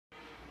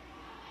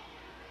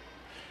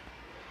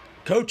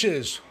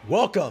Coaches,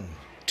 welcome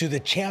to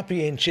the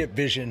Championship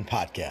Vision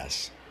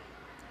Podcast.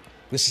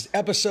 This is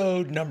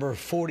episode number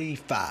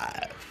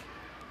 45.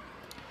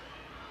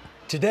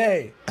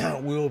 Today,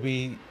 we will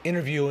be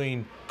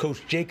interviewing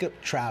Coach Jacob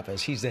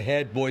Travis. He's the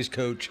head boys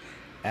coach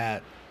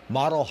at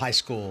Model High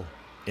School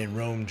in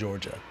Rome,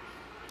 Georgia.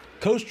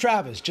 Coach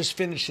Travis just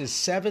finished his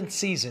 7th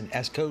season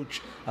as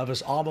coach of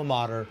his alma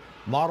mater,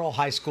 Model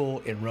High School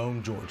in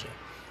Rome, Georgia.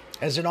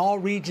 As an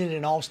all-region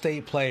and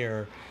all-state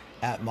player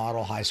at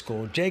Model High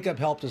School, Jacob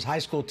helped his high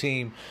school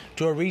team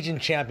to a region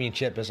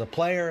championship as a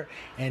player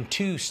and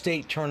 2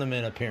 state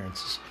tournament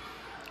appearances.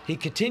 He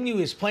continued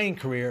his playing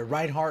career at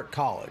Reinhardt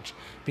College,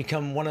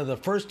 become one of the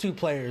first 2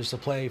 players to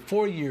play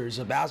 4 years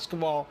of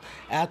basketball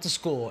at the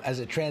school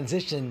as it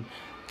transitioned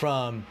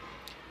from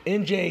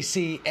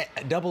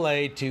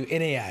NJCAA to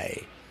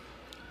NAIA.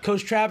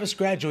 Coach Travis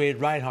graduated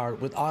Reinhardt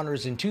with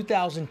honors in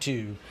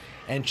 2002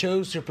 and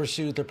chose to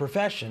pursue the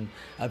profession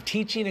of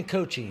teaching and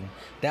coaching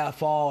that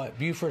fall at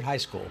Buford High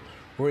School,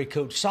 where he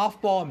coached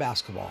softball and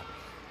basketball.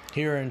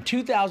 Here in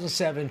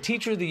 2007,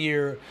 Teacher of the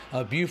Year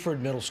of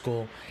Buford Middle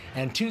School,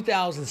 and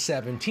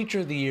 2007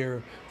 Teacher of the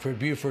Year for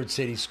Buford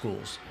City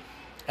Schools.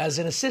 As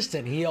an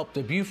assistant, he helped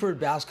the Buford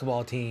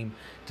basketball team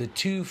to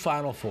 2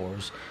 Final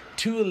Fours,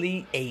 2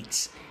 Elite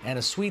Eights, and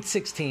a Sweet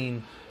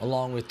 16,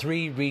 along with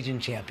 3 region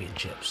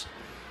championships.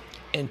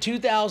 In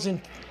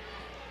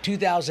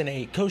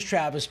 2008, Coach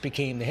Travis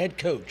became the head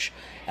coach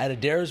at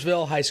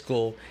Adairsville High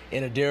School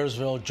in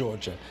Adairsville,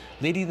 Georgia,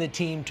 leading the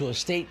team to a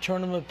state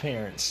tournament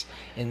appearance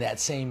in that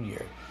same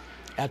year.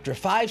 After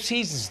 5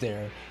 seasons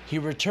there, he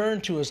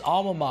returned to his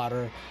alma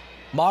mater,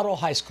 Model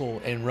High School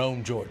in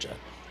Rome, Georgia.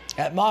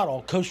 At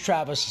Model, Coach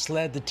Travis has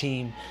led the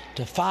team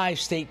to 5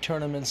 state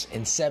tournaments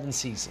in 7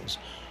 seasons,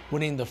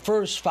 winning the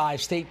first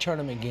 5 state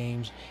tournament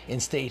games in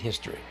state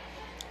history.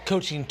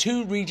 Coaching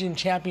 2 region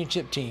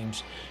championship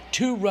teams,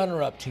 2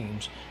 runner-up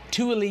teams,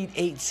 2 Elite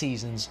 8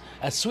 seasons,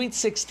 a Sweet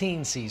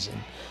 16 season,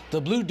 the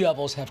Blue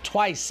Devils have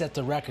twice set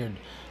the record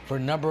for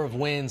number of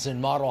wins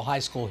in Model High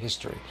School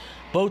history,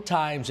 both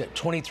times at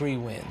 23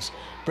 wins,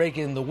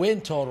 breaking the win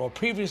total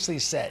previously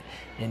set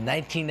in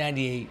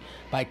 1998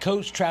 by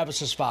Coach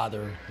Travis's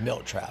father,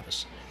 Milt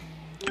Travis.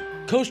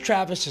 Coach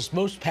Travis is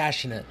most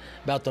passionate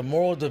about the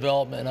moral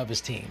development of his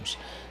teams.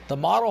 The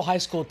Model High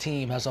School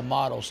team has a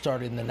motto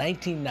started in the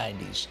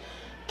 1990s,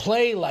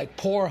 play like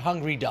poor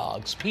hungry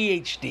dogs,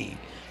 PhD.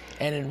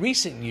 And in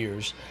recent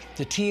years,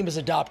 the team has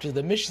adopted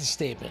the mission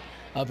statement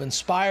of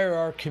inspire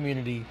our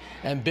community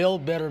and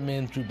build better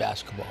men through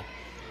basketball.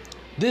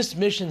 This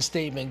mission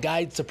statement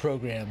guides the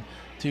program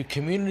through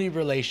community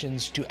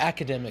relations to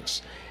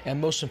academics and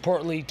most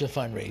importantly to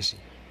fundraising.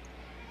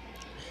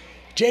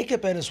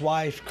 Jacob and his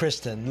wife,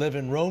 Kristen, live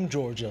in Rome,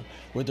 Georgia,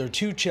 with their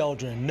 2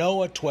 children,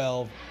 Noah,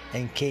 12,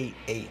 and Kate,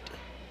 8.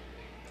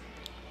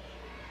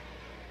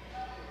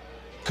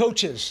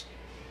 Coaches,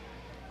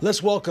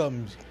 let's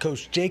welcome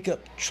Coach Jacob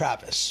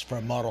Travis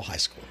from Model High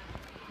School.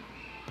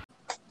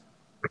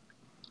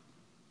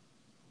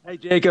 Hey,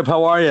 Jacob,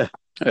 how are you?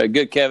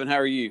 Good, Kevin. How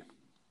are you?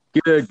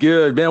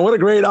 Good. Man, what a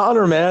great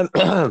honor, man.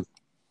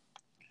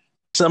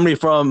 Somebody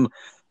from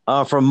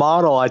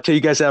Model, I tell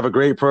you guys have a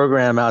great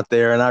program out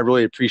there, and I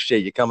really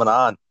appreciate you coming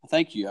on.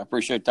 Thank you. I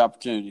appreciate the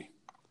opportunity.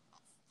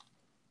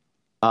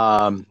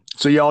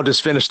 So y'all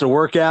just finished the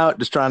workout,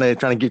 just trying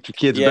to get your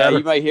kids better? Yeah,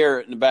 you may hear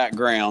it in the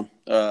background.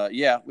 We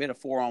had a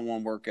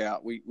 4-on-1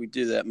 workout. We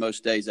do that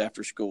most days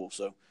after school,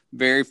 so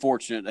very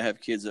fortunate to have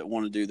kids that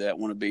want to do that,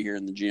 want to be here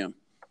in the gym.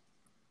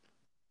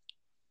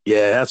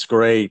 Yeah, that's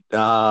great.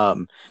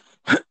 Well,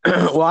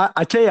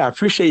 I tell you, I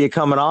appreciate you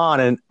coming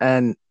on,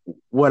 and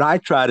what I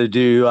try to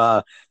do,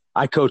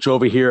 I coach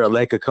over here at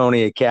Lake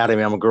Oconee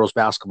Academy. I'm a girls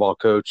basketball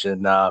coach,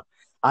 and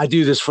I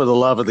do this for the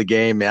love of the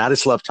game, man. I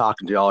just love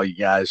talking to all you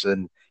guys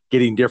and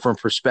getting different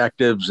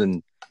perspectives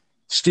and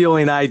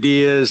stealing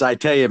ideas. I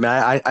tell you,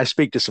 man, I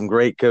speak to some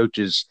great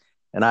coaches,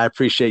 and I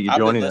appreciate you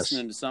joining us. I've been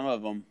listening to some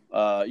of them.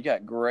 You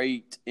got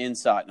great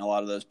insight in a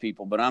lot of those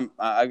people, but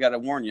I got to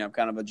warn you, I'm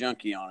kind of a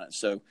junkie on it.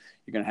 So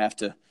you're going to have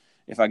to,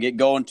 if I get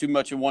going too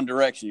much in one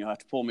direction, you'll have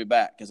to pull me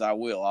back because I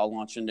will. I'll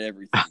launch into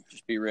everything.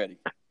 Just be ready.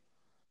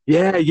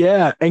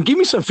 Yeah. And give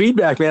me some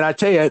feedback, man. I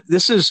tell you,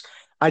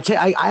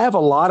 I have a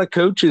lot of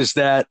coaches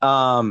that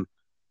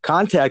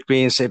contact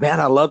me and say, man,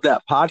 I love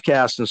that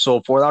podcast and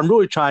so forth. I'm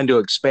really trying to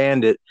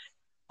expand it.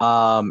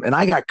 And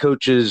I got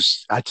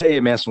coaches, I tell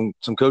you, man,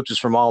 some coaches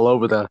from all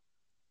over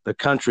the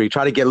country,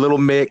 try to get a little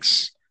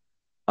mix,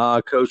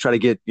 coach, try to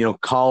get,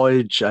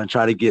 college,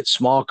 try to get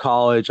small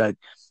college,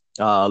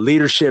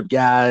 leadership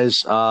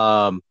guys.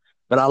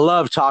 But I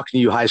love talking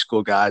to you high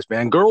school guys,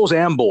 man, girls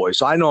and boys.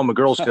 So I know I'm a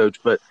girls coach,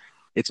 but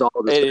it's all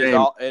the same.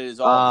 It is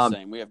all the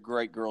same. We have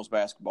great girls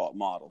basketball at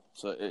Model.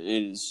 So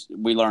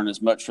we learn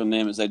as much from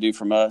them as they do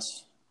from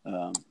us.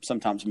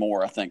 Sometimes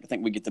more, I think. I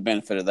think we get the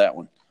benefit of that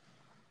one.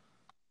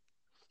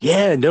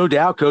 Yeah, no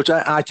doubt, Coach.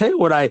 I tell you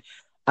what, I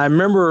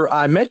remember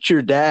I met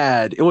your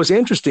dad. It was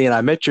interesting.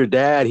 I met your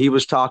dad. He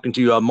was talking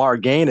to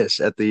Mark Gaines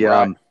at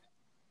the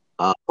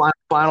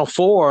Final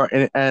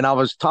Four, and I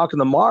was talking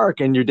to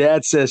Mark, and your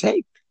dad says,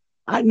 "Hey,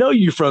 I know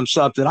you from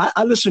something.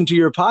 I listened to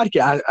your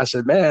podcast. I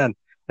said, man,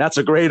 that's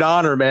a great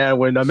honor, man.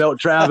 When Milt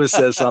Travis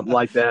says something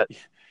like that,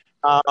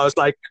 I was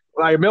like,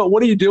 Milt,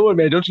 what are you doing,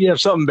 man? Don't you have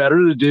something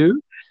better to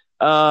do?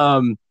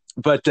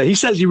 But he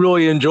says he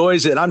really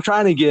enjoys it. I'm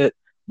trying to get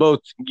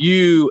both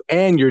you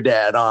and your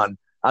dad on.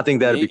 I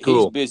think that'd be He's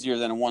cool. busier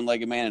than a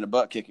one-legged man in a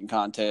butt kicking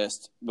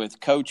contest with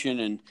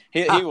coaching, and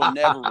he will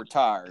never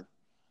retire.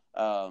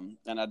 And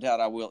I doubt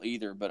I will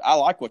either. But I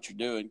like what you're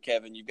doing,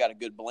 Kevin. You've got a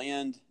good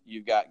blend.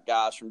 You've got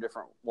guys from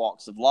different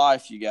walks of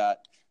life. You got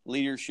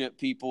leadership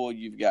people.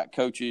 You've got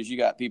coaches. You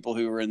got people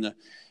who are in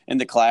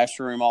the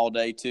classroom all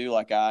day too,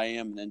 like I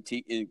am, and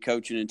then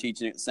coaching and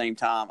teaching at the same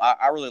time.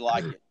 I really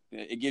like it.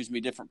 It gives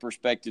me different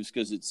perspectives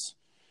because it's,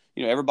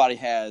 everybody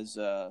has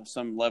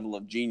some level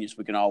of genius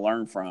we can all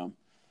learn from.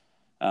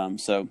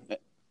 So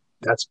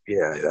that's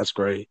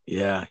great.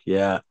 Yeah.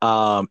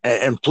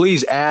 And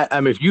please add.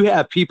 If you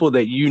have people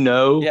that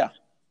yeah.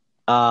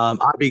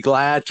 I'd be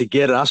glad to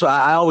get it. So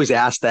I always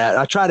ask that.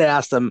 I try to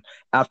ask them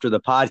after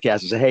the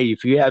podcast and say, hey,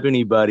 if you have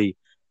anybody,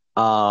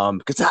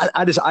 because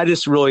I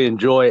just really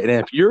enjoy it. And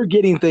if you're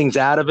getting things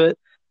out of it,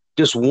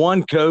 just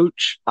one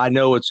coach, I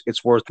know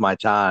it's worth my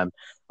time.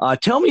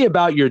 Tell me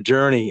about your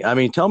journey.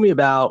 Tell me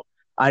about.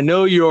 I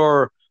know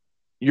you're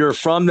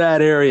from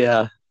that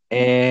area.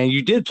 And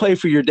you did play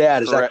for your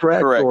dad. Is that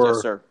correct? Correct.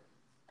 Yes, sir.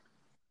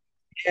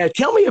 Yeah.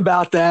 Tell me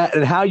about that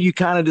and how you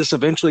kind of just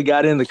eventually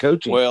got into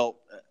coaching. Well,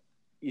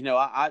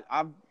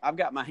 I've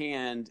got my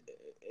hand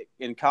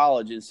in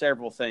college in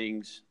several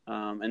things,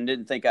 and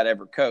didn't think I'd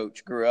ever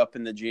coach. Grew up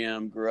in the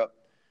gym. Grew up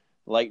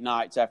late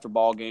nights after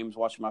ball games,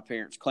 watching my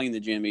parents clean the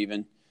gym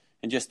even,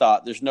 and just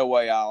thought there's no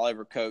way I'll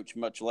ever coach,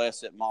 much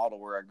less at Model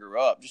where I grew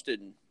up. Just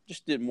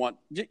didn't want.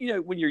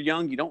 When you're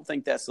young, you don't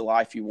think that's the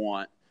life you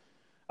want.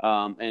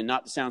 And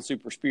not to sound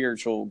super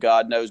spiritual,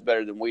 God knows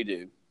better than we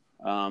do.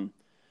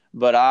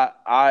 But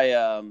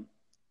I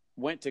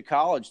went to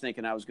college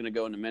thinking I was going to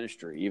go into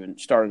ministry, even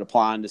started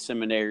applying to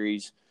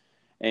seminaries,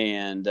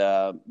 and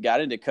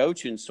got into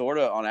coaching sort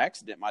of on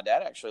accident. My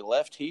dad actually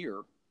left here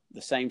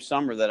the same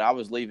summer that I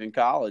was leaving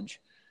college,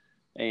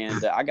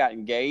 and I got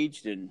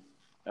engaged, and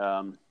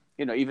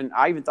I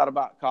even thought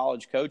about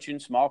college coaching,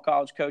 small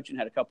college coaching,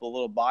 had a couple of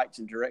little bites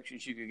and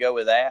directions you could go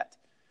with that.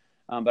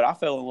 But I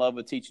fell in love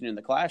with teaching in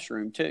the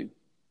classroom too.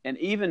 And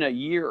even a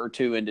year or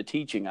two into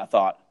teaching, I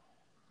thought,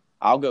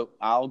 I'll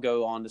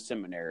go on to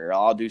seminary, or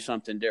I'll do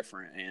something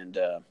different. And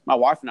my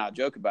wife and I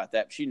joke about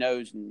that. She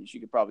knows, and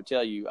she could probably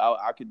tell you,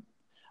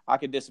 I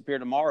could disappear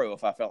tomorrow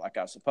if I felt like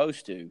I was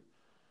supposed to.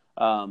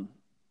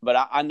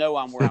 But I know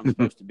I'm where I'm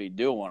supposed to be,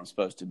 doing what I'm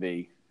supposed to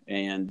be.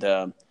 And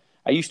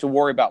I used to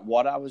worry about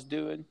what I was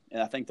doing,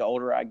 and I think the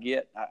older I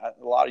get, a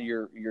lot of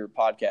your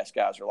podcast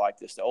guys are like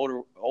this. The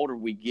older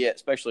we get,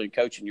 especially in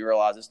coaching, you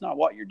realize it's not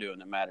what you're doing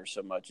that matters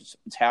so much.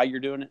 It's how you're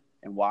doing it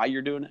and why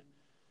you're doing it.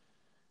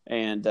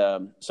 And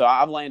so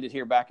I've landed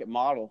here back at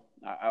Model.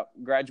 I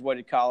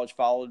graduated college,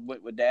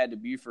 went with Dad to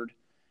Buford,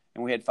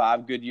 and we had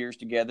 5 good years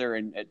together.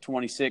 And at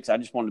 26, I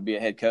just wanted to be a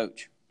head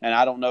coach. And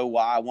I don't know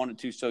why I wanted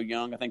to so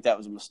young. I think that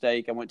was a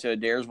mistake. I went to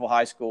Adairsville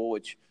High School,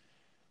 which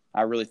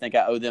I really think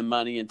I owe them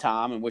money and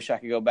time, and wish I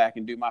could go back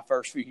and do my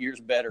first few years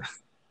better.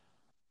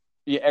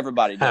 Yeah,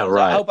 everybody does.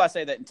 Right. I hope I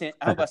say that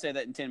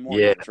in 10 more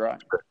years,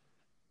 right?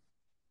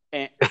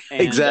 And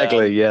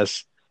exactly.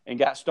 Yes. And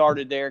got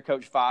started there,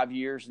 coached 5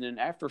 years, and then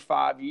after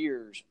 5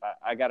 years,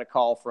 I got a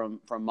call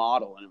from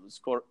Model, and it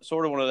was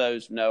sort of one of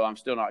those, no, I'm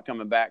still not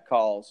coming back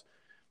calls.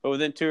 But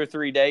within 2 or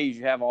 3 days,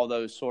 you have all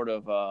those sort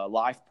of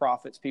life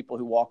prophets, people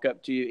who walk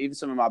up to you, even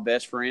some of my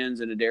best friends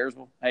in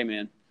Adairsville. Hey,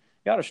 man,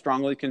 you ought to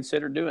strongly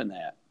consider doing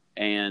that.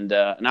 And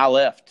I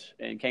left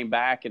and came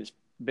back, and it's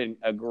been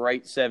a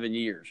great 7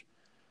 years.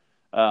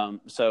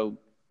 So,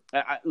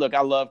 I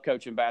love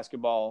coaching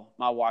basketball.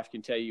 My wife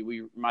can tell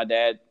you, my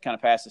dad kind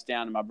of passed this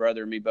down to my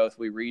brother and me both.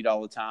 We read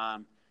all the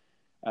time.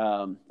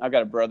 I've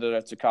got a brother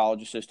that's a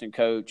college assistant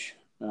coach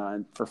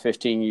for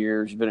 15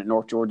 years. He's been at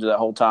North Georgia that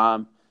whole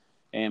time.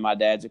 And my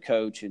dad's a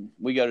coach. And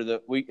we go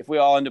if we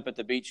all end up at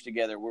the beach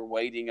together, we're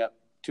wading up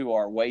to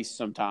our waist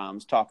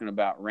sometimes talking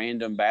about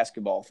random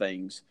basketball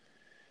things.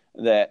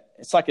 That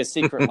it's like a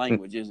secret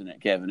language, isn't it,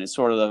 Kevin? It's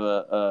sort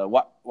of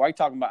why are you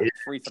talking about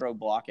free throw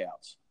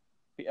blockouts?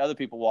 Other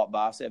people walk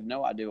by, say, have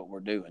no idea what we're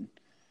doing.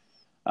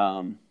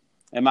 And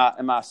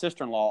my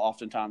sister-in-law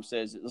oftentimes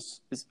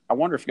says, I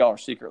wonder if y'all are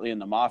secretly in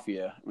the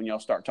mafia when y'all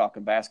start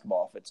talking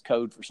basketball, if it's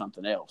code for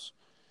something else.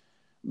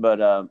 But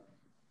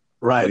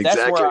right, but that's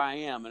exactly where I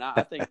am, and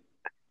I think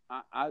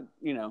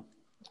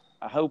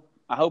I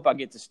hope I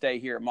get to stay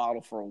here at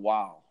Model for a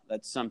while.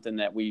 That's something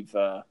that we've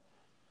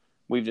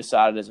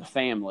decided as a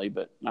family.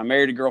 But I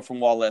married a girl from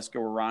Waleska,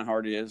 where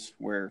Reinhardt is,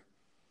 where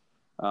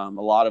a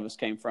lot of us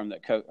came from that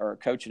are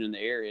coaching in the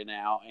area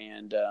now,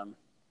 and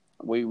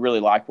we really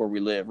like where we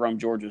live. Rome,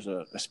 Georgia is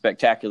a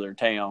spectacular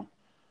town.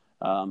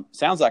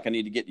 Sounds like I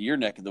need to get to your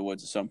neck of the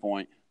woods at some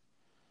point.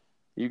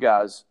 You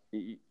guys,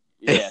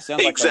 yeah,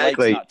 sounds like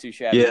exactly. The lake's not too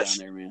shabby down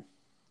there, man.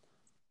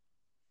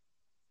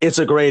 It's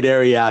a great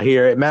area out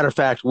here. Matter of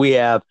fact,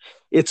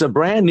 it's a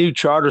brand new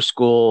charter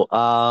school.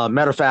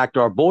 Matter of fact,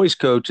 our boys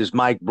coach is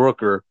Mike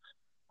Brooker.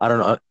 I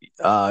don't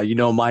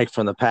know. Mike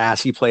from the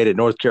past. He played at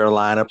North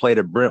Carolina, played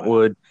at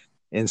Brentwood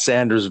in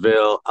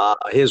Sandersville.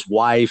 His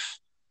wife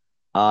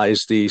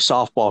is the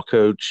softball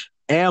coach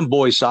and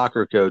boys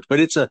soccer coach. But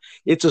it's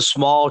a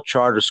small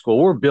charter school.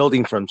 We're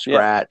building from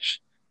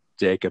scratch,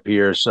 Jacob,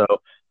 here. So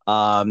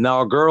now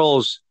our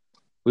girls,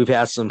 we've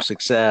had some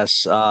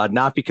success,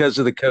 not because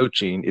of the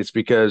coaching. It's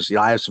because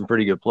I have some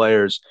pretty good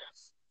players.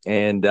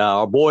 And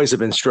our boys have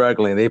been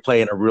struggling. They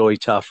play in a really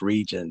tough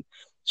region.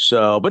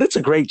 So, but it's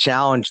a great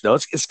challenge, though.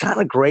 It's kind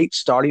of great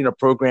starting a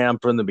program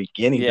from the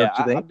beginning, don't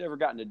you think? I've never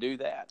gotten to do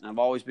that, and I've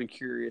always been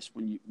curious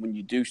when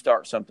you do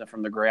start something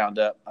from the ground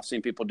up. I've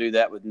seen people do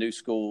that with new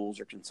schools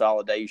or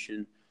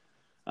consolidation.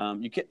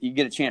 You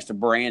get a chance to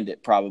brand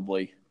it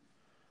probably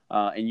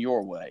in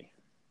your way,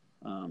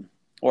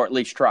 or at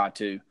least try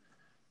to.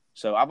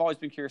 So I've always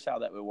been curious how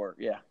that would work.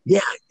 Yeah.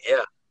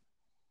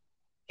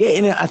 Yeah,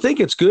 and I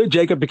think it's good,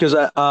 Jacob, because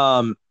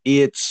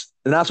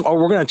and that's why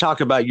we're going to talk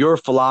about your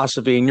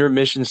philosophy and your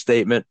mission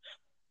statement.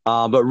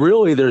 But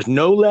really, there's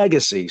no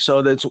legacy. So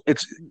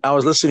I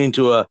was listening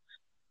to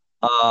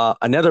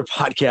another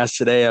podcast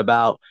today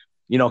about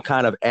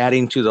kind of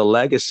adding to the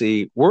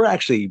legacy. We're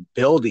actually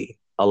building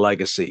a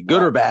legacy,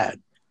 good or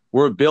bad.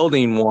 We're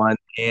building one,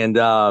 and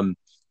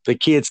the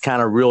kids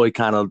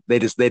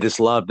they just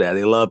love that.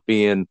 They love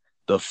being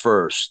the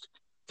first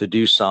to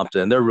do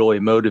something. They're really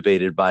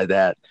motivated by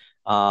that.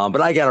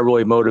 But I got a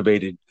really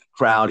motivated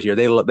crowd here.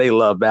 They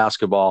love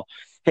basketball.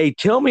 Hey,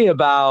 tell me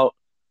about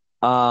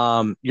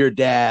your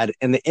dad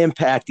and the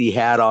impact he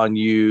had on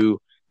you,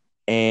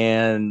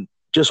 and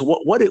just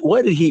what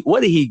did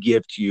he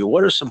give to you?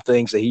 What are some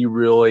things that he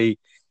really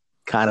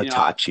kind of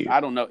taught you? I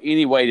don't know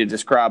any way to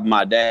describe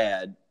my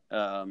dad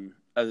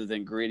other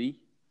than gritty.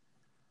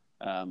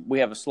 We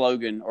have a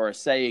slogan or a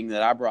saying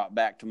that I brought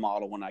back to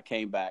model when I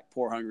came back: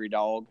 "Poor hungry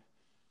dog."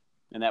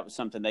 And that was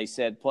something they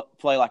said,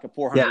 play like a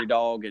poor hungry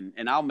dog.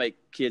 And I'll make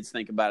kids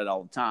think about it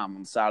all the time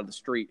on the side of the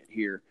street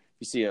here.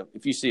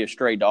 If you see a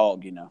stray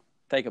dog,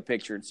 take a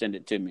picture and send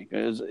it to me.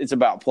 It's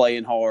about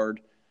playing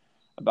hard,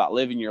 about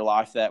living your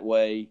life that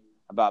way,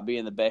 about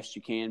being the best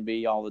you can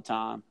be all the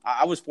time.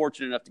 I was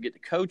fortunate enough to get to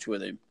coach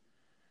with him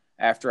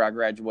after I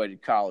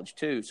graduated college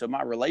too. So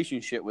my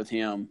relationship with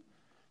him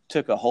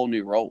took a whole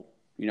new role.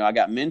 I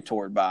got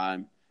mentored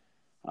by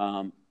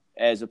him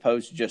as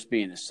opposed to just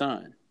being his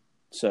son.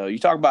 So you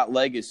talk about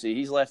legacy.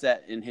 He's left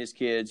that in his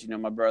kids,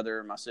 my brother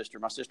and my sister.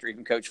 My sister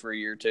even coached for a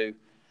year or two.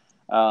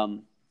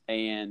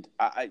 And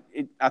I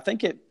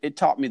think it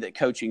taught me that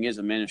coaching is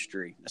a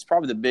ministry. That's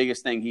probably the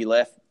biggest thing he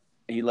left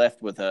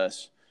with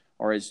us,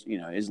 or is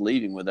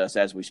leaving with us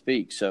as we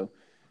speak. So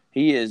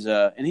he is,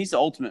 and he's the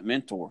ultimate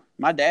mentor.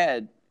 My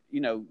dad,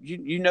 you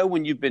know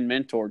when you've been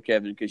mentored,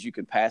 Kevin, because you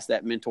can pass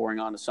that mentoring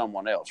on to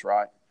someone else,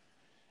 right?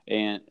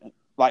 And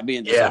like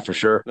being for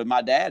sure. But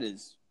my dad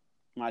is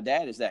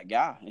that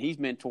guy, and he's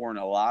mentoring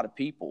a lot of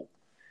people.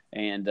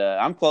 And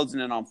I'm closing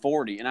in on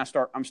 40, and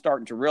I'm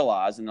starting to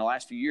realize in the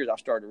last few years, I've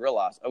started to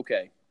realize,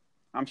 okay,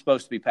 I'm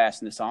supposed to be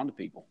passing this on to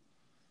people.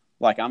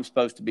 Like I'm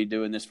supposed to be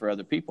doing this for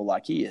other people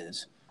like he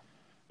is.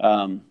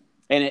 And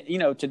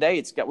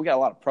today we got a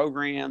lot of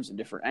programs and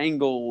different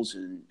angles,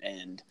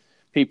 and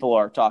people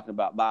are talking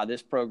about buy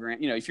this program.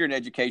 If you're in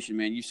education,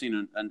 man, you've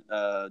seen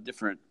a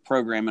different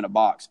program in a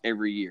box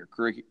every year,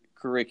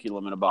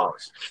 curriculum in a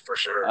box. Oh, for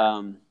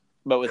sure.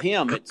 But with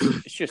him,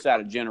 it's just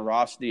out of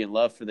generosity and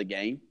love for the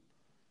game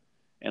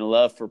and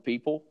love for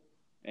people,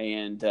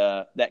 and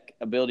that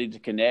ability to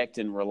connect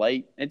and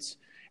relate. It's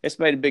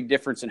made a big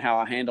difference in how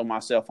I handle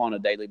myself on a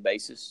daily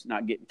basis,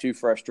 not getting too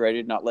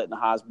frustrated, not letting the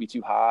highs be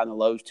too high and the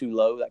lows too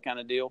low, that kind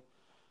of deal.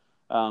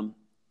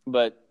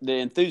 But the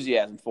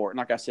enthusiasm for it, and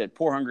like I said,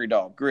 poor hungry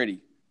dog,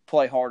 gritty,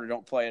 play hard or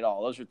don't play at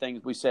all. Those are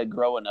things we said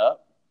growing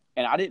up,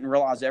 and I didn't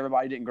realize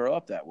everybody didn't grow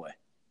up that way.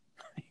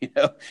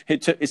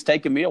 It's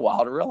taken me a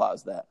while to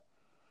realize that.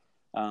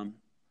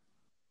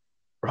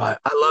 Right.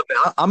 I love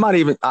it. I'm not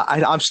even,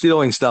 I'm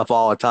stealing stuff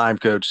all the time,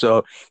 Coach.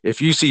 So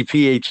if you see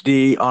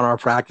PhD on our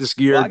practice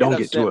gear, don't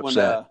get too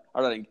upset.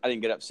 I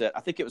didn't get upset. I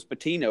think it was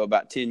Patino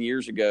about 10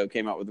 years ago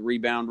came out with the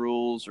rebound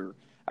rules, or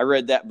I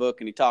read that book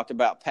and he talked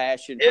about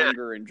passion,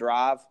 hunger, and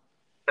drive,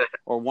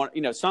 or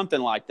something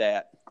like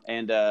that.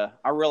 And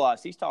I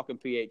realized he's talking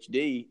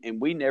PhD,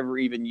 and we never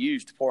even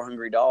used poor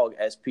hungry dog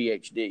as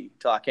PhD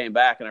until I came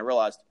back and I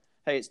realized,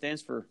 hey, it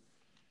stands for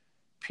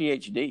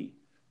PhD.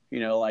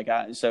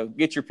 So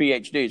get your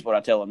PhD is what I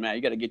tell them now.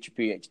 You got to get your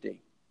PhD.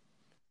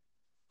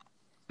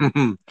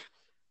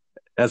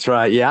 That's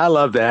right. Yeah, I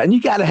love that. And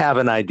you got to have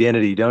an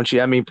identity, don't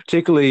you? I mean,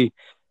 particularly,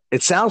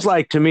 it sounds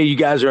like to me you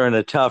guys are in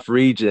a tough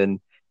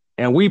region,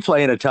 and we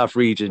play in a tough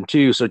region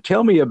too. So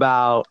tell me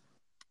about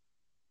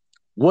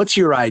what's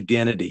your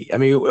identity? I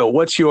mean,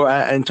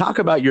 and talk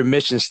about your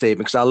mission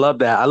statement, because I love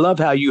that. I love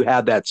how you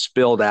have that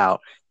spilled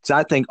out, because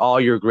I think all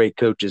your great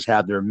coaches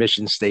have their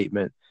mission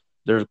statement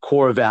their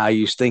core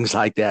values, things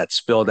like that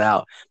spilled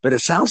out. But it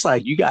sounds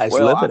like you guys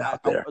Well, live it out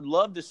I there. would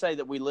love to say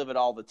that we live it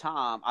all the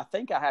time. I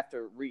think I have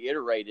to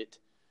reiterate it.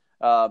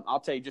 I'll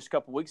tell you, just a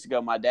couple of weeks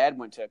ago, my dad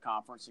went to a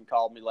conference and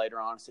called me later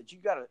on and said, "You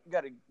got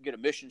to get a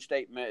mission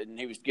statement." And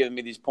he was giving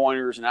me these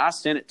pointers, and I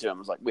sent it to him. I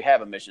was like, "We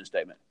have a mission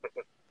statement."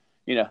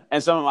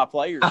 And some of my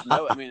players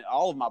know. I mean,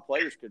 all of my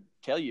players could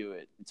tell you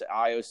it. It's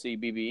IOC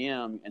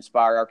BBM,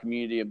 inspire our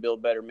community and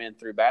build better men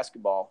through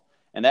basketball.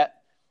 And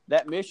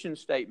that mission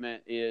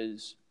statement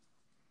is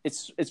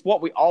it's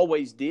what we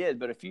always did.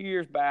 But a few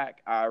years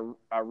back,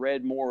 I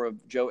read more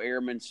of Joe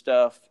Ehrman's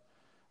stuff,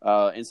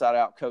 Inside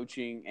Out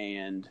Coaching,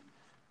 and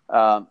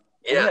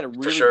we had a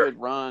really good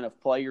run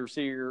of players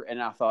here.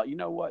 And I thought, you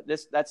know what,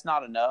 that's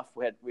not enough.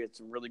 We had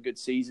some really good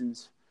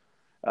seasons.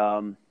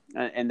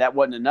 And that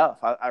wasn't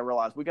enough. I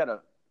realized we got to,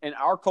 in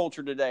our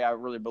culture today, I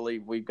really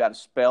believe we've got to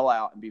spell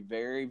out and be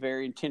very,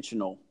 very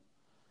intentional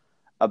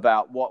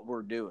about what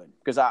we're doing.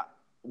 Because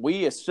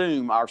we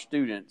assume our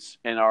students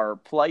and our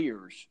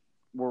players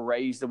were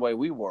raised the way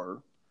we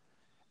were,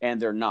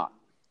 and they're not.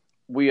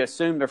 We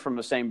assume they're from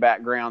the same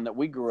background that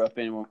we grew up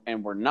in,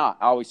 and we're not.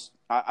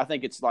 I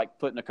think it's like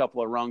putting a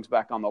couple of rungs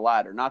back on the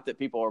ladder. Not that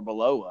people are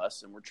below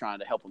us and we're trying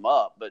to help them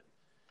up, but,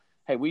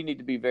 hey, we need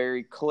to be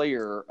very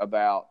clear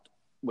about,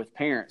 with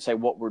parents, say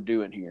what we're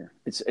doing here.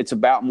 It's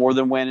about more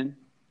than winning.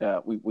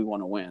 We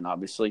want to win,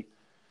 obviously.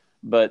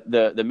 But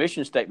the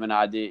mission statement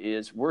idea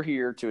is we're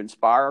here to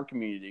inspire our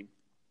community.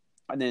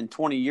 And then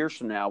 20 years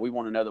from now, we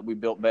want to know that we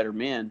built better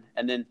men.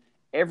 And then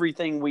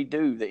everything we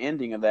do, the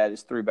ending of that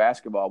is through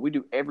basketball. We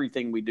do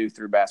everything we do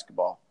through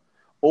basketball.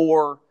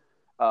 Or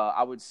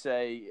I would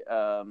say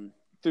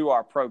through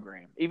our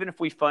program. Even if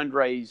we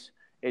fundraise,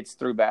 it's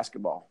through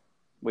basketball.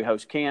 We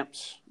host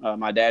camps.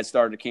 My dad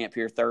started a camp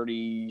here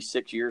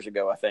 36 years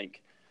ago, I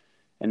think.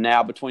 And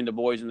now between the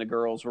boys and the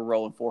girls, we're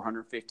rolling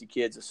 450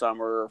 kids a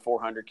summer,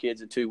 400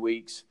 kids in 2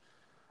 weeks.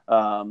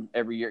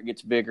 Every year it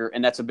gets bigger.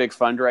 And that's a big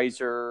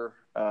fundraiser.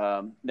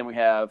 Then we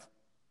have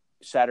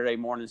Saturday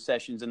morning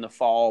sessions in the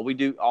fall. We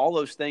do all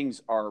those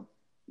things are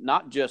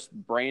not just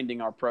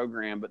branding our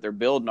program, but they're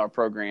building our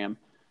program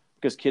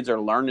because kids are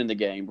learning the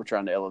game we're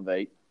trying to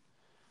elevate.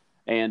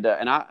 And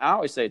I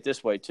always say it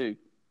this way too.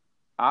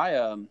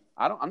 I'm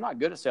not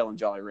good at selling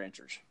Jolly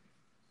Ranchers.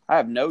 I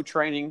have no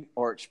training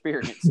or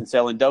experience in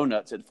selling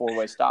donuts at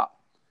four-way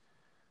stop.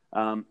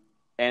 And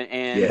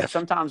Yes.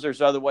 sometimes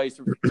there's other ways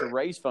to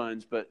raise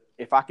funds, but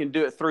if I can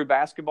do it through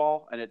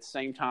basketball and at the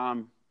same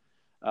time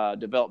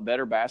develop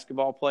better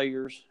basketball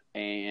players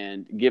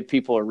and give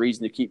people a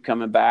reason to keep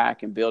coming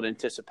back and build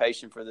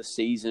anticipation for the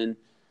season,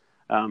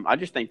 I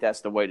just think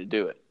that's the way to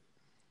do it.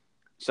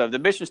 So the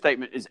mission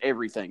statement is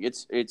everything.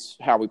 It's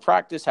how we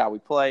practice, how we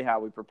play, how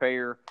we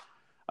prepare.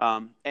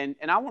 And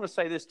I want to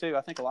say this too.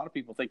 I think a lot of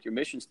people think your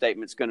mission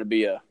statement is going to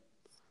be a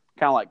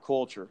kind of like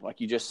culture,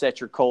 like you just set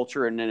your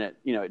culture and then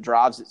it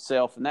drives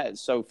itself, and that is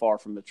so far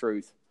from the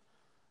truth.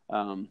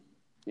 I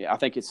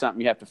think it's something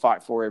you have to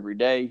fight for every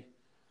day.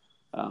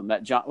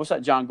 What's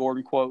that John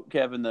Gordon quote,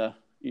 Kevin?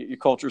 Your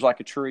culture's like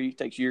a tree; it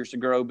takes years to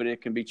grow, but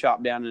it can be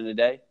chopped down in a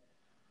day.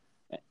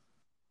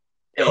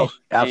 Oh,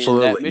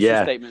 absolutely. And that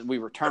mission statement, we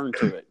return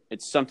to it.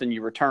 It's something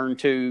you return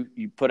to,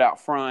 you put out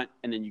front,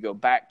 and then you go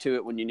back to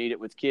it when you need it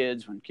with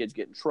kids, when kids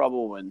get in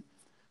trouble, when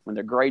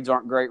their grades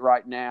aren't great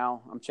right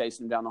now. I'm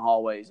chasing them down the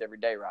hallways every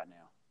day right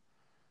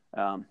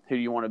now. Who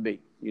do you want to be,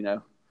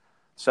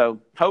 So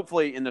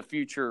hopefully in the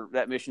future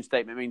that mission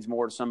statement means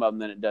more to some of them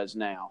than it does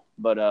now.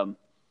 But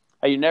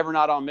hey, you're never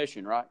not on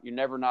mission, right? You're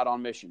never not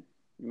on mission.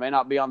 You may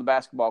not be on the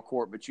basketball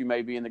court, but you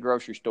may be in the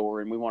grocery store,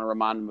 and we want to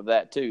remind them of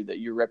that too, that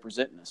you're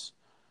representing us.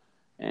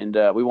 And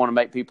we want to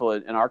make people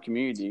in our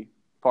community,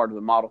 part of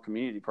the model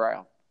community,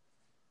 proud.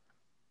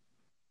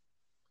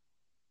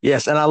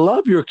 Yes, and I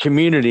love your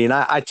community. And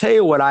I tell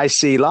you what I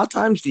see. A lot of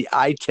times the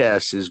eye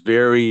test is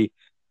very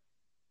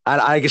 –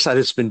 I guess I've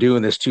just been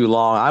doing this too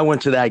long. I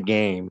went to that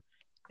game,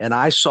 and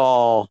I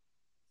saw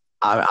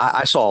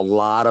a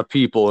lot of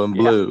people in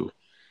blue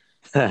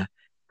at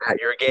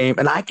your game.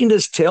 And I can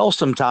just tell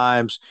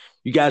sometimes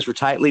you guys were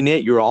tightly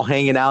knit. You were all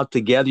hanging out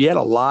together. You had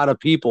a lot of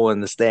people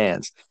in the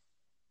stands.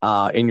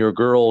 In your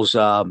girls'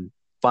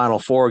 Final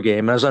Four game.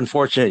 And it was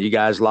unfortunate you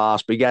guys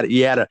lost, but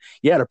you had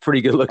a pretty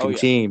good looking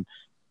team.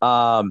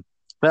 But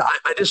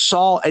I just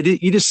saw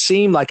you just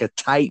seemed like a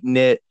tight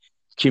knit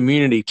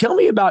community. Tell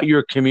me about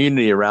your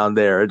community around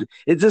there.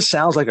 It just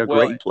sounds like a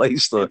great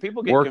place to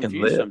people get work confused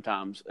and live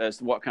sometimes as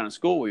to what kind of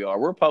school we are.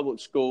 We're a public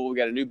school. We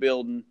got a new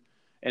building,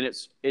 and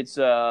it's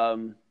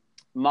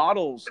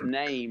Model's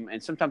name,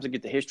 and sometimes I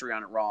get the history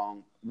on it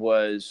wrong,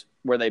 was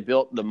where they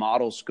built the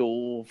model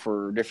school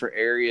for different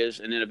areas.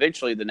 And then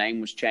eventually the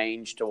name was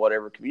changed to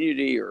whatever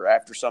community or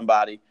after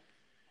somebody,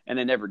 and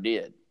they never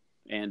did.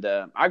 And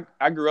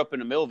I grew up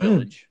in a mill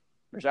village.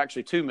 There's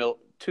actually two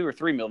or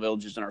three mill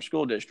villages in our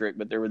school district,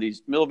 but there were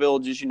these mill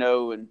villages, in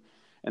the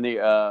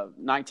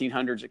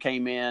 1900s that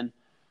came in,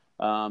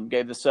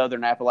 gave the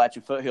Southern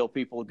Appalachian foothill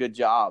people good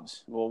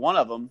jobs. Well, one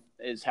of them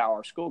is how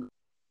our school.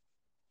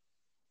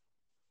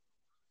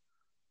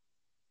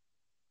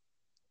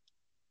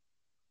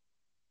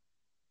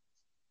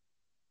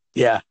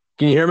 Yeah.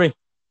 Can you hear me?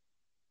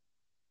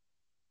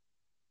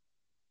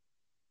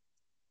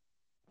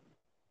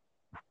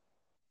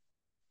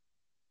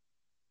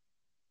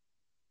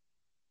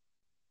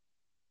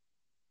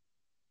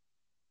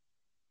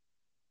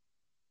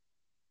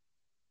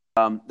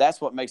 That's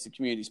what makes the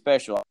community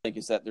special. I think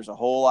is that there's a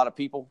whole lot of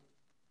people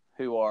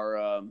who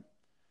are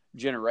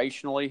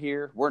generationally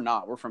here. We're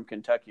not. We're from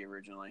Kentucky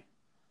originally,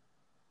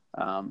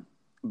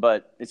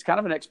 but it's kind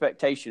of an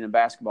expectation in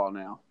basketball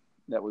now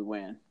that we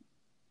win.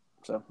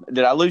 So,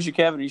 did I lose you,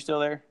 Kevin? Are you still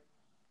there?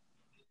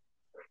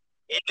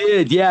 It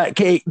did, yeah.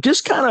 Okay,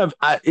 just kind of,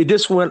 it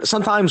just went.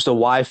 Sometimes the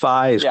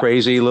Wi-Fi is Yeah.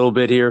 crazy a little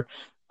bit here.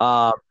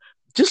 Uh,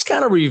 just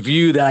kind of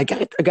review that.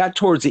 I got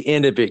towards the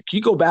end of it. Can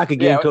you go back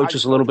again, Yeah, I coach, just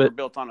just a told little you we're bit?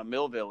 built on a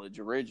mill village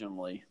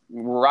originally.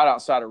 We're right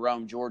outside of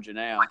Rome, Georgia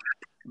now.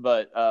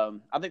 But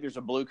I think there's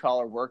a blue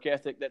collar work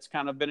ethic that's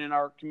kind of been in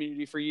our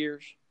community for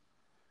years,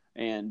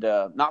 and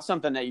not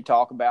something that you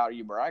talk about or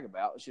you brag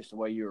about. It's just the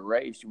way you were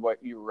raised.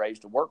 You were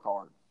raised to work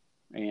hard,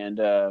 and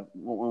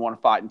we want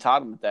to fight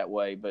entitlement that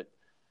way. But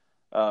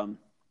um,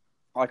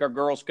 like our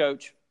girls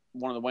coach,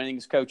 one of the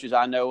winningest coaches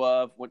I know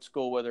of, went to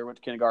school with her, went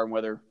to kindergarten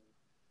with her.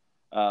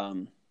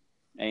 Um,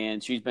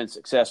 and she's been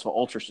successful,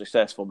 ultra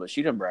successful, but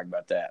she doesn't brag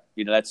about that.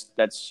 You know,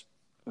 that's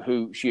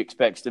who she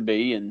expects to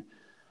be, and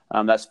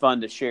that's fun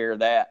to share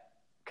that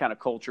kind of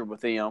culture with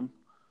them.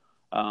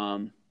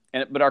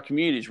 But our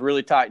community is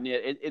really tight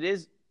knit. It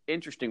is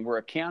interesting. We're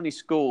a county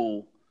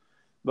school,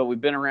 but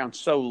we've been around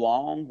so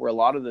long. We're a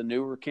lot of the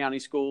newer county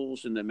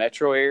schools in the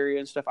metro area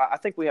and stuff. I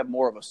think we have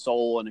more of a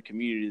soul in the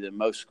community than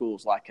most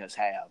schools like us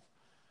have.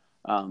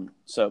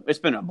 So it's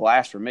been a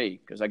blast for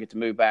me because I get to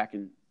move back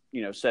and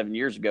 7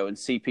 years ago and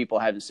see people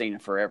I haven't seen in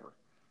forever.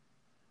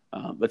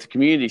 But the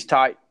community's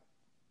tight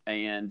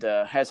and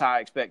has high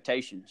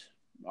expectations,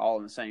 all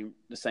in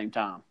the same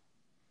time.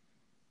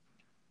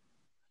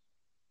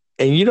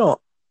 And you don't.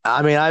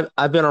 I mean,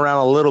 I've been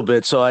around a little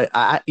bit, so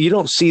I you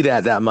don't see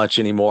that much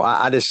anymore.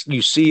 I just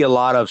you see a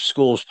lot of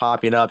schools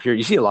popping up here.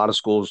 You see a lot of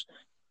schools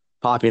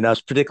popping up,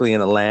 particularly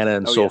in Atlanta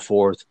and Oh so yeah,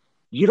 forth.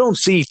 You don't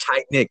see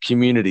tight knit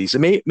communities.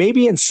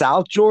 Maybe in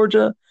South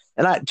Georgia,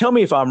 and tell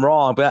me if I'm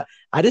wrong, but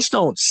I just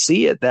don't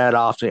see it that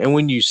often. And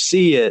when you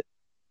see it,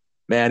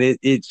 man,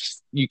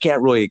 it's you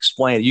can't really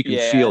explain it. You can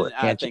yeah, feel and it,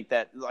 I can't you? think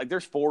that like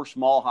there's 4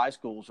 small high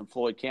schools in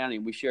Floyd County.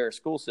 We share a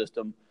school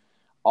system.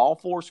 All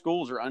 4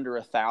 schools are under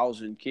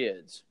 1,000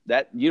 kids.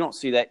 That you don't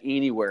see that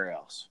anywhere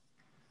else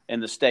in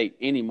the state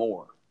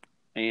anymore.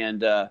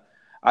 And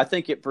I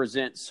think it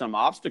presents some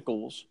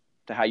obstacles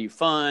to how you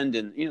fund.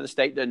 And the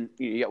state doesn't.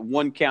 You got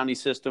one county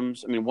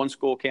systems. I mean, one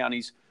school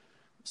counties,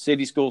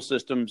 city school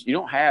systems. You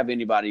don't have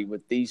anybody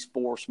with these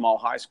 4 small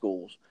high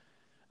schools.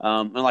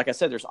 And like I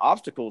said, there's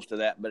obstacles to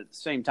that, but at the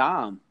same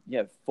time, you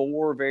have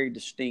 4 very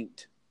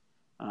distinct.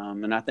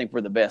 And I think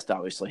we're the best,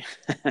 obviously,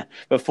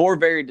 but 4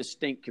 very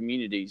distinct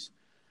communities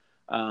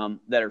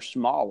that are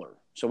smaller.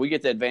 So we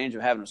get the advantage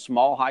of having a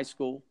small high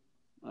school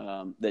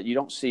that you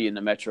don't see in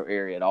the metro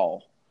area at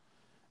all.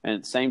 And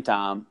at the same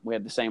time, we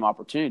have the same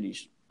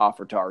opportunities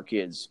offered to our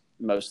kids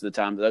most of the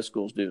time that those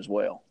schools do as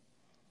well.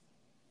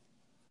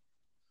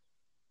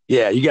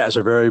 Yeah, you guys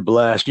are very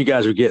blessed. You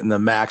guys are getting the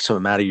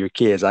maximum out of your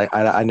kids.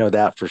 I know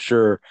that for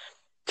sure.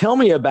 Tell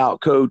me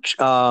about Coach,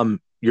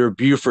 your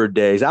Buford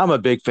days. I'm a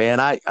big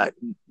fan.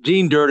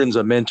 Gene Durden's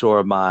a mentor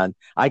of mine.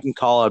 I can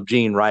call up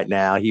Gene right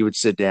now. He would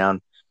sit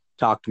down,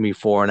 talk to me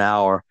for an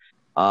hour.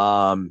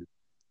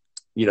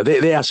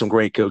 They have some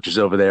great coaches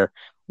over there.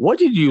 What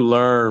did you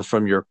learn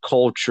from your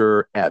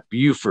culture at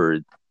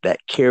Buford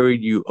that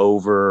carried you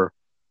over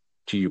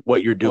to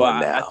what you're Well, doing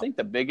I now? think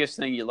the biggest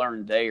thing you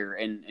learned there,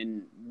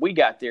 and we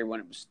got there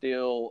when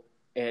it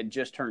had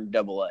just turned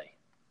double A.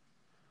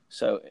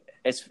 So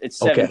it's Okay.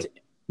 17.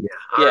 Yeah,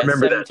 I Yeah, it's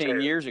remember that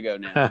 17 years ago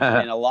now, too.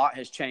 and a lot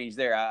has changed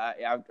there.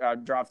 I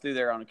drive through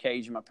there on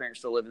occasion. My parents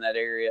still live in that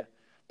area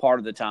part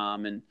of the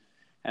time,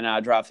 and I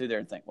drive through there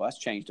and think, well, that's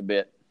changed a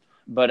bit.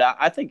 But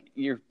I think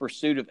your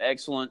pursuit of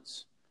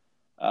excellence.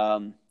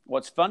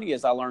 What's funny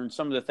is I learned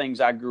some of the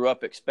things I grew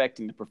up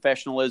expecting: the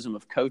professionalism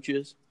of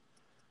coaches,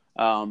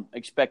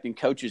 expecting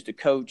coaches to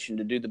coach and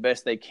to do the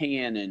best they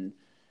can,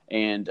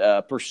 and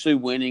pursue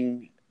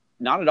winning,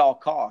 not at all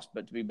costs,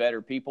 but to be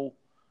better people.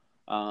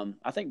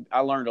 I think I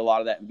learned a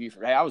lot of that in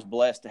Buford. Hey, I was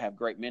blessed to have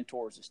great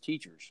mentors as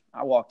teachers.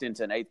 I walked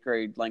into an 8th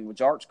grade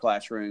language arts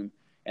classroom,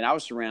 and I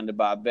was surrounded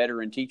by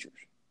veteran teachers.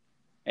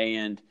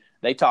 And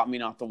they taught me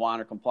not to whine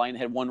or complain. They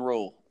had one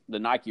rule, the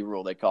Nike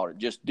rule, they called it: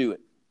 just do it.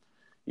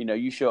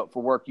 You show up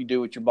for work, you do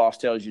what your boss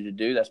tells you to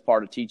do. That's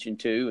part of teaching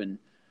too.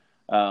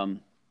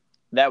 And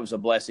that was a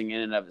blessing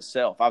in and of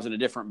itself. I was in a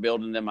different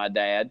building than my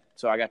dad,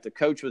 so I got to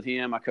coach with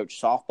him. I coached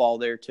softball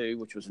there too,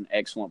 which was an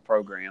excellent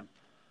program.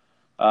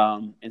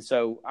 And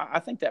so I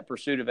think that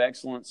pursuit of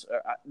excellence,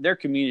 their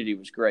community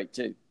was great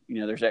too.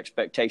 There's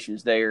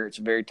expectations there. It's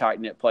a very tight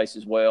knit place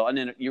as well. And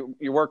then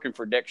you're working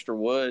for Dexter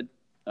Wood,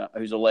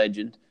 who's a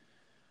legend.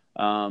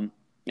 And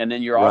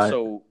then Right.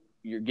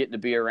 you're getting to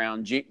be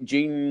around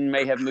Gene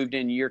may have moved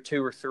in year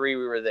 2 or 3.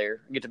 We were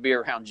there. I get to be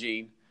around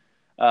Gene.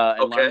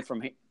 and Okay.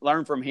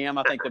 learn from him.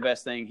 I think the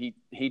best thing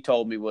he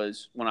told me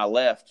was when I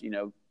left,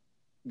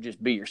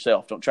 just be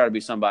yourself. Don't try to be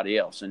somebody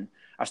else. And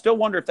I still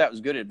wonder if that was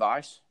good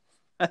advice.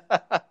 Yeah,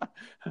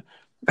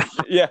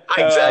 I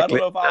don't Exactly.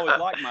 know if I always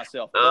like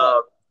myself,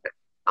 Uh, but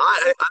I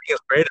think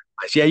it's great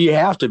advice. Yeah, you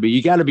have to be.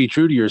 You got to be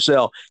true to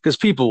yourself because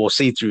people will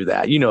see through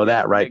that. You know yeah,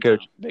 that, right,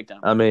 Coach? big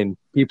time. I mean,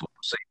 people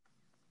will see.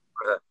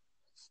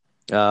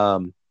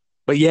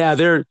 But yeah,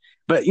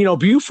 but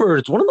Buford,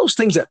 it's one of those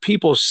things that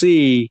people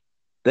see.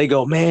 They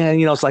go, man,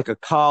 it's like a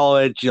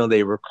college.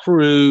 They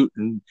recruit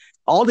and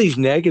all these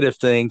negative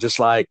things. It's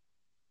like,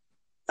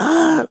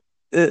 ah,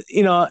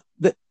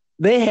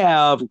 they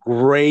have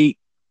great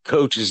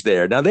coaches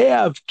there. Now they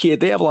have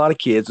a lot of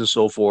kids and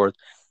so forth.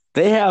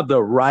 They have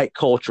the right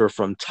culture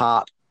from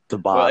top to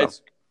Well, bottom.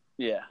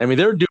 yeah, I mean,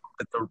 they're doing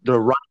it the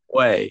right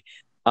way.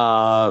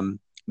 And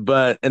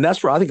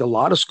that's where I think a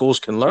lot of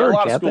schools can yeah. A learn,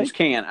 lot of can't they? schools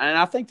can, and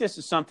I think this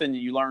is something that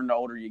you learn the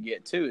older you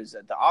get too. Is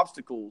that the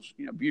obstacles?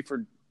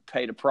 Buford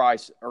paid a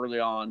price early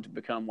on to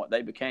become what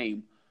they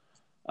became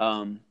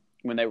when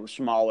they were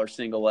smaller,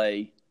 single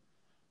A,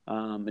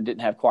 and didn't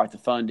have quite the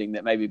funding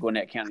that maybe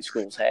Gwinnett County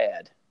schools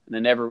had.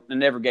 And they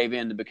never gave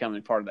in to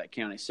becoming part of that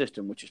county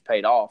system, which has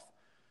paid off.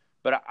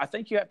 But I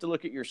think you have to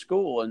look at your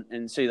school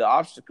and see the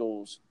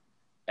obstacles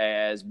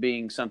as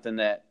being something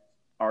that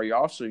are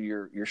also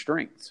your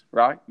strengths,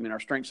 right? I mean, our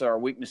strengths are our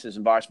weaknesses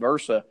and vice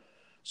versa.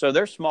 So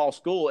their small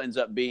school ends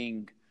up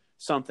being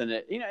something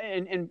that,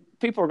 and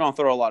people are going to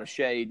throw a lot of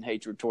shade and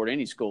hatred toward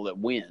any school that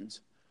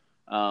wins.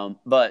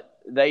 But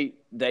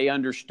they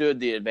understood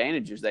the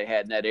advantages they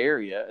had in that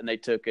area, and they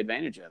took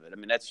advantage of it. I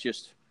mean, that's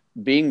just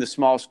being the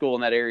small school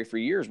in that area for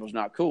years was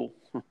not cool.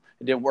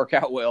 It didn't work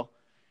out well.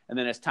 And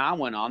then as time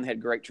went on, they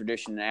had great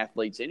tradition in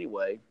athletes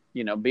anyway.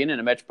 Being in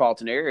a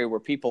metropolitan area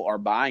where people are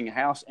buying a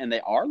house and they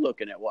are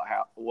looking at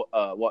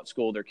what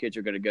school their kids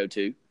are going to go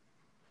to,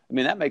 I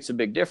mean, that makes a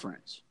big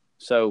difference.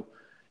 So,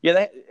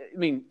 yeah,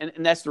 and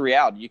that's the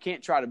reality. You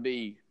can't try to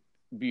be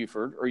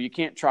Buford, or you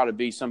can't try to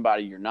be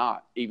somebody you're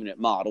not, even at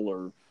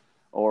Model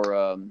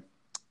or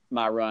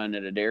my run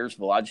at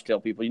Adairsville. I just tell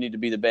people you need to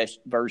be the best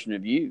version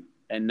of you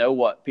and know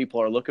what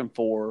people are looking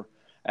for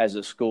as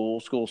a school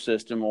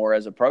system, or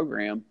as a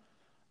program.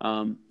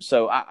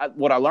 So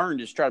what I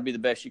learned is try to be the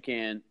best you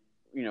can,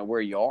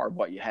 where you are,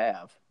 what you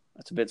have.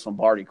 That's a Vince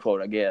Lombardi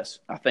quote, I guess.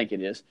 I think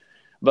it is.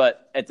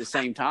 But at the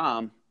same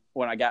time,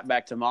 when I got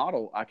back to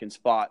Model, I can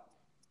spot,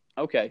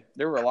 okay,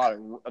 there were a lot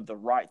of the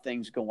right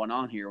things going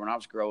on here when I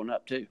was growing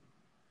up too.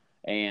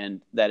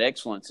 And that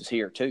excellence is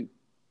here too.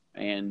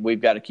 And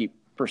we've got to keep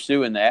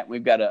pursuing that.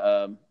 We've got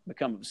to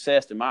become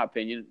obsessed, in my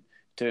opinion,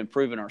 to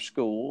improving our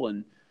school.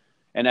 And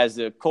as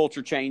the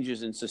culture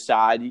changes in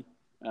society,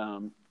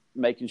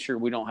 making sure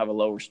we don't have a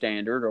lower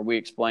standard, or we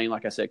explain,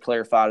 like I said,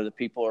 clarify to the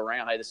people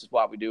around, hey, this is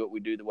why we do what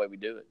we do the way we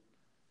do it.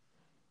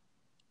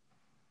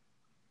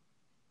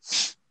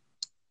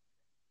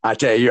 I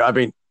tell you, I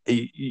mean,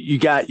 you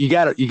got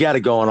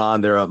it going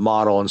on there at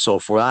Model and so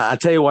forth. I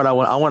tell you what, I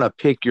want to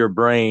pick your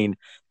brain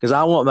because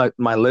I want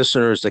my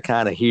listeners to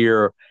kind of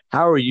hear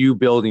how are you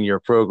building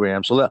your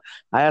program. So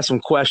I have some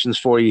questions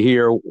for you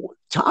here.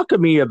 Talk to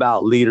me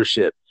about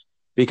leadership,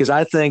 because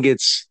I think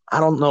I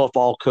don't know if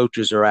all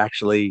coaches are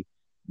actually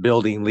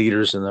building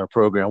leaders in their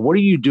program. What are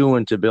you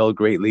doing to build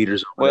great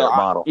leaders over there at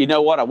Model? You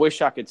know what? I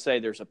wish I could say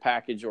there's a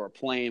package or a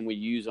plan we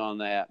use on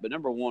that. But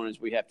number one is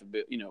we have to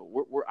build,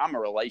 I'm a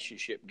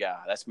relationship guy.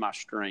 That's my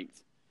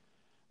strength.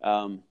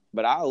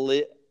 But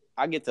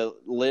I get to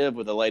live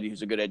with a lady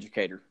who's a good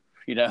educator.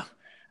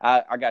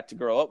 I got to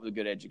grow up with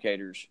good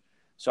educators.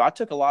 So I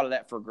took a lot of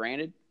that for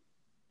granted,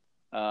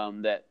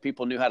 that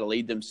people knew how to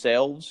lead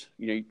themselves.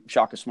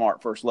 Shaka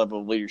Smart, first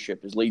level of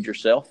leadership is lead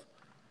yourself.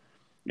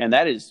 And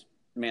that is,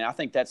 I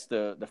think that's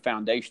the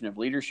foundation of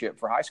leadership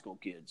for high school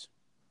kids.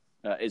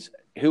 Is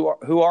who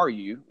are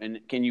you, and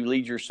can you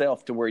lead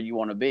yourself to where you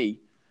want to be?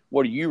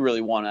 What do you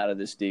really want out of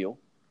this deal?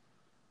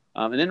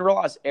 And then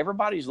realize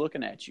everybody's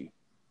looking at you.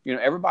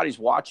 Everybody's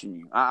watching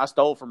you. I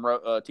stole from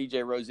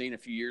T.J. Rosine a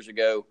few years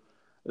ago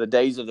the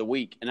days of the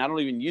week, and I don't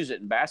even use it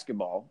in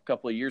basketball. A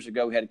couple of years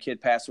ago, we had a kid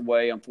pass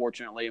away,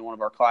 unfortunately, in one of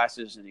our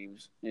classes, and he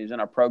was in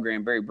our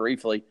program very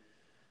briefly.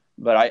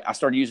 But I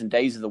started using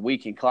days of the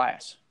week in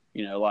class.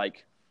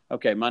 Like,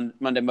 okay,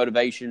 Monday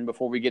motivation.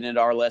 Before we get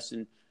into our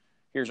lesson,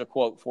 here's a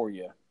quote for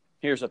you.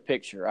 Here's a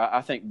picture.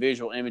 I think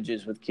visual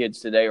images with kids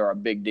today are a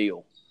big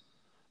deal.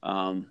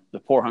 The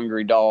poor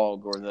hungry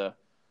dog, or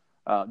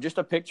just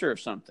a picture of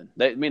something.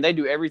 They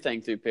do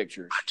everything through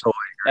pictures. Totally.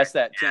 That's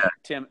that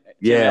Tim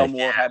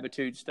Elmore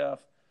Habitude stuff.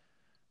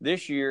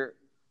 This year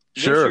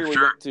we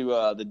went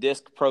to the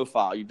DISC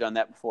profile. You've done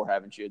that before,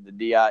 haven't you? The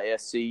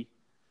DISC.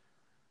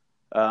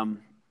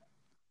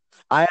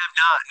 I have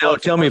not. No,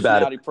 tell me about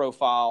it. Personality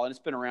profile, and it's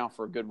been around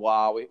for a good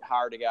while. We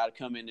hired a guy to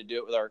come in to do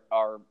it with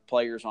our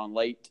players on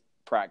late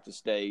practice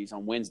days,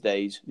 on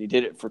Wednesdays. He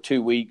did it for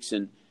 2 weeks,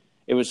 and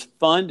it was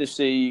fun to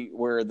see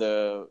where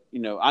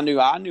I knew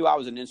I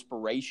was an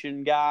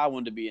inspiration guy. I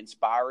wanted to be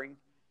inspiring.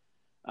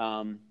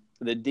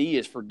 The D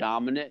is for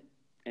dominant,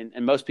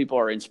 and most people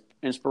are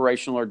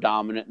inspirational or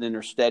dominant, and then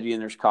there's steady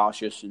and there's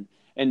cautious.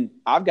 And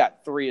I've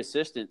got 3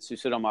 assistants who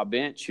sit on my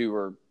bench who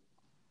are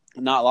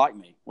not like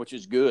me, which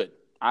is good.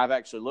 I've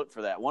actually looked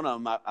for that. One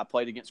of them I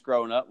played against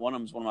growing up. One of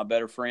them is one of my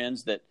better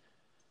friends that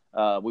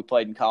we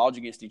played in college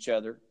against each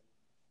other.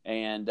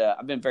 And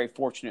I've been very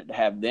fortunate to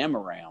have them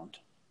around.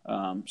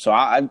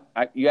 So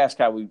you ask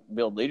how we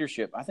build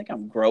leadership. I think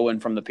I'm growing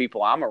from the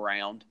people I'm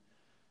around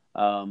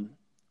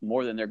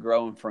more than they're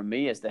growing from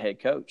me as the head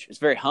coach. It's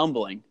very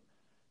humbling.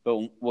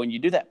 But when you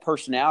do that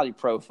personality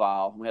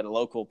profile, we had a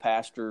local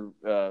pastor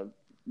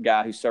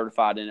guy who's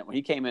certified in it. When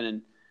he came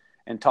in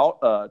and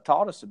taught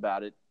us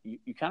about it,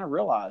 you kind of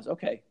realize,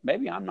 okay,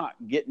 maybe I'm not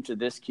getting to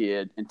this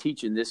kid and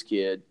teaching this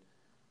kid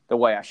the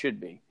way I should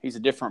be. He's a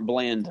different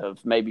blend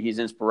of maybe he's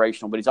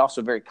inspirational, but he's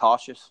also very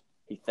cautious.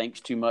 He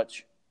thinks too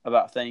much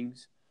about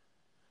things.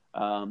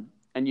 And,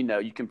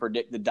 you can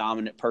predict the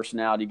dominant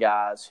personality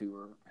guys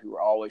who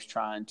are always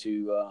trying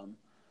to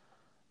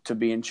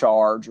be in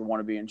charge or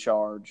want to be in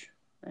charge.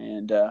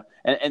 And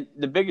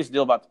the biggest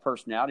deal about the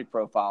personality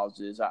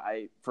profiles is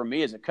for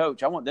me as a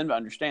coach, I want them to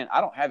understand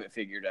I don't have it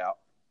figured out.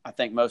 I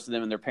think most of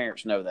them and their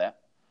parents know that.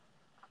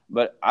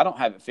 But I don't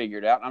have it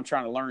figured out. I'm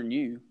trying to learn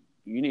you.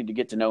 You need to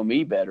get to know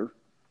me better.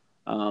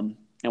 And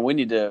we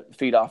need to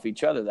feed off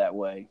each other that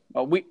way.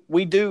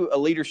 We do a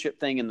leadership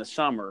thing in the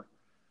summer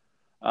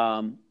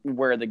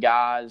where the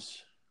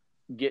guys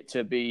get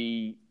to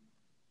be,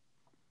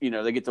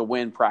 they get to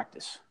win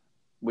practice.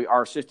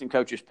 Our assistant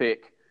coaches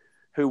pick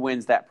who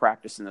wins that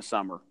practice in the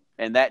summer.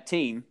 And that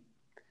team,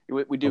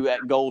 we do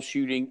that goal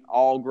shooting,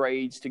 all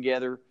grades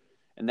together,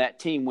 and that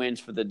team wins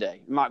for the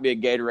day. It might be a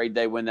Gatorade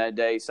they win that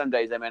day. Some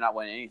days they may not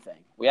win anything.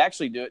 We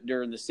actually do it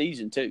during the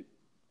season too.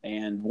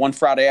 And one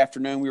Friday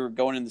afternoon, we were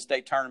going in the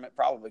state tournament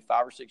probably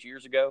 5 or 6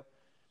 years ago.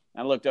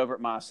 I looked over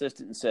at my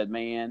assistant and said,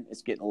 man,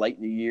 it's getting late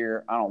in the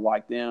year. I don't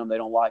like them. They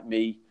don't like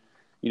me.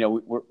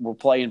 We're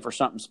playing for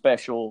something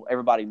special.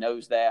 Everybody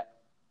knows that.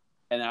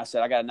 And then I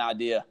said, I got an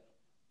idea.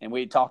 And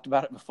we had talked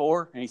about it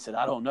before. And he said,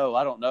 I don't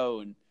know.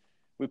 And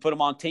we put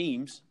them on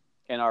teams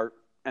in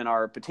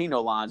our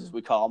Patino lines, as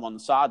we call them, on the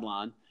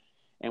sideline.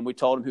 And we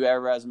told them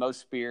whoever has the most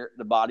spirit,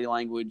 the body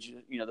language,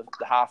 the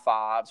high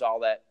fives, all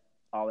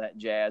that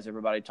jazz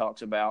everybody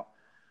talks about.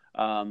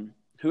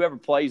 Whoever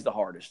plays the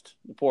hardest,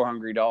 the poor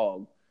hungry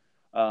dog,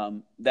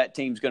 that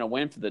team's going to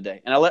win for the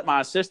day. And I let my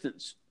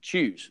assistants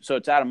choose, so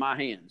it's out of my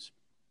hands.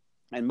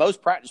 And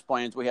most practice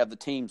plans, we have the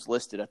teams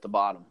listed at the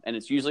bottom, and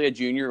it's usually a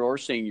junior or a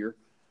senior.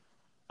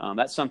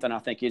 That's something I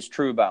think is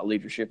true about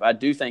leadership. I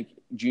do think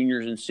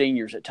juniors and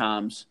seniors at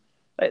times,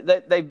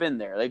 they've been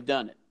there. They've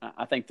done it.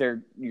 I think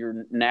they're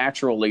your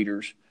natural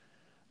leaders,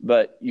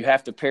 but you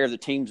have to pair the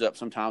teams up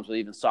sometimes with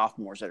even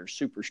sophomores that are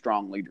super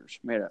strong leaders.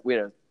 We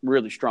had a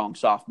really strong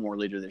sophomore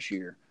leader this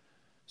year.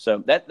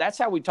 So that's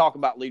how we talk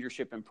about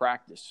leadership in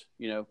practice.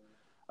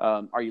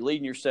 Are you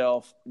leading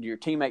yourself? Do your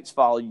teammates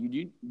follow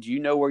you? Do you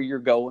know where you're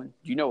going?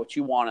 Do you know what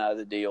you want out of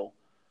the deal?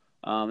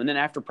 And then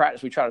after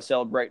practice, we try to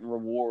celebrate and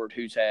reward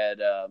who's had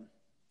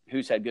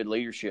good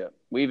leadership.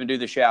 We even do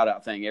the shout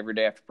out thing every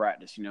day after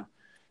practice.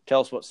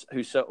 Tell us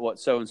what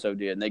so and so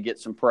did, and they get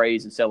some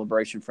praise and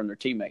celebration from their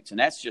teammates. And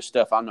that's just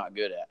stuff I'm not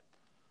good at.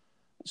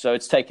 So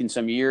it's taken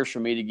some years for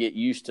me to get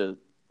used to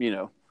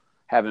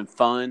having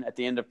fun at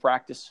the end of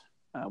practice.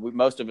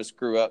 Most of us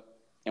grew up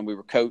and we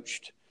were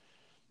coached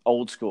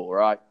old school,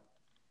 right?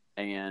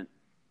 And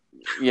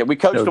yeah, we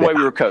coached the way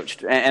we were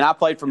coached. And I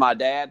played for my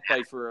dad,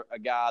 played for a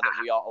guy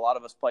that a lot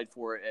of us played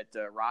for at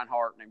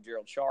Reinhardt named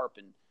Gerald Sharp.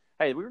 And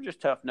hey, we were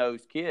just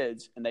tough-nosed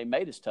kids, and they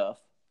made us tough.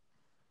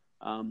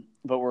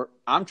 But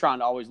I'm trying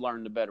to always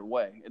learn the better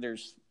way.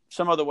 There's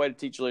some other way to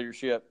teach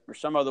leadership or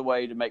some other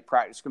way to make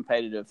practice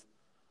competitive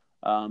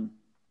and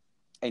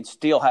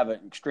still have an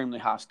extremely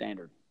high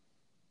standard.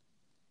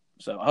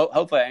 So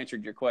hopefully I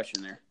answered your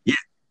question there. Yeah,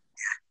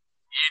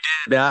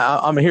 you did.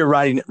 I'm here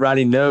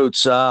writing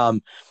notes.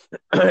 And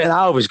I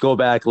always go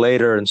back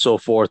later and so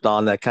forth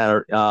on that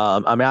kind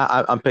of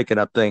I'm picking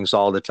up things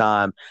all the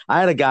time. I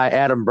had a guy,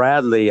 Adam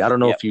Bradley. I don't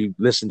know if you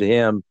listened to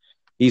him.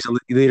 He's a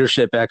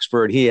leadership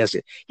expert.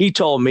 He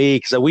told me,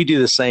 because we do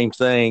the same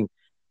thing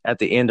at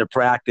the end of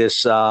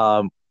practice. We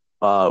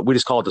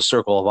just call it the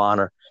circle of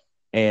honor.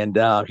 And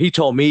he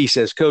told me, he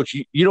says, Coach,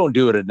 you don't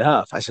do it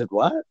enough. I said,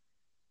 what?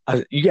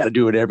 You got to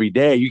do it every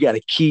day. You got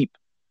to keep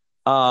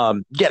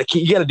you got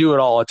to do it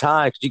all the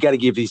time, because you got to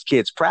give these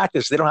kids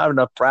practice. They don't have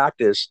enough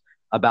practice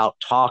about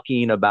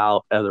talking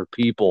about other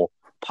people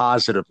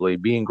positively,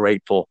 being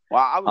grateful.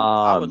 Well,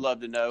 I would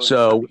love to know.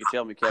 So you can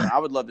tell me, Kevin, I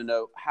would love to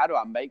know, how do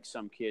I make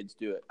some kids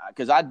do it?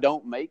 Because I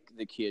don't make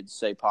the kids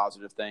say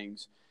positive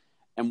things.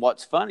 And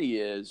what's funny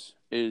is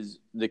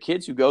the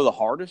kids who go the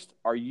hardest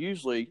are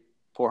usually,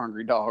 poor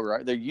hungry dog,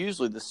 right? They're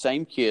usually the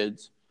same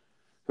kids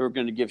who are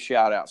going to give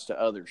shout outs to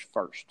others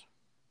first.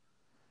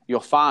 You'll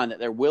find that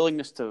their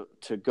willingness to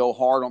go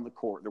hard on the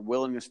court, their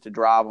willingness to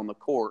drive on the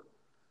court,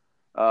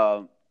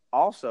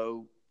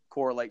 also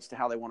correlates to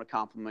how they want to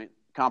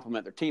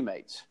compliment their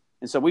teammates.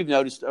 And so we've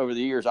noticed over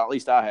the years, at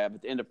least I have,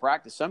 at the end of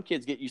practice, some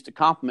kids get used to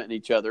complimenting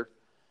each other,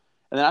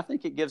 And then I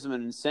think it gives them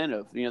an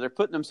incentive. They're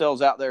putting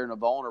themselves out there in a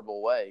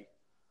vulnerable way,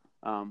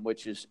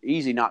 which is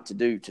easy not to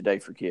do today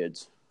for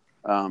kids.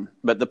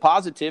 But the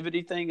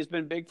positivity thing has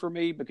been big for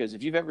me, because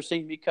if you've ever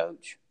seen me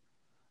coach,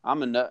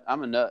 I'm a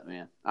nut,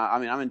 man.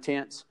 I'm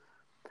intense.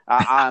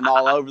 I'm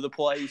all over the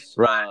place.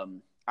 Right.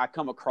 I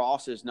come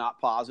across as not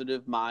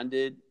positive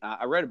minded.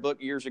 I read a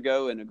book years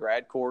ago in a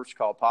grad course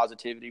called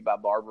Positivity by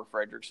Barbara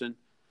Fredrickson,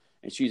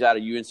 and she's out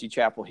of UNC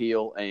Chapel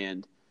Hill.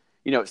 And,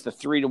 it's the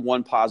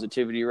 3-to-1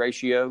 positivity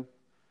ratio.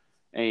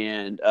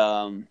 And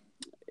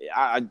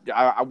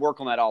I work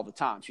on that all the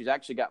time. She's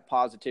actually got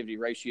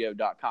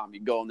positivityratio.com. You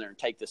can go in there and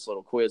take this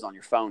little quiz on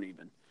your phone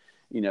even,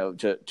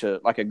 to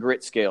like a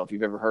grit scale. If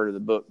you've ever heard of the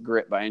book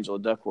Grit by Angela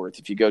Duckworth,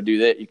 if you go do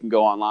that, you can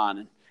go online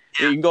and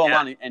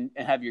and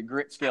have your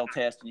grit scale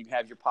test, and you can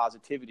have your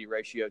positivity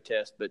ratio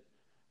test. But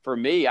for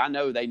me, I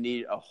know they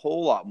need a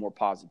whole lot more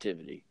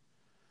positivity.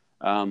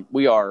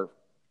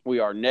 We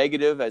are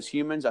negative as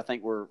humans. I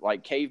think we're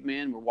like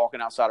cavemen. We're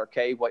walking outside our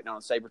cave waiting on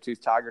a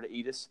saber-toothed tiger to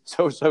eat us.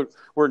 So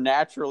we're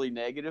naturally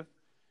negative.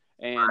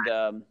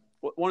 And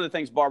one of the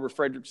things Barbara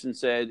Fredrickson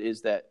said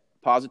is that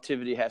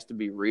positivity has to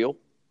be real,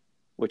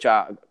 which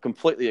I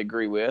completely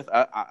agree with.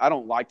 I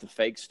don't like the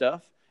fake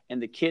stuff,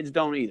 and the kids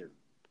don't either.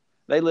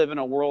 They live in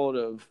a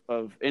world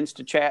of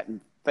InstaChat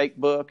and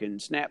Facebook and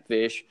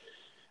Snapfish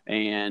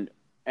and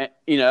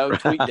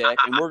TweetDeck,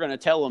 and we're going to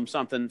tell them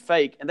something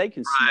fake, and they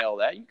can smell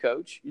that. You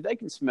coach, they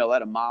can smell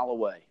that a mile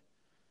away.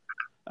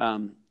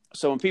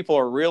 So when people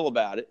are real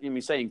about it,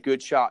 saying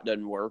good shot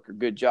doesn't work, or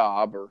good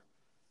job, or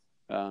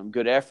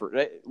good effort,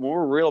 when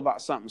we're real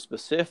about something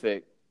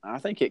specific, I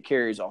think it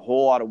carries a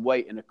whole lot of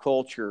weight in a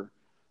culture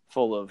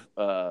full of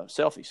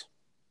selfies.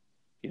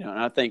 And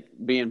I think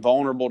being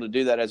vulnerable to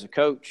do that as a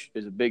coach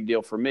is a big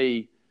deal for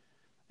me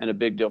and a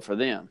big deal for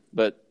them.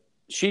 But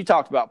she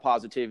talked about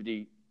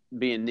positivity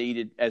being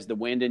needed as the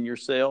wind in your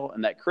sail,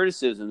 and that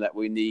criticism that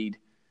we need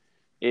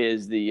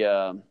is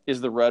the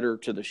rudder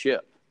to the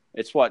ship.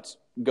 It's what's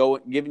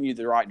giving you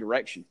the right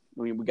direction.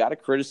 We got to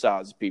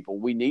criticize people.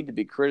 We need to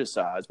be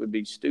criticized. We'd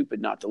be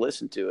stupid not to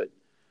listen to it.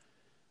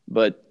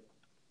 But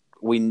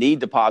we need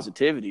the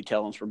positivity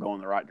telling us we're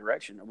going the right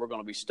direction, or we're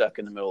going to be stuck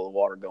in the middle of the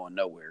water going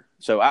nowhere.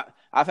 So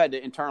I've had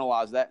to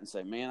internalize that and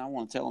say, man, I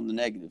want to tell them the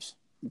negatives.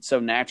 It's so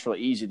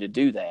naturally easy to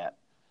do that.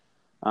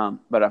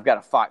 But I've got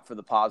to fight for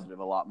the positive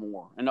a lot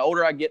more. And the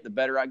older I get, the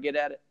better I get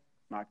at it.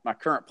 My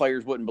current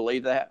players wouldn't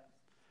believe that.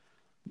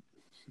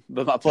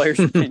 But my players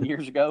from 10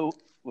 years ago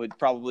would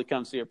probably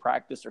come see a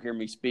practice or hear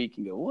me speak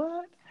and go,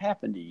 what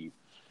happened to you?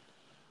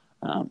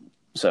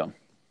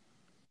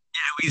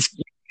 We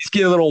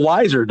get a little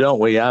wiser, don't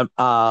we? But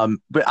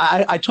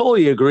I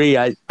totally agree.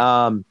 I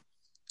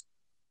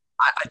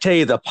tell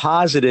you, the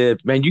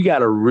positive, man, you got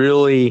to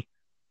really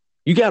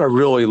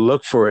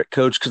look for it,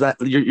 Coach, because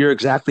you're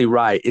exactly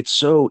right. It's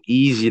so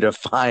easy to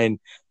find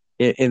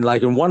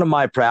in one of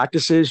my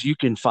practices, you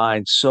can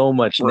find so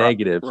much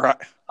negative. Right.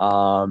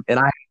 And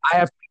I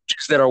have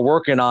coaches that are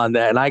working on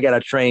that, and I got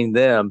to train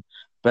them.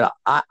 But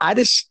I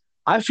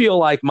feel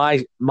like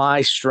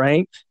my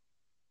strength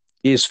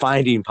is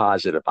finding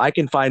positive. I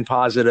can find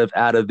positive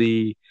out of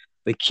the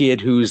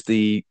kid who's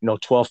the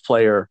 12th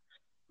player.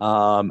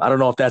 I don't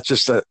know if that's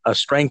just a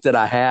strength that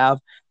I have.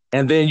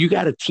 And then you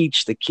got to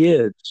teach the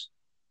kids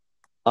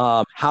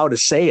how to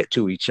say it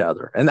to each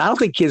other. And I don't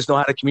think kids know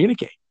how to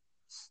communicate.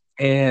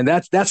 And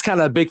that's kind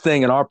of a big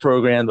thing in our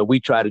program that we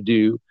try to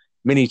do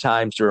many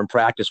times during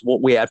practice.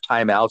 We have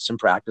timeouts in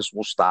practice.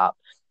 We'll stop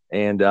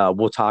and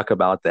we'll talk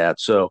about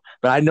that. So,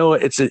 but I know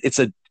it's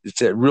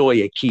a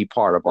really a key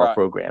part of our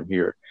program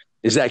here.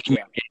 Is that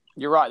communication?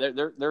 Yeah, you're right.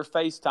 They're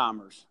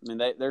FaceTimers. I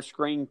mean, they're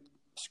screen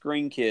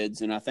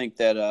kids, and I think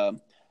that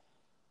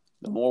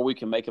the more we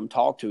can make them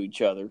talk to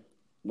each other,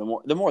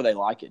 the more they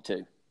like it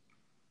too.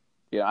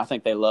 Yeah, I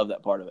think they love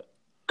that part of it.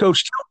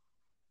 Coach,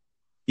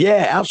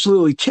 yeah,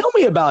 absolutely. Tell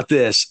me about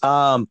this.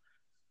 Tom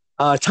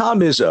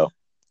Izzo,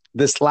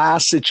 this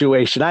last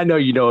situation. I know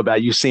you know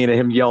about. You've seen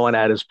him yelling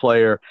at his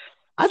player.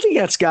 I think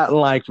that's gotten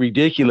like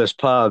ridiculous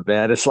pub,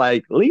 man. It's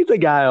like, leave the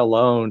guy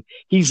alone.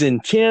 He's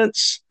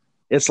intense.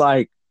 It's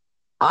like,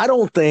 I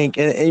don't think,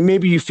 and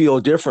maybe you feel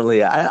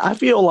differently. I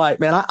feel like,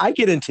 man, I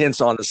get intense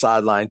on the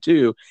sideline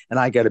too, and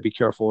I got to be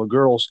careful of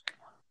girls.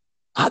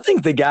 I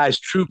think the guy's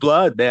true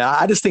blood, man.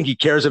 I just think he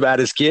cares about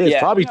his kids,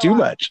 probably too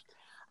much.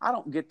 I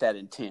don't get that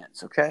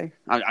intense, okay?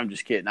 I'm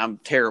just kidding. I'm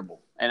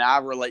terrible, and I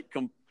relate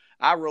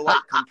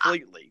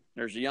completely.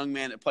 There's a young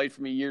man that played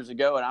for me years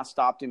ago, and I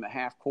stopped him at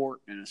half court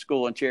in a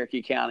school in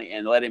Cherokee County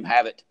and let him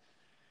have it.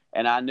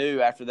 And I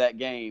knew after that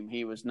game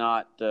he was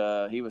not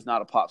a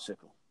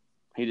popsicle.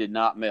 He did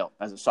not melt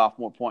as a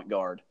sophomore point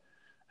guard.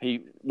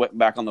 He went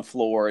back on the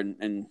floor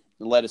and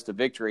led us to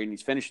victory, and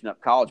he's finishing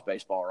up college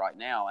baseball right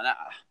now. And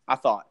I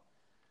thought,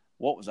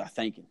 what was I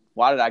thinking?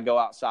 Why did I go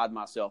outside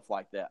myself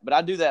like that? But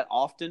I do that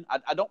often.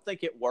 I don't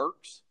think it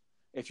works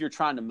if you're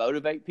trying to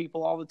motivate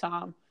people all the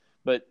time.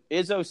 But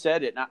Izzo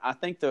said it, and I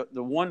think the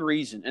one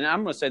reason – and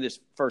I'm going to say this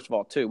first of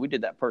all, too. We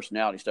did that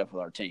personality stuff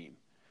with our team.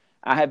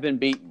 I have been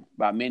beaten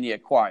by many a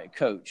quiet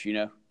coach,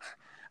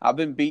 I've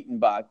been beaten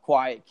by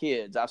quiet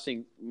kids. I've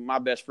seen my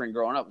best friend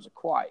growing up was a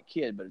quiet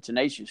kid, but a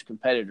tenacious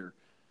competitor.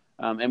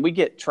 And we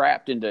get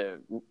trapped into,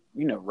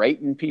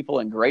 rating people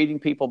and grading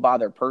people by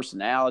their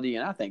personality.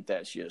 And I think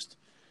that's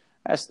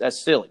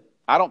silly.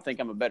 I don't think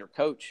I'm a better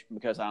coach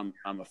because I'm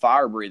a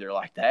fire breather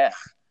like that.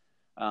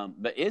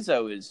 But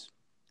Izzo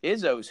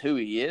is who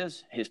he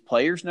is. His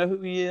players know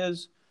who he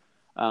is.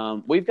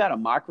 We've got a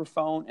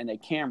microphone and a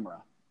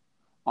camera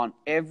on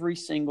every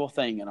single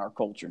thing in our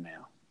culture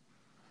now.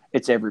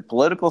 It's every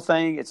political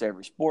thing. It's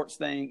every sports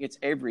thing. It's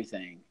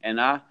everything.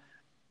 And I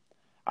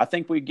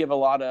think we give a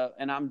lot of,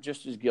 and I'm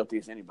just as guilty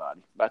as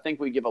anybody, but I think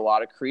we give a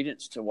lot of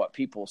credence to what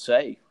people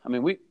say. I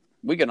mean, we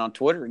get on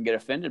Twitter and get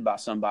offended by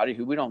somebody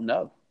who we don't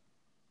know.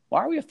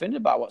 Why are we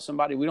offended by what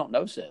somebody we don't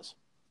know says?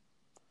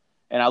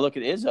 And I look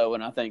at Izzo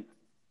and I think,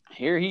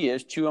 here he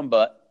is chewing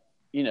butt.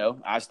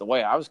 That's the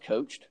way I was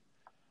coached.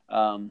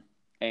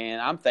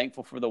 And I'm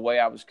thankful for the way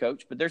I was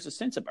coached. But there's a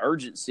sense of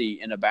urgency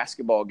in a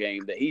basketball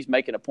game that he's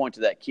making a point to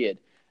that kid.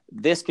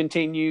 This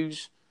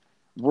continues,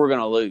 we're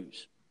going to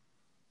lose.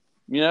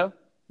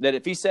 That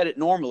if he said it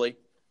normally,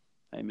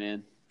 hey,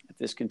 man, if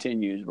this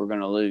continues, we're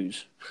going to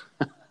lose.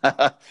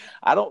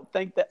 I don't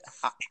think that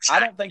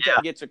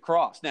gets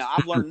across. Now,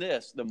 I've learned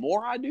this. The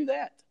more I do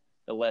that,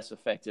 the less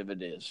effective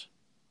it is.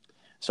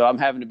 So I'm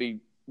having to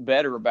be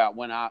better about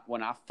when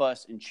I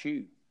fuss and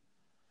chew.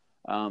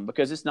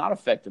 Because it's not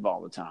effective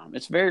all the time.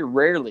 It's very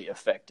rarely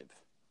effective.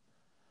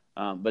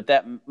 But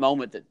that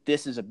moment that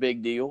this is a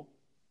big deal,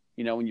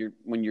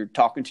 when you're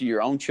talking to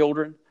your own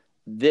children,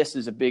 this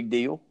is a big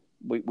deal.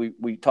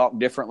 We talk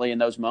differently in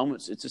those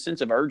moments. It's a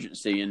sense of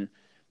urgency. And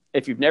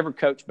if you've never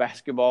coached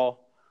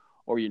basketball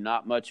or you're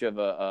not much of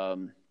a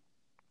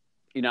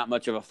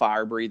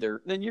fire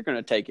breather, then you're going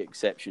to take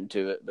exception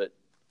to it. But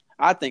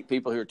I think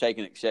people who are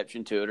taking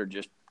exception to it are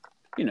just,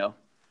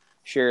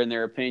 sharing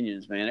their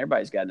opinions, man.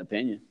 Everybody's got an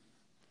opinion.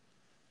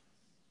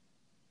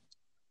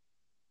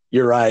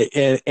 You're right.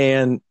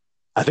 And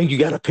I think you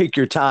got to pick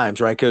your times,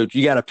 right, Coach?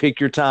 You got to pick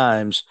your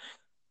times.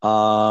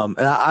 And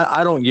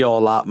I don't yell a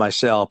lot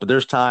myself, but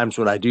there's times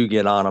when I do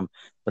get on them.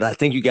 But I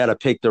think you got to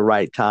pick the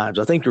right times.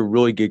 I think the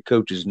really good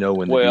coaches know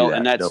when to do that.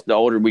 And that's the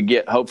older we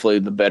get, hopefully,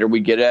 the better we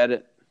get at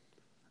it.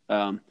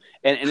 And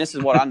this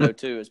is what I know,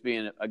 too, as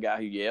being a guy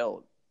who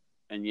yells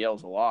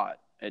a lot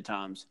at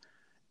times.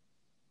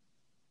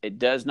 It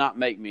does not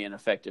make me an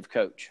effective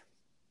coach.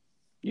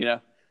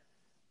 It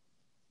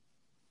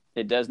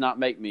does not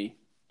make me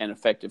an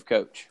effective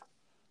coach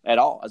at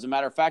all. As a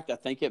matter of fact, I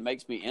think it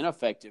makes me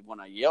ineffective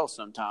when I yell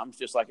sometimes,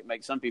 just like it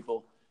makes some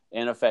people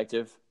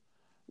ineffective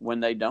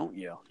when they don't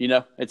yell.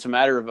 It's a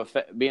matter of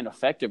being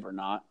effective or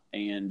not.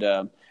 And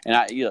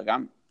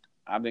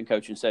I've been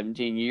coaching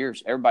 17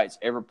 years. Everybody that's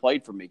ever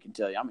played for me can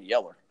tell you I'm a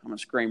yeller. I'm a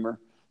screamer.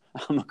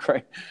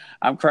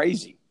 I'm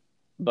crazy.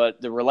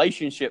 But the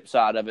relationship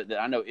side of it that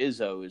I know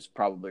Izzo is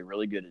probably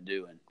really good at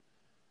doing,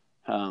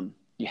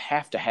 you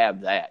have to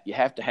have that. You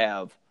have to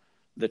have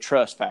the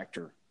trust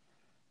factor.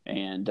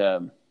 And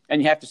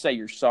you have to say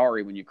you're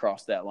sorry when you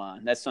cross that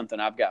line. That's something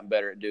I've gotten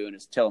better at doing,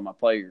 is telling my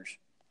players,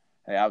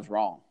 hey, I was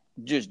wrong.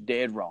 Just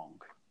dead wrong.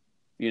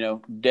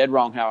 Dead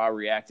wrong how I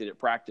reacted at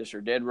practice,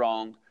 or dead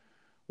wrong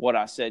what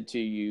I said to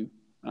you.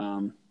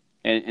 And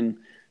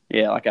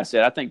like I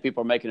said, I think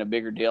people are making a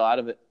bigger deal out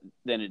of it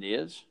than it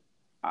is.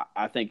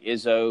 I think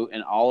Izzo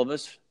and all of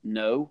us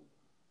know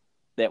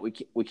that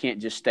we can't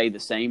just stay the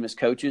same as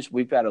coaches.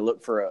 We've got to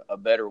look for a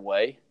better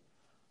way.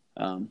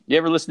 You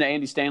ever listen to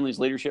Andy Stanley's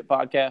leadership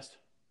podcast?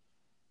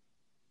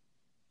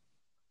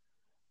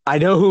 I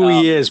know who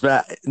he is,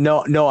 but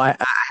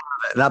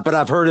but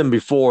I've heard him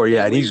before.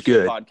 Yeah, and he's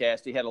good.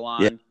 Podcast. He had a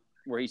line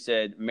where he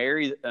said,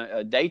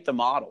 date the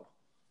model.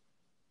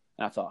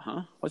 And I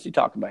thought, what's he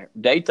talking about here?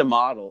 Date the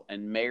model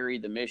and marry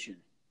the mission.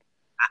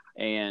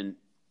 And,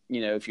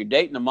 if you're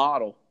dating the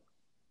model,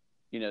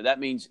 that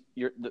means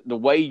the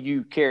way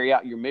you carry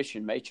out your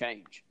mission may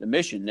change. The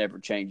mission never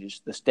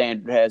changes. The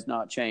standard has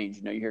not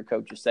changed. You hear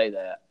coaches say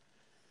that.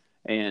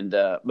 And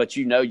but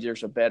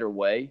there's a better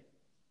way.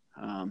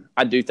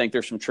 I do think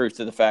there's some truth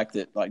to the fact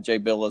that, like Jay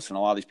Billis and a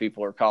lot of these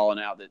people are calling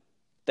out that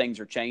things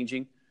are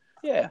changing.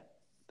 Yeah,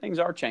 things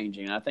are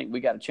changing, and I think we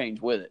got to change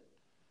with it.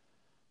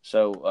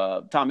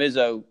 So Tom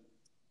Izzo,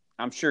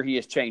 I'm sure he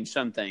has changed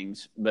some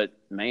things, but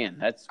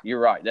man, you're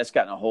right. That's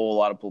gotten a whole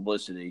lot of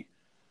publicity,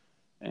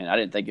 and I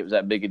didn't think it was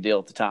that big a deal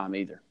at the time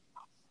either.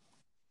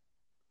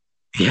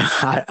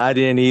 Yeah, I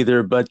didn't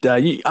either, but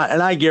and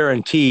I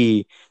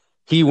guarantee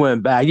he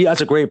went back. Yeah,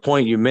 that's a great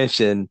point you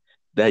mentioned.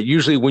 That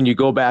usually when you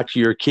go back to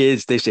your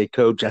kids, they say,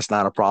 "Coach, that's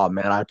not a problem,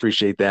 man. I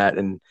appreciate that."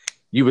 And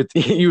you would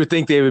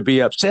think they would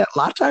be upset. A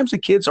lot of times the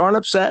kids aren't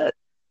upset.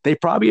 They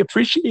probably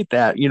appreciate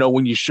that.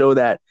 When you show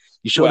that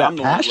that I'm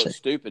the passion. one that looks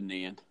stupid in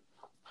the end.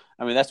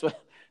 I mean, that's what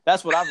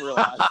I've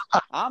realized.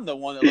 I'm the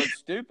one that looks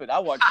stupid. I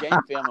watch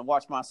game film and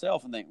watch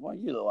myself and think, "Well,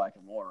 you look like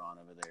a moron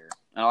over there."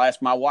 And I'll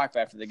ask my wife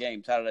after the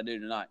games, "How did I do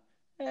tonight?"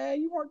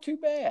 You weren't too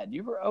bad.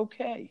 You were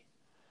okay.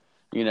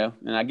 And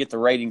I get the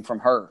rating from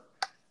her.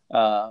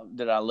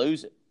 Did I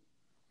lose it?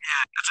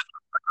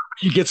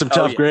 You get some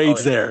tough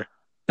grades there.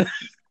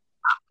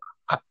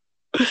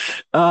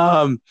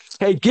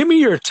 Hey, give me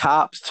your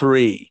top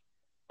three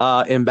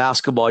in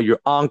basketball, your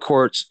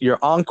on-court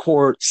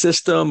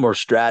system or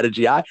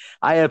strategy. I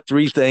have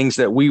three things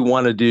that we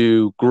want to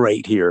do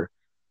great here.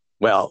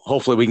 Well,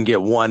 hopefully we can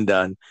get one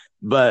done.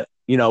 But,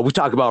 we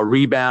talk about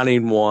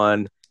rebounding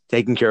one,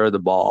 taking care of the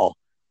ball,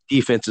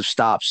 defensive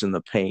stops in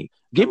the paint.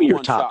 Give Number me your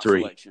one, top shot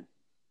three. selection.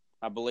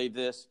 I believe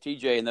this.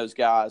 TJ and those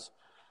guys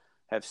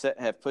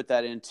have put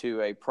that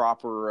into a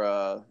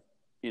proper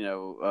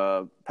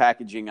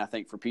packaging, I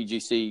think, for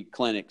PGC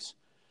clinics.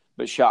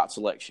 But shot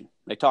selection,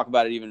 they talk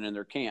about it even in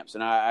their camps,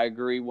 and I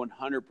agree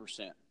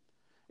 100%.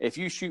 If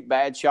you shoot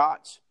bad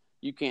shots,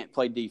 you can't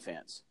play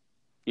defense.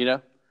 You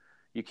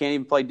can't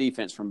even play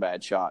defense from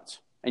bad shots,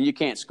 and you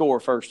can't score,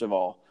 first of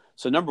all.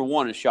 So number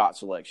one is shot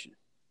selection.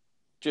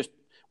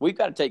 We've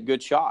got to take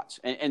good shots,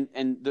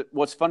 and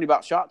what's funny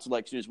about shot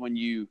selection is when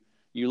you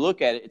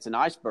look at it, it's an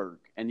iceberg,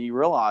 and you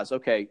realize,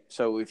 okay,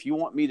 so if you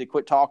want me to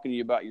quit talking to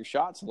you about your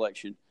shot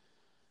selection,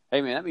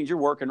 hey, man, that means you're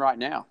working right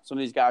now. Some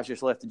of these guys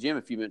just left the gym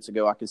a few minutes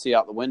ago. I can see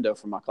out the window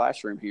from my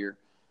classroom here.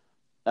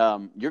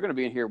 You're going to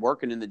be in here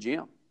working in the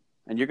gym,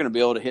 and you're going to be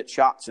able to hit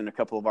shots in a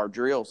couple of our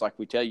drills like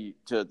we tell you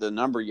to the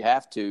number you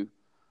have to,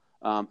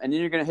 and then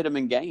you're going to hit them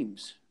in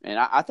games. And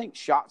I think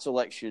shot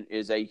selection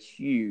is a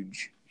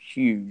huge,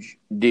 huge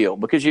deal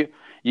because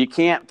you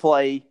can't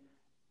play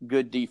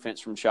good defense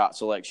from shot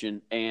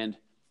selection, and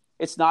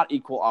it's not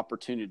equal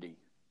opportunity.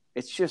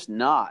 It's just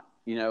not.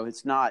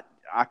 It's not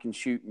I can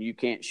shoot and you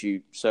can't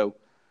shoot. So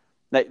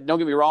don't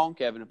get me wrong,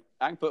 Kevin. If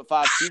I can put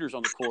 5 shooters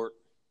on the court,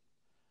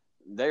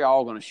 they're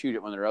all going to shoot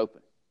it when they're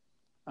open.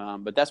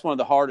 But that's one of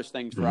the hardest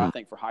things I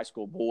think, for high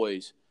school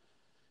boys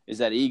is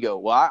that ego.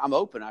 Well, I'm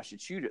open. I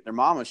should shoot it. Their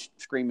mama's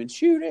screaming,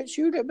 shoot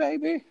it,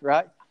 baby,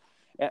 right?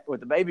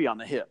 With the baby on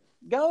the hip.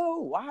 Go.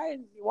 Why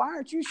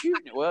aren't you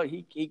shooting it? Well,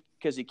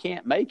 because he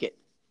can't make it.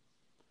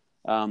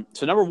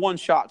 So number one,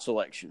 shot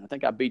selection. I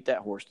think I beat that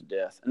horse to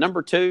death. And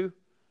number two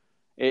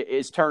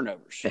is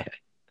turnovers.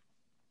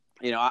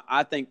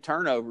 I think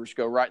turnovers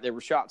go right there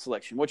with shot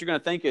selection. What you're going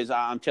to think is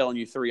I'm telling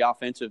you 3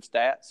 offensive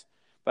stats,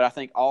 but I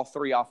think all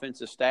 3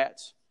 offensive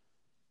stats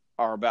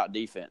are about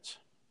defense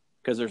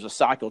because there's a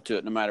cycle to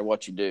it no matter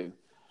what you do.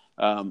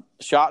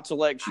 Shot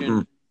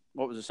selection,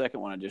 What was the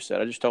second one I just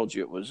said? I just told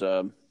you it was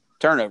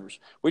turnovers.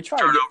 We try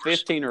to get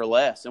 15 or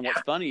less, and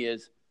what's funny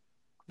is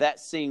that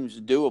seems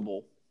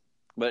doable,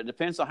 but it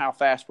depends on how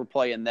fast we're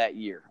playing that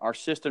year. Our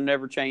system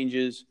never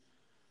changes.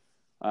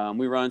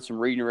 We run some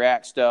read and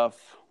react stuff.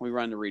 We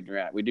run the read and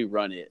react. We do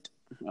run it.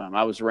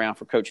 I was around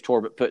for Coach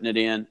Torbett putting it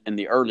in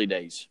the early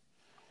days.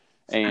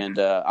 And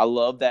I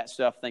love that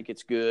stuff. I think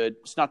it's good.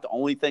 It's not the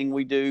only thing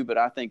we do, but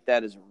I think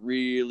that is a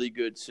really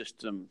good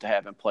system to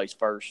have in place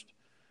first.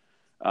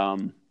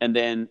 And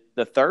then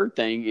the third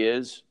thing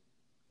is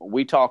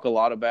we talk a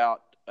lot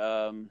about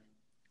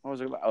we're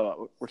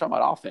talking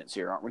about offense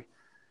here, aren't we?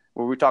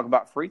 Where we talk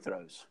about free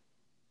throws.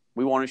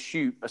 We want to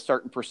shoot a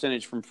certain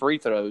percentage from free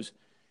throws.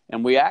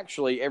 And we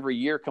actually every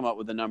year come up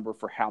with a number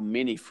for how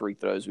many free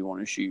throws we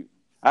want to shoot.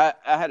 I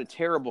had a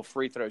terrible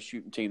free throw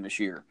shooting team this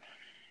year.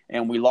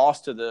 And we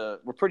lost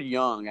we're pretty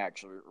young,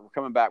 actually. We're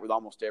coming back with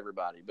almost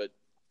everybody. But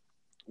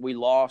we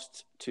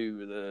lost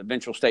to the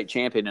eventual state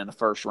champion in the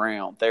first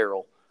round,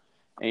 Therrell,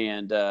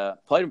 and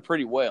played them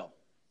pretty well.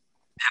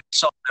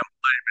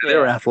 They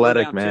were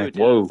athletic, man.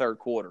 Whoa. In the third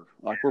quarter.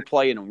 Like, we're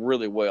playing them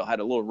really well. Had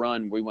a little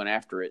run. We went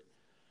after it.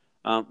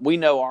 We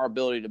know our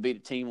ability to beat a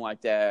team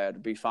like that, to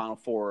be Final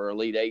Four or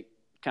Elite Eight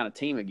kind of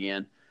team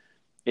again,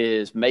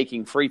 is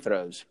making free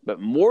throws. But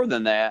more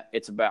than that,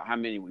 it's about how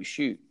many we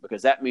shoot,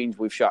 because that means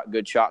we've shot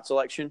good shot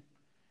selection.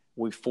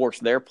 We've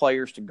forced their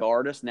players to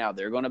guard us. Now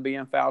they're going to be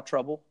in foul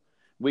trouble.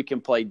 We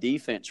can play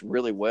defense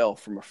really well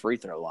from a free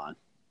throw line,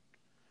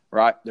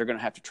 right? They're going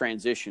to have to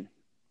transition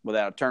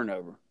without a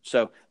turnover.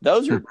 So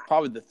those are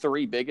probably the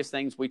 3 biggest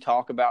things we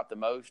talk about the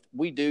most.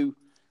 We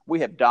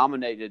have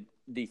dominated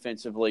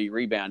defensively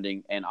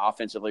rebounding and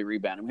offensively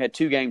rebounding. We had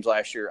 2 games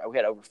last year. We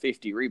had over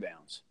 50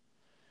 rebounds.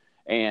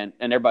 And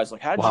everybody's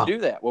like, how did you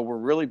do that? Well, we're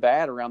really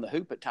bad around the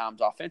hoop at times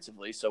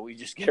offensively, so we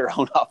just get our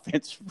own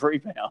offensive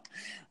rebound.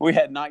 We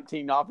had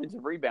 19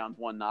 offensive rebounds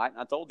one night, and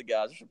I told the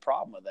guys there's a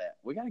problem with that.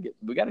 We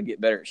got to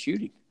get better at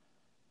shooting.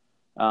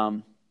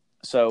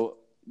 So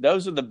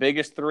those are the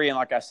biggest 3, and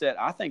like I said,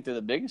 I think they're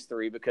the biggest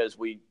 3 because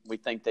we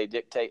think they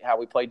dictate how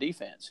we play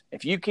defense.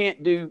 If you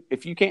can't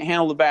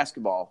handle the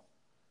basketball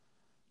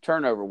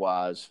turnover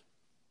wise,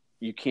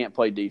 you can't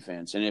play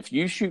defense. And if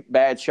you shoot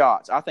bad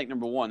shots, I think,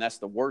 number one, that's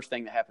the worst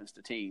thing that happens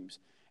to teams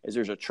is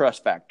there's a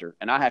trust factor.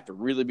 And I have to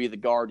really be the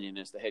guardian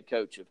as the head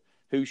coach of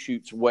who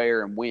shoots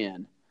where and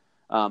when.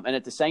 And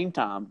at the same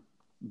time,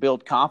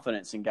 build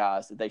confidence in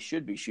guys that they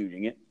should be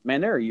shooting it.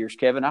 Man, there are years,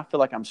 Kevin, I feel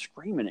like I'm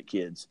screaming at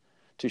kids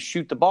to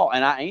shoot the ball,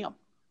 and I am.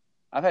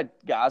 I've had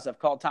guys I've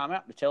called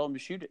timeout to tell them to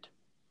shoot it.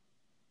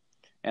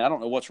 And I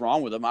don't know what's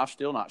wrong with them. I've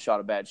still not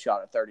shot a bad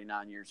shot at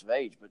 39 years of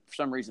age, but for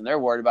some reason they're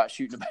worried about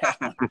shooting a bad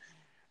one.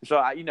 So,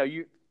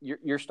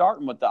 you're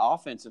starting with the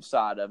offensive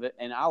side of it,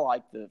 and I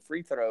like the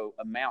free throw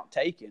amount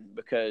taken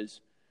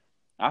because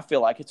I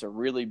feel like it's a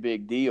really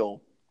big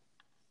deal.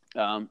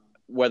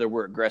 whether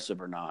we're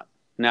aggressive or not.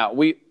 Now,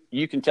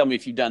 you can tell me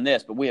if you've done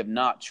this, but we have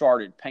not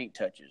charted paint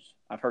touches.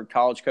 I've heard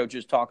college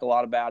coaches talk a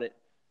lot about it.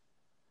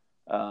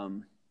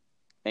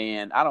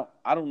 And I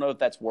don't know if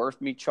that's worth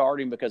me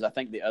charting, because I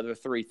think the other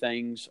three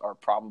things are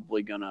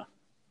probably gonna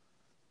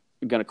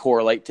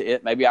correlate to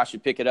it. Maybe I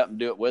should pick it up and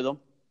do it with them.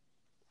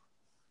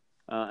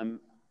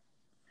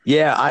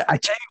 Yeah, I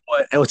tell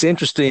you what's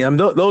interesting.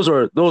 Those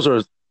are.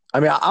 I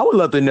mean, I would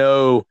love to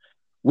know.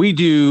 We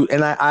do,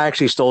 and I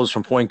actually stole this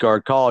from Point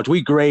Guard College.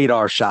 We grade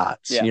our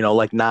shots, Yeah.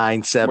 Like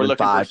 9, 7,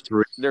 5,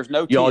 3. There's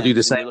no 10s. You all do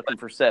the same. We're looking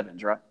for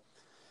 7s, right?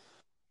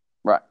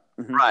 Right.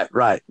 Mm-hmm.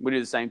 Right. We do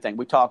the same thing.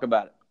 We talk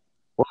about it.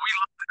 Well,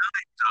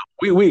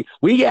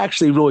 we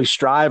actually really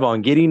strive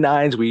on getting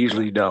 9s. We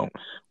usually don't.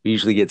 We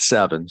usually get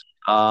 7s.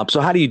 So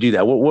how do you do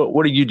that?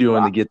 What are you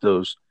doing to get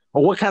those?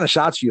 Or what kind of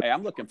shots do you? Hey,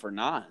 I'm looking for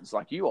 9s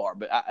like you are,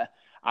 but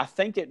I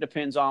think it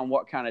depends on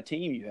what kind of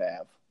team you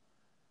have.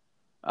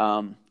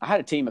 I had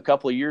a team a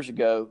couple of years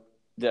ago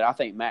that I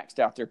think maxed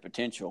out their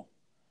potential,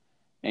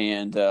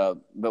 and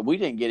but we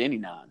didn't get any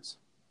 9s.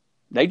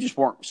 They just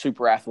weren't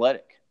super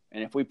athletic,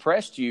 and if we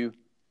pressed you,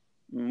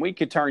 we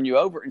could turn you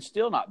over and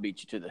still not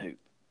beat you to the hoop.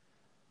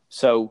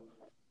 So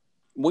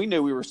we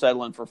knew we were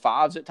settling for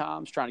 5s at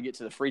times, trying to get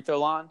to the free throw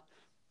line,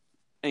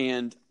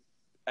 and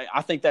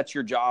I think that's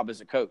your job as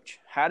a coach.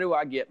 How do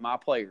I get my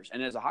players?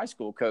 And as a high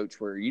school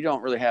coach, where you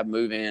don't really have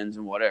move-ins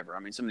and whatever. I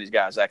mean, some of these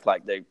guys act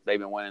like they've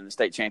been winning the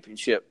state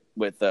championship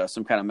with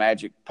some kind of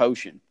magic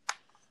potion.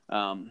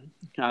 I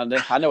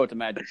know what the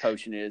magic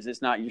potion is.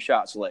 It's not your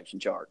shot selection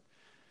chart.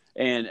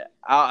 And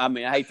I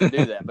mean, I hate to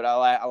do that, but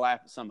I laugh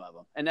at some of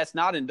them. And that's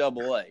not in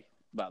AA,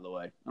 by the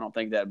way. I don't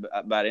think that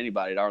about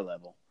anybody at our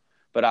level.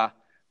 But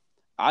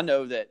I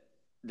know that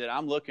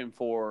I'm looking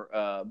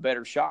for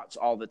better shots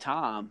all the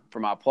time for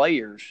my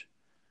players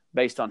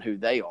based on who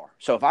they are.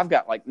 So if I've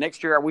got, like,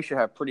 next year, we should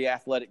have a pretty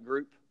athletic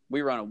group.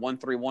 We run a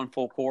 1-3-1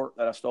 full court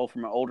that I stole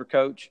from an older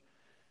coach,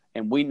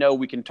 and we know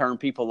we can turn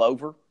people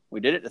over. We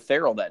did it to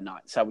Therrell that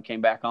night. That's how we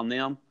came back on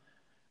them.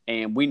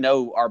 And we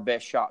know our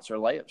best shots are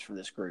layups for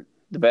this group.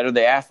 The better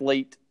the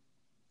athlete,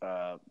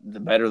 the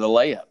better the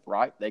layup,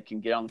 right? They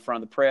can get on the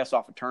front of the press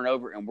off a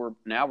turnover, and we're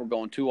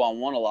going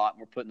 2-on-1 a lot, and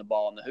we're putting the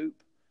ball in the hoop.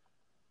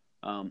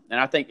 And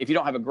I think if you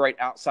don't have a great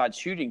outside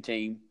shooting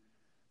team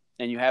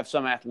and you have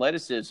some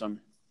athleticism,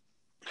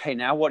 hey,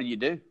 now what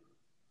do?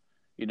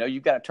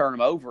 You've got to turn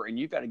them over and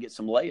you've got to get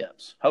some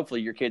layups.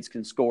 Hopefully your kids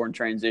can score in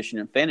transition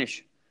and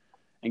finish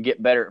and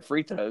get better at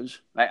free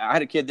throws. I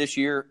had a kid this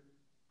year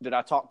that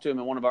I talked to him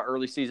in one of our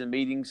early season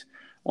meetings,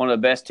 one of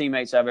the best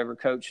teammates I've ever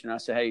coached. And I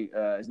said, hey,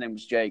 his name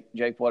was Jake.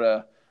 Jake, what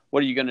are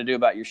you going to do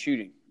about your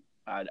shooting?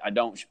 I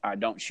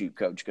don't shoot,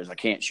 coach, because I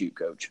can't shoot,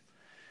 coach.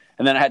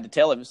 And then I had to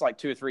tell him, it's like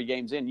 2 or 3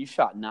 games in, you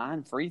shot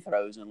 9 free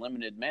throws in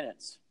limited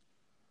minutes.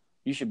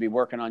 You should be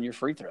working on your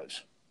free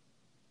throws.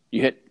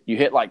 You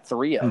hit like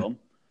 3 of them.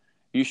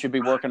 You should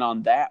be working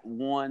on that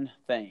one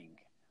thing.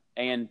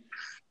 And,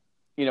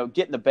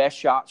 getting the best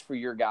shots for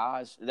your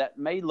guys, that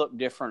may look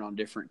different on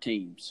different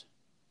teams.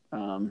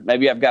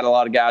 Maybe I've got a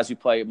lot of guys who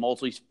play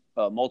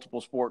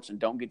multiple sports and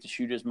don't get to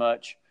shoot as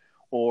much,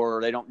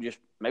 or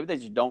maybe they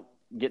just don't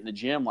get in the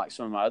gym like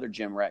some of my other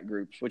gym rat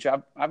groups, which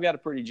I've got a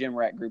pretty gym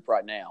rat group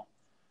right now.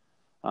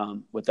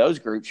 With those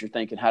groups, you're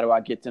thinking, how do I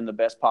get them the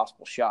best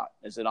possible shot?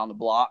 Is it on the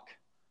block,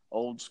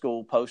 old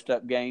school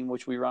post-up game,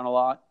 which we run a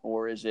lot,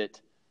 or is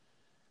it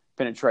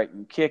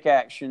penetrating kick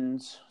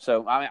actions?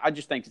 So I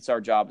just think it's our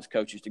job as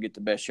coaches to get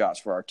the best shots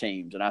for our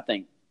teams, and I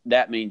think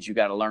that means you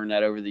got to learn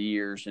that over the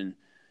years, and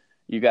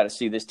you got to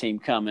see this team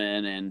come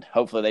in, and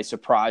hopefully they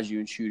surprise you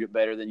and shoot it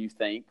better than you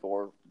think,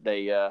 or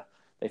they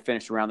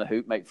finish around the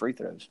hoop, make free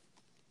throws.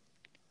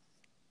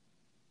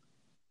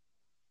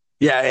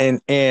 Yeah,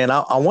 and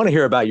I want to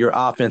hear about your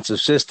offensive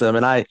system,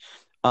 and I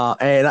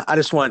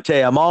just want to tell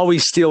you, I'm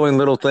always stealing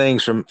little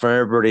things from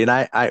everybody.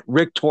 And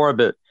Rick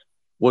Torbett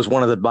was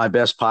one of my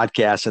best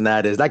podcasts, and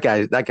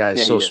that guy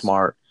is so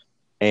smart,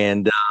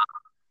 and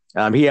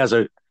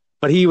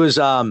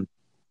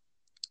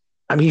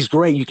he's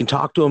great. You can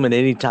talk to him at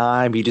any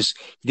time.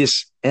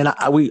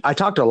 I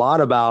talked a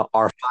lot about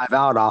our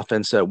 5-out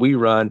offense that we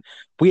run.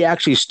 We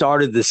actually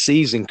started the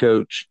season,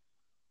 coach,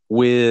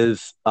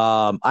 with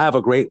I have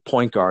a great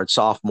point guard,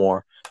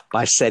 sophomore,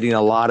 by setting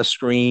a lot of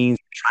screens,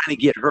 trying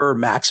to get her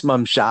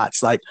maximum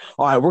shots. Like,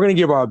 all right, we're going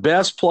to give our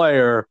best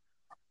player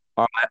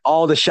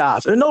all the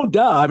shots. And no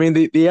duh. I mean,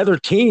 the other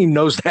team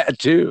knows that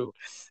too.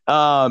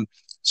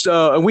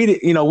 So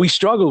we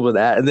struggled with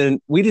that. And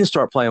then we didn't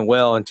start playing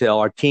well until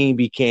our team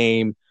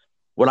became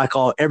what I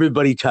call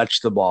everybody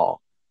touched the ball.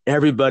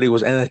 Everybody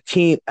was – and the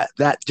team –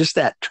 that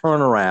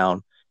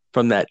turnaround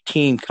from that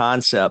team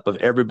concept of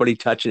everybody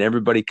touching,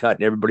 everybody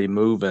cutting, everybody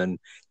moving,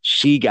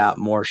 she got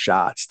more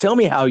shots. Tell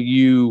me how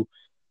you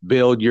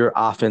build your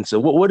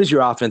offensive. What is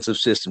your offensive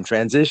system?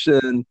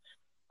 Transition,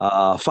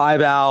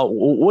 5-out.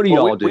 What do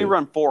y'all do? We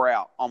run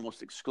 4-out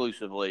almost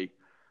exclusively,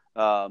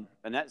 and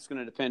that's going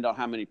to depend on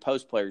how many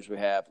post players we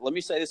have. Let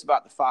me say this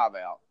about the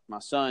 5-out. My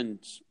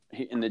son's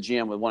in the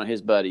gym with one of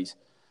his buddies.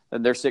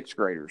 They're 6th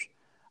graders.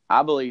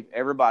 I believe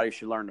everybody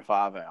should learn the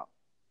 5-out.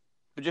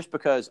 but just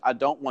because I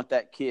don't want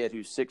that kid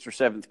who's 6th or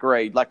 7th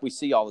grade, like we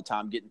see all the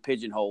time, getting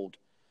pigeonholed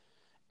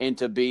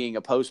into being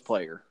a post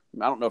player.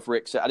 I don't know if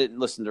Rick said – I didn't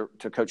listen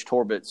to Coach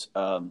Torbett's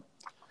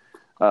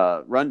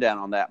rundown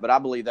on that, but I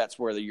believe that's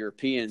where the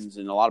Europeans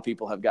and a lot of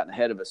people have gotten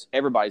ahead of us.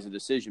 Everybody's a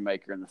decision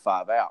maker in the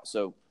 5-out.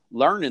 So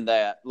learning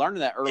that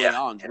early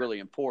on is really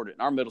important.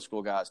 And our middle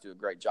school guys do a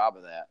great job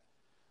of that.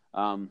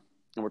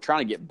 And we're trying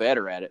to get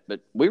better at it.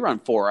 But we run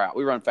 4-out.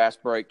 We run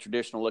fast break,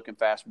 traditional looking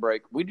fast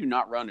break. We do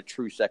not run a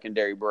true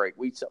secondary break.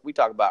 We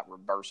talk about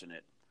reversing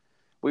it.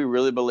 We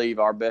really believe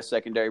our best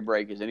secondary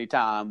break is any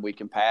time we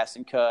can pass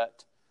and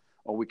cut,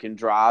 or we can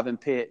drive and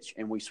pitch,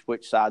 and we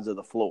switch sides of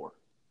the floor.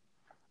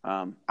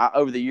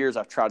 Over the years,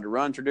 I've tried to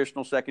run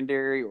traditional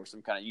secondary or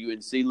some kind of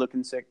UNC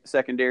looking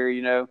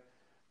secondary,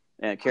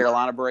 and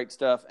Carolina break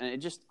stuff,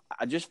 and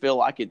I just feel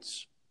like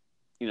it's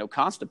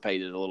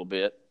constipated a little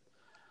bit.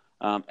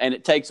 And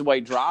it takes away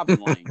driving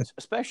lanes,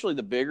 especially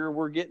the bigger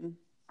we're getting.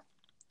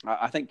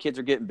 I think kids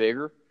are getting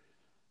bigger.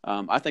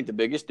 I think the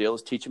biggest deal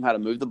is teach them how to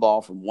move the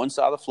ball from one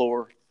side of the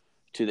floor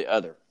to the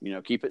other.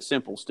 Keep it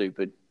simple,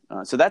 stupid.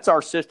 So that's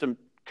our system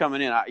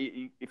coming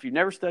in. If you've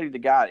never studied the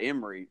guy at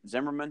Emory,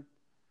 Zimmerman,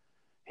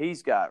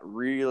 he's got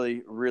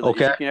really, really –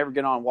 okay. If you can ever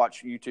get on and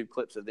watch YouTube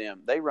clips of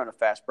them, they run a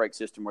fast break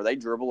system where they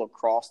dribble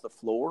across the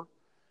floor.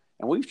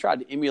 And we've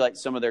tried to emulate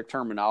some of their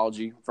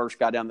terminology. First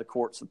guy down the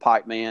court's the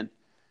pipe man.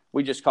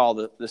 We just call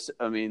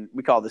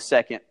we call the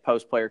second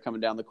post player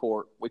coming down the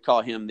court. We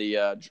call him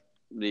the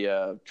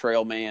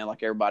trail man,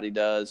 like everybody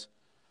does.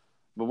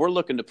 But we're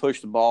looking to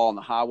push the ball on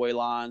the highway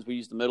lines. We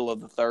use the middle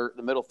third.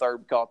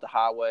 We call it the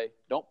highway.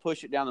 Don't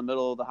push it down the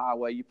middle of the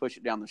highway. You push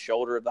it down the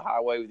shoulder of the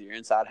highway with your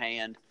inside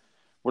hand.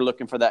 We're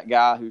looking for that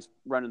guy who's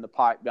running the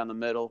pipe down the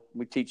middle.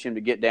 We teach him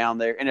to get down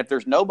there. And if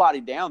there's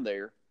nobody down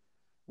there,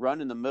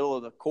 run in the middle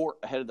of the court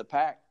ahead of the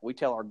pack. We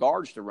tell our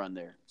guards to run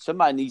there.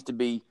 Somebody needs to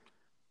be.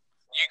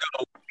 You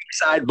go weak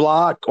side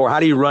block, or how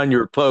do you run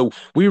your po?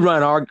 We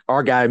run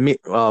our guy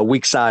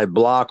weak side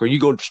block, or you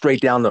go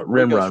straight down the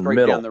rim run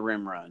middle. Down the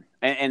rim run,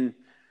 and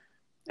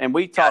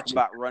we talk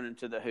about running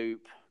to the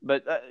hoop,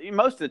 but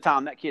most of the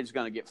time that kid's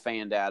going to get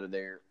fanned out of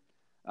there.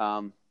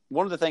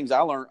 One of the things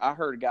I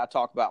heard a guy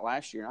talk about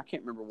last year, and I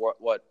can't remember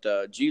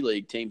what G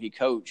League team he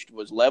coached,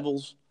 was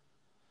levels.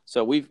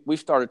 So we've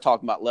started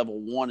talking about level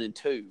 1 and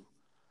 2.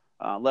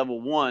 Level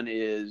 1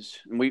 is,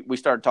 and we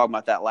started talking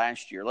about that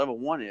last year. Level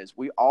 1 is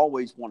we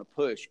always want to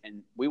push,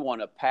 and we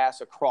want to pass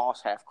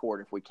across half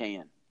court if we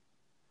can.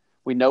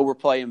 We know we're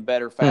playing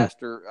better,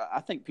 faster.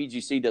 I think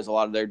PGC does a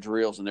lot of their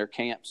drills and their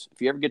camps.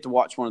 If you ever get to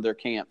watch one of their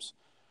camps,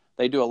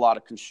 they do a lot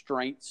of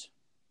constraints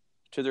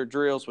to their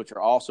drills, which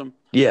are awesome.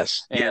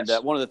 Yes. And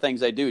one of the things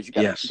they do is you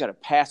got to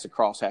pass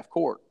across half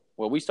court.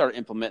 Well, we started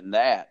implementing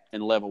that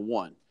in level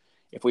 1.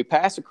 If we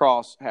pass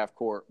across half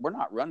court, we're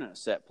not running a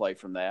set play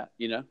from that,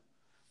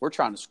 We're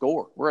trying to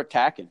score. We're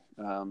attacking.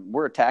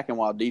 We're attacking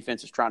while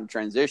defense is trying to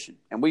transition.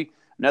 And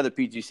another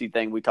PGC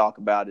thing we talk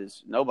about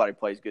is nobody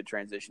plays good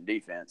transition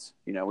defense.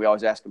 We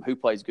always ask them who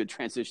plays good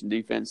transition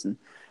defense, and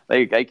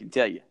they can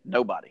tell you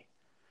nobody.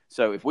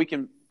 So if we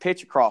can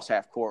pitch across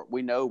half court,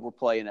 we know we're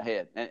playing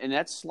ahead. And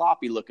that's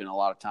sloppy looking a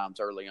lot of times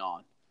early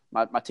on.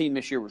 My team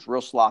this year was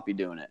real sloppy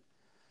doing it.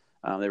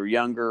 They were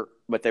younger,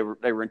 but they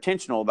were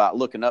intentional about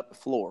looking up the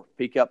floor,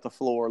 peek up the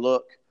floor,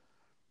 look.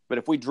 But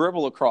if we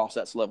dribble across,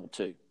 that's level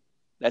 2.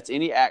 That's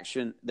any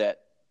action that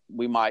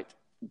we might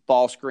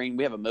ball screen.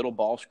 We have a middle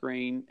ball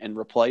screen, and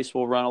replace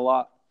will run a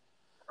lot.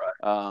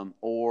 Right.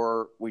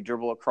 Or we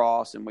dribble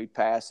across and we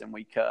pass and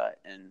we cut.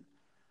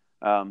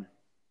 And,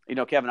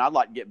 Kevin, I'd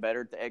like to get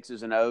better at the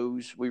X's and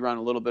O's. We run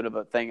a little bit of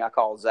a thing I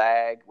call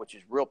zag, which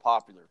is real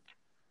popular.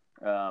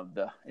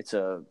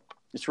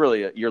 It's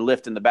really you're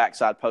lifting the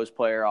backside post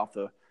player off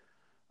the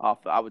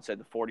I would say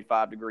the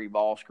 45-degree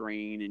ball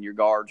screen, and your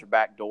guards are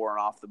backdooring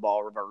off the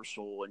ball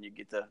reversal, and you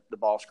get the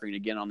ball screen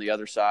again on the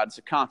other side. It's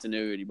a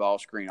continuity ball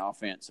screen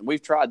offense, and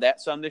we've tried that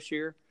some this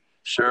year.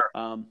 Sure.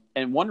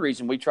 And one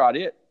reason we tried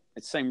it's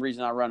the same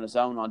reason I run a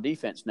zone on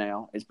defense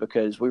now, is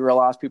because we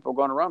realize people are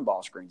going to run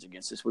ball screens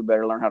against us. We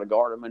better learn how to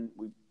guard them, and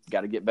we've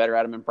got to get better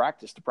at them in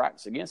practice to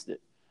practice against it.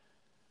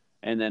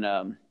 And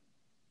then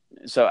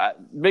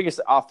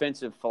biggest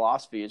offensive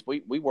philosophy is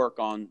we work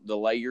on the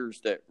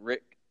layers that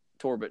Rick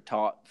Torbett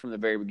taught from the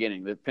very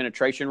beginning, the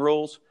penetration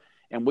rules,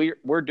 and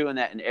we're doing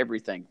that in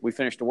everything. We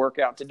finished a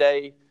workout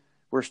today.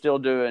 We're still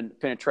doing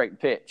penetrate and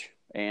pitch.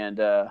 And,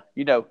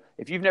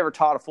 if you've never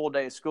taught a full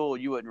day of school,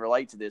 you wouldn't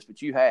relate to this,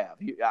 but you have.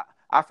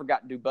 I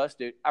forgot to do bust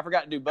duty. I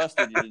forgot to do bust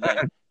duty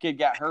today. Kid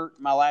got hurt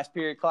in my last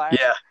period class,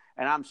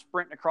 and I'm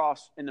sprinting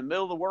across in the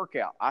middle of the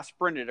workout. I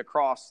sprinted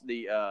across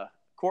the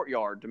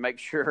courtyard to make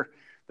sure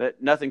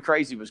that nothing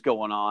crazy was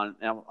going on.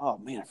 And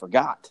I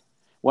forgot.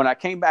 When I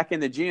came back in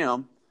the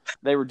gym,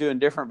 they were doing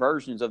different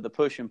versions of the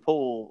push and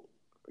pull,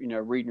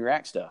 read and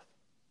react stuff.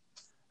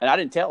 And I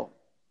didn't tell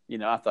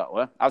them. I thought,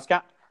 well, I was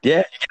kind of –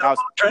 yeah,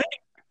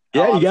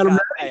 you got them.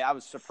 Hey, I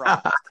was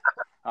surprised.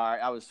 All right,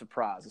 I was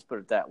surprised. Let's put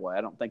it that way.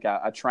 I don't think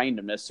I trained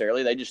them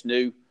necessarily. They just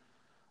knew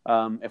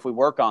if we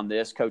work on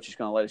this, coach is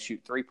going to let us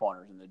shoot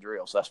 3-pointers in the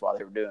drill. So that's why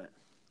they were doing it.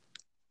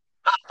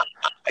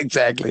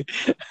 Exactly.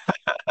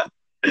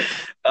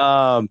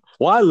 Well,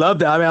 I love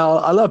that. I mean,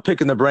 I love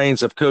picking the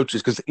brains of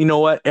coaches because you know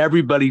what?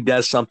 Everybody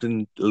does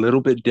something a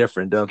little bit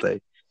different, don't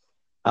they?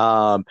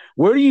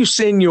 Where do you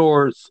send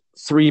your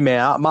three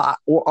man?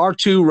 Our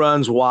two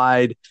runs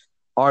wide.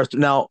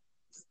 Now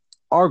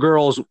our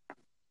girls,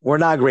 we're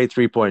not a great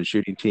 3-point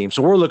shooting team,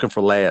 so we're looking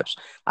for layups.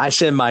 I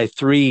send my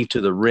three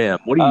to the rim.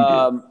 What do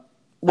you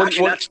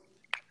do?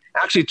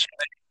 Actually,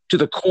 to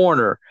the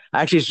corner.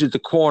 Actually, to the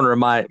corner.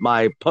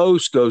 My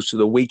post goes to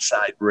the weak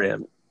side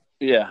rim.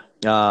 Yeah.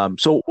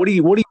 So what do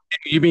you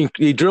do?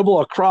 You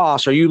dribble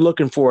across? Are you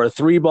looking for a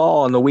three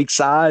ball on the weak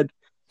side,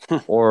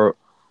 or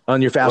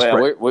on your fast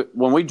break?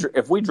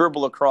 If we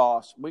dribble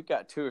across, we've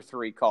got 2 or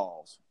 3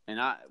 calls, and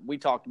we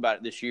talked about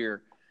it this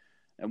year.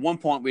 At one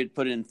point, we had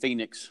put in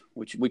Phoenix,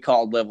 which we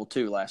called level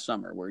 2 last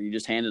summer, where you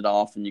just hand it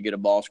off and you get a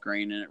ball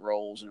screen and it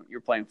rolls, and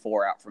you're playing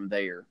 4 out from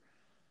there.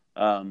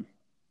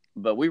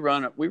 But we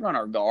run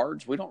our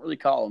guards. We don't really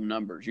call them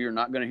numbers. You're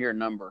not going to hear a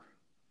number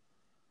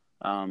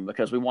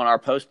because we want our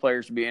post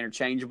players to be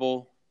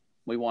interchangeable.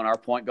 We want our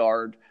point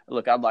guard.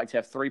 Look, I'd like to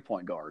have 3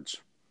 point guards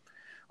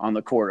on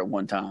the court at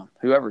one time.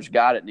 Whoever's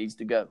got it needs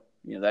to go.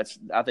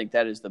 I think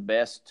that is the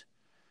best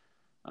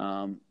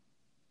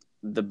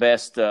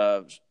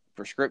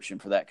prescription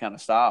for that kind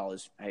of style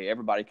is, hey,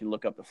 everybody can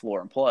look up the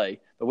floor and play.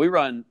 But we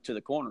run to the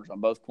corners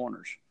on both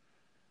corners.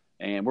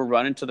 And we're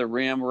running to the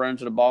rim, we're running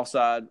to the ball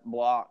side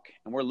block,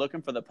 and we're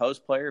looking for the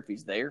post player if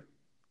he's there.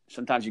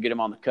 Sometimes you get him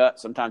on the cut,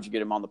 sometimes you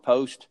get him on the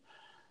post.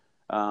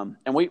 And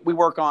we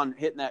work on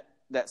hitting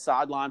that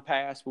sideline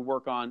pass. We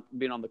work on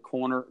being on the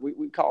corner.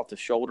 We call it the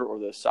shoulder or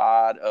the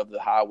side of the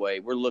highway.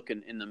 We're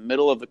looking in the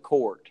middle of the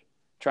court,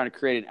 trying to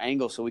create an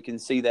angle so we can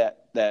see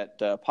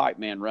that pipe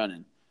man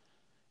running.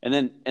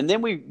 And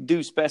then we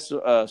do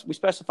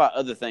specify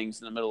other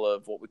things in the middle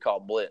of what we call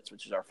blitz,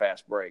 which is our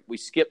fast break. We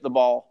skip the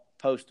ball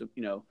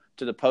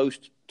to the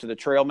post to the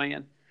trail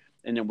man,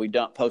 and then we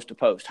dump post to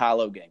post,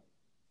 high-low game.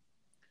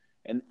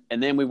 And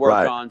then we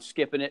work on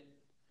skipping it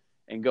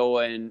and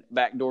going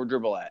backdoor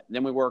dribble at.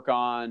 Then we work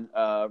on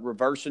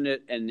reversing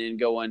it and then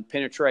going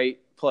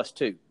penetrate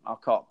 +2. I'll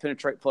call it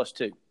penetrate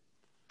 +2.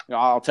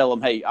 I'll tell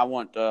them, hey, I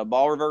want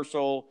ball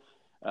reversal,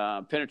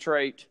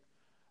 penetrate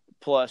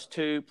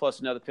 +2 plus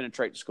another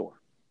penetrate to score.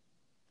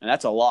 And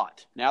that's a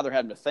lot. Now they're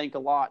having to think a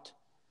lot.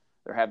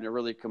 They're having to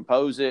really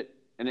compose it.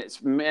 And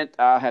it's meant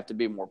I have to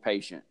be more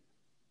patient.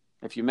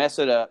 If you mess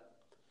it up,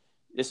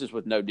 this is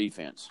with no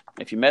defense.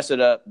 If you mess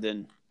it up,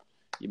 then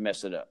you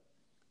mess it up.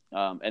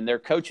 And they're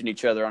coaching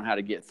each other on how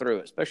to get through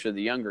it, especially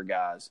the younger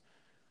guys.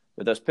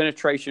 With those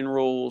penetration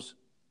rules,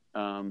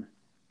 and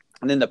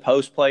then the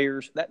post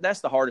players, that's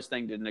the hardest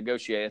thing to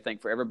negotiate, I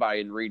think, for everybody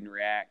in read and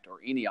react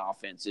or any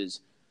offense is,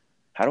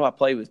 how do I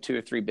play with 2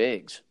 or 3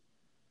 bigs?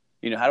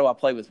 How do I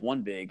play with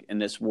 1 big in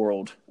this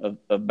world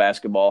of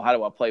basketball? How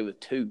do I play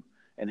with 2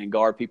 and then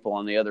guard people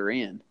on the other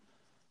end?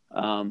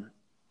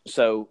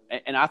 So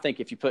I think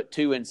if you put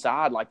 2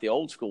 inside like the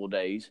old school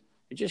days,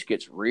 it just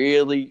gets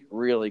really,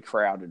 really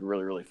crowded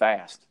really, really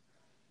fast.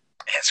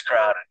 It's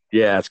crowded.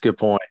 Yeah, that's a good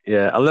point.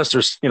 Yeah, unless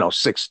there's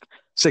 6'9",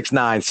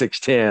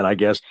 6'10", I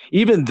guess.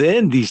 Even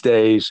then, these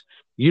days,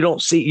 you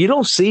don't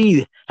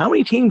see how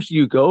many teams do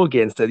you go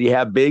against that you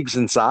have bigs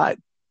inside.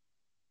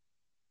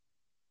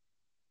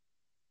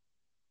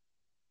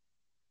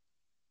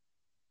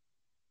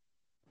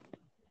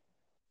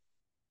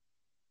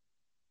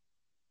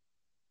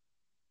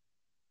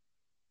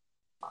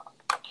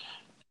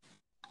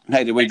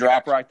 Hey, did we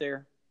drop right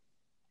there?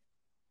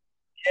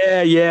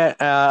 Yeah,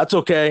 that's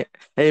okay.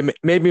 Hey,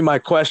 maybe my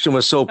question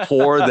was so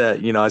poor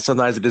that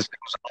sometimes it just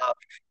goes off.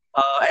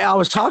 I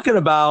was talking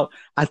about.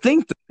 I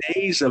think the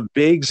days of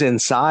bigs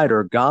inside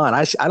are gone.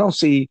 I don't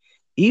see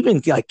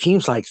even like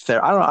teams like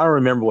Thayer. I don't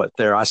remember what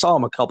Thayer. I saw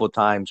them a couple of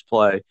times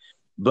play,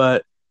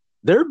 but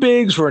their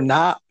bigs were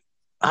not.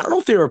 I don't know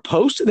if they were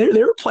posted.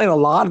 They were playing a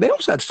lot. They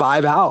almost had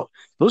 5 out.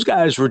 Those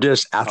guys were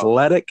just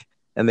athletic.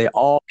 And they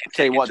all – I'll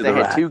tell you what, they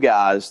had 2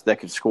 guys that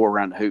could score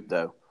around the hoop,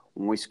 though.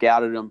 When we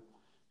scouted them,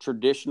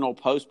 traditional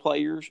post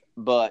players,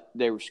 but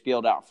they were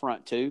skilled out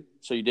front, too,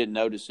 so you didn't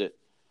notice it.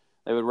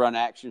 They would run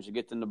actions to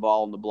get them the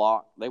ball in the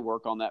block. They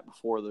work on that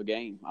before the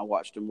game. I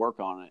watched them work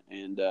on it.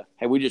 And,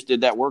 hey, we just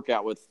did that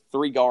workout with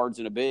 3 guards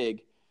and a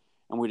big,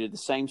 and we did the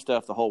same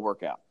stuff the whole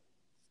workout.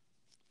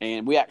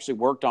 And we actually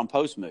worked on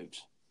post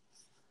moves.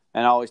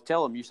 And I always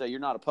tell them, you say you're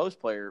not a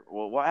post player.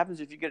 Well, what happens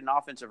if you get an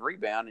offensive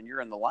rebound and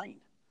you're in the lane?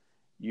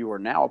 You are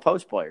now a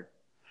post player.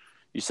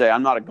 You say,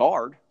 I'm not a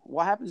guard.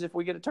 What happens if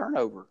we get a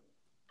turnover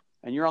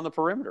and you're on the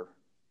perimeter?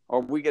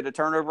 Or we get a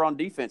turnover on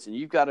defense and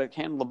you've got to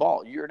handle the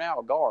ball. You're now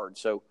a guard.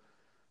 So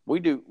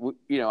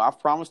I've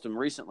promised them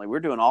recently, we're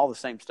doing all the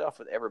same stuff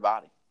with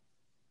everybody.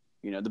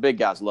 The big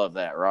guys love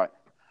that, right?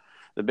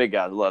 The big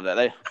guys love that.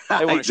 They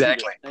want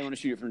exactly. They want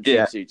to shoot it from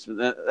cheap seats.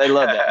 They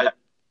love that.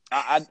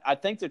 I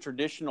think the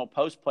traditional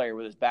post player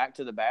with his back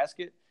to the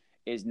basket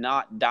is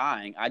not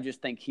dying. I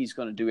just think he's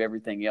going to do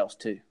everything else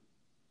too.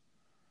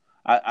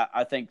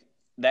 I think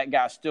that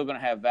guy's still going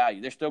to have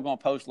value. They're still going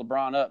to post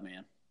LeBron up,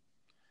 man.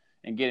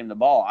 and get him the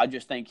ball. I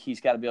just think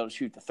he's got to be able to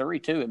shoot the three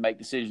too and make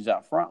decisions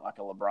out front like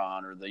a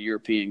LeBron or the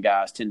European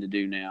guys tend to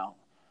do now.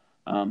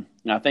 And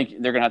I think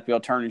they're going to have to be able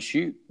to turn and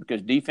shoot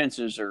because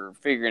defenses are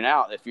figuring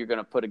out if you're going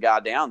to put a guy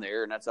down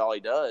there and that's all he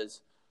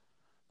does,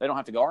 they don't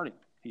have to guard him.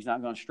 He's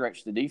not going to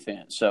stretch the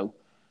defense. So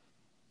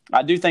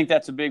I do think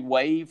that's a big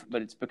wave,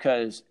 but it's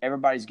because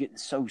everybody's getting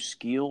so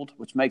skilled,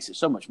 which makes it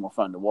so much more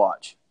fun to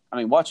watch. I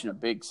mean, watching a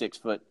big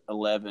 6'11",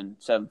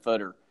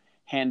 7-footer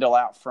handle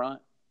out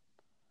front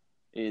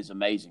is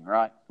amazing,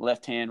 right?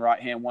 Left hand,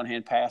 right hand, one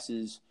hand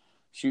passes,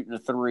 shooting a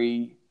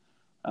three.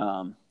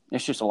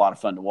 It's just a lot of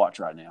fun to watch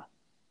right now.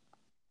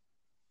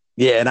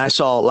 Yeah, and I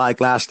saw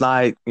like last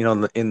night,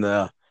 in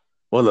the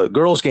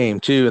girls' game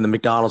too, in the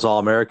McDonald's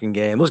All-American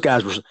game. Those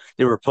guys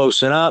were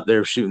posting up, they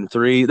were shooting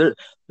three.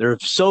 They're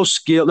so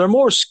skilled. They're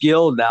more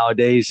skilled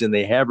nowadays than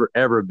they have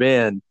ever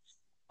been.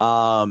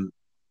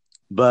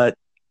 But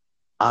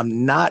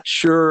I'm not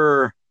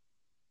sure.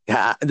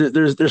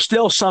 There's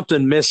still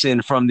something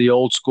missing from the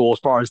old school as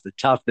far as the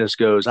toughness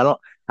goes. I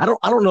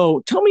don't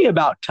know. Tell me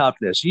about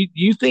toughness.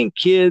 You think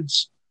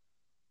kids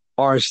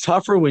are as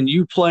tougher when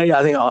you play?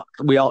 I think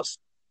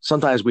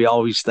sometimes we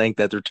always think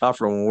that they're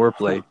tougher when we're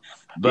playing.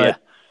 But yeah.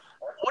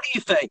 What do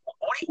you think?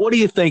 What do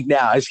you think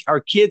now?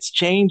 Are kids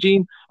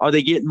changing? Are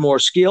they getting more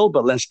skilled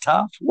but less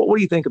tough? What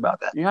do you think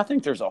about that? Yeah, I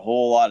think there's a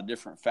whole lot of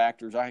different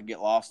factors. I could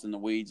get lost in the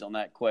weeds on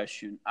that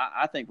question.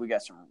 I think we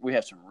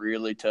have some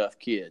really tough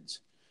kids.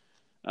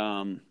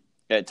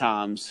 At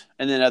times,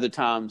 and then other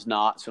times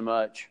not so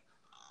much.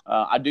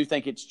 I do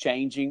think it's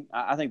changing.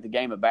 I think the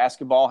game of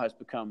basketball has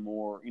become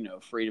more,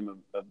 freedom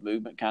of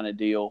movement kind of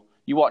deal.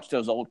 You watch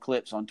those old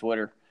clips on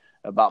Twitter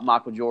about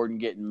Michael Jordan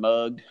getting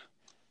mugged,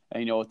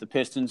 and, what the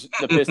Pistons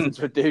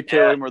would do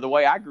to him, or the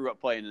way I grew up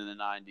playing in the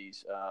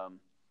 90s.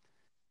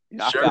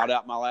 I fouled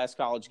out my last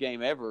college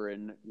game ever,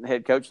 and the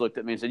head coach looked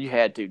at me and said, "You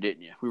had to,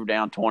 didn't you?" We were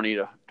down 20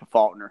 to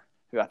Faulkner,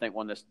 who I think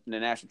won the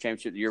national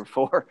championship the year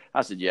before.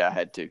 I said, "Yeah, I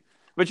had to."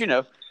 But,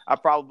 I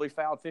probably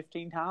fouled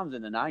 15 times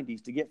in the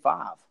 90s to get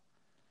 5.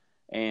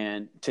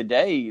 And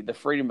today, the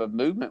freedom of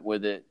movement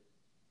with it,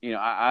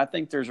 I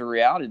think there's a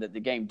reality that the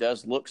game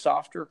does look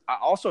softer. I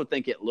also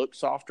think it looks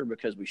softer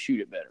because we shoot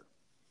it better.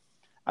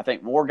 I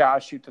think more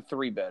guys shoot the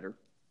three better.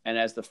 And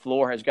as the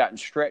floor has gotten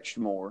stretched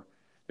more,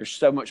 there's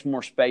so much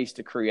more space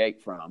to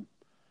create from.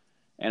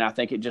 And I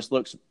think it just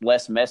looks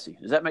less messy.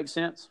 Does that make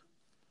sense?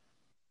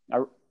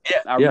 I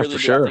really do.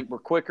 Sure. I think we're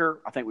quicker.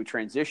 I think we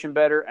transition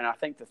better. And I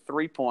think the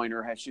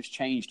three-pointer has just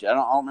changed it. I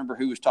don't remember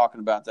who was talking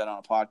about that on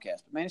a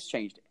podcast. But, man, it's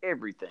changed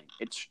everything.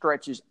 It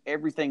stretches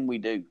everything we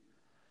do.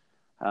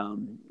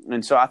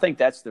 And so I think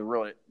that's the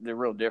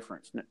real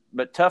difference.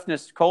 But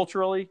toughness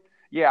culturally,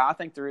 yeah, I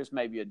think there is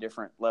maybe a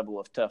different level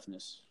of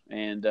toughness.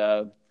 And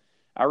I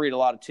read a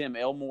lot of Tim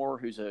Elmore,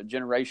 who's a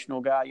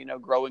generational guy,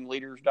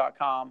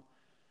 growingleaders.com.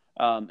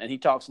 And he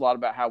talks a lot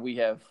about how we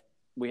have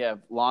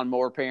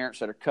lawnmower parents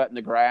that are cutting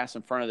the grass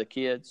in front of the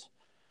kids.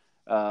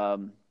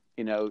 Prepare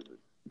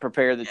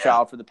the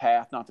child for the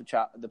path, not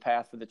the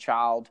path for the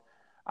child.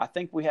 I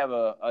think we have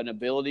an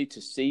ability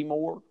to see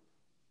more.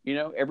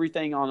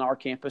 Everything on our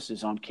campus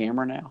is on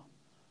camera now,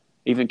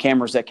 even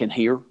cameras that can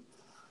hear.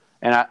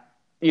 And I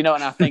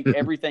think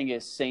everything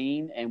is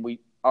seen, and we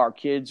think our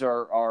kids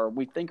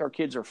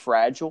are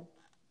fragile.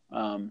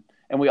 And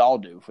we all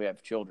do if we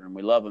have children.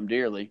 We love them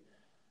dearly.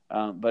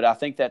 But I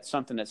think that's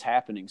something that's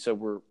happening. So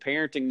we're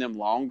parenting them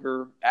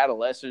longer.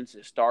 Adolescence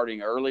is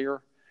starting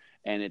earlier,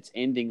 and it's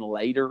ending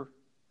later.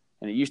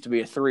 And it used to be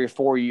a 3 or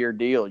 4 year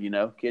deal.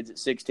 Kids at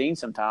 16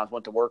 sometimes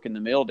went to work in the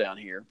mill down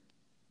here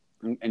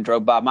and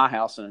drove by my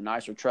house in a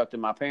nicer truck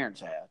than my parents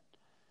had.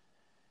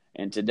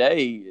 And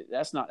today,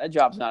 that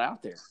job's not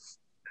out there.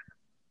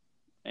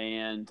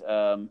 And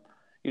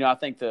I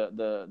think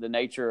the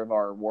nature of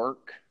our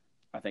work,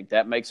 I think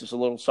that makes us a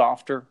little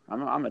softer.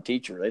 I'm a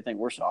teacher. They think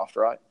we're soft,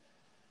 right?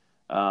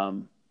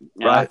 And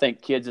right. I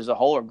think kids as a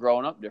whole are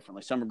growing up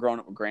differently. Some are growing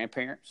up with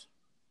grandparents,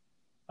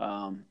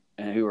 and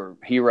who are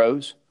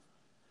heroes,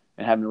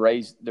 and having to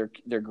raise their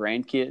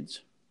grandkids,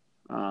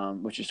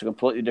 which is a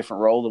completely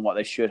different role than what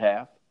they should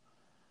have.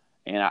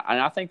 And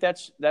I think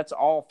that's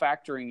all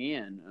factoring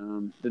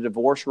in. The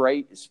divorce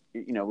rate is,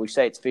 we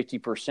say it's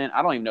 50%.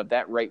 I don't even know if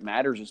that rate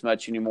matters as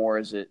much anymore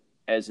as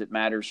it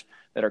matters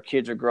that our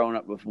kids are growing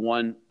up with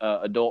one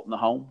adult in the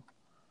home.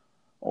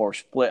 Or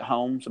split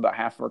homes. About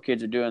half of our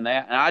kids are doing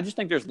that. And I just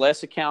think there's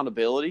less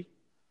accountability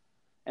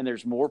and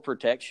there's more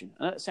protection.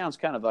 And that sounds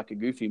kind of like a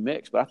goofy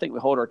mix, but I think we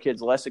hold our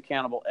kids less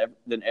accountable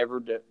than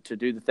ever to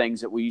do the things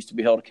that we used to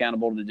be held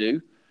accountable to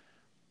do.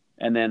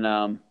 And then,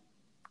 and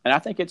I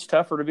think it's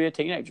tougher to be a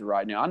teenager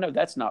right now. I know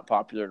that's not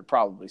popular to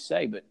probably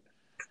say, but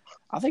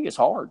I think it's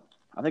hard.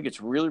 I think it's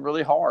really,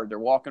 really hard. They're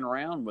walking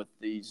around with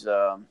these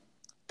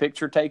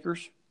picture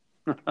takers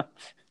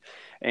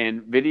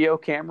and video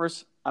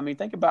cameras. I mean,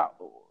 think about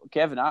 –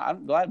 Kevin,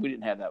 I'm glad we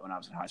didn't have that when I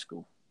was in high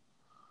school.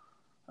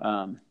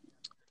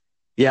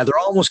 Yeah, they're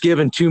almost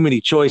given too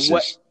many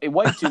choices.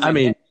 Way too many. I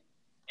mean,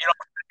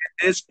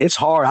 it's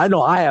hard. I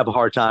know I have a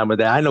hard time with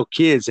that. I know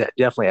kids that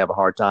definitely have a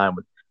hard time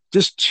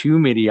just too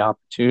many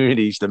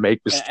opportunities to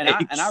make mistakes.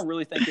 And I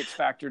really think it's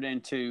factored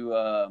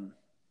into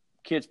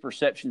kids'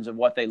 perceptions of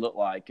what they look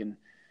like,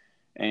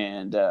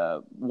 and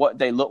what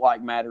they look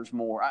like matters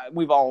more.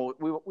 We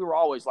were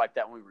always like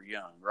that when we were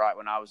young, right?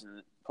 When I was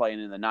playing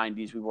in the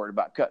 90s, we worried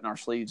about cutting our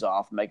sleeves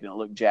off and making it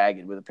look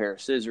jagged with a pair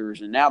of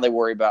scissors. And now they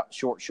worry about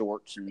short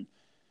shorts. And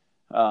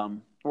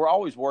we're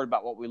always worried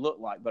about what we look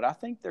like. But I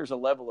think there's a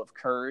level of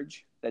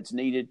courage that's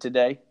needed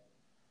today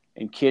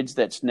in kids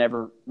that's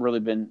never really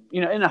been,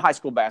 in a high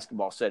school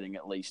basketball setting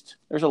at least.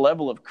 There's a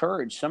level of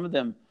courage. Some of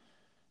them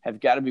have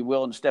got to be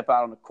willing to step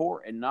out on the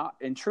court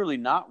and truly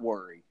not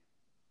worry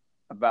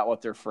about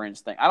what their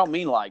friends think. I don't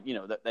mean like,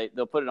 that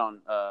they'll put it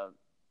on a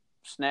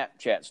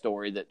Snapchat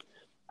story that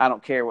I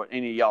don't care what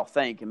any of y'all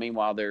think. And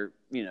meanwhile, they're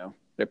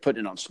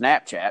putting it on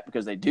Snapchat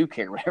because they do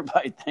care what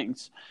everybody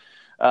thinks.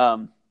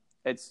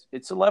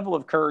 It's a level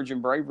of courage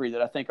and bravery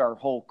that I think our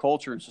whole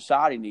culture and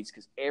society needs,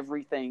 because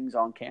everything's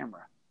on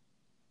camera.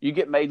 You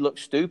get made look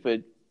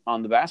stupid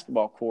on the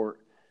basketball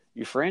court,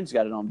 your friend's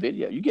got it on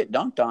video. You get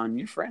dunked on,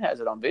 your friend has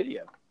it on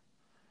video.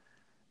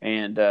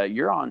 And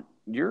you're on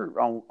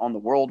the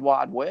World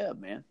Wide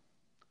Web, man.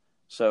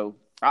 So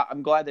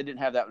I'm glad they didn't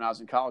have that when I was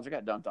in college. I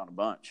got dunked on a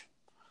bunch.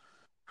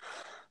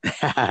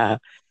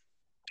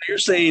 You're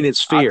saying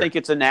it's fear. I think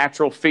it's a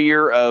natural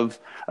fear of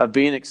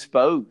being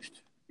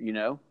exposed,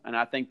 and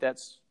I think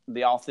that's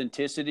the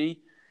authenticity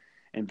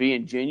and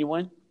being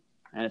genuine,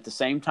 and at the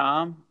same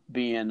time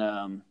being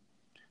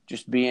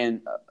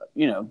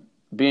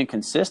being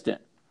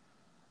consistent,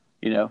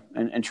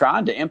 and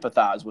trying to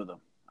empathize with them.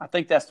 I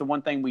think that's the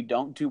one thing we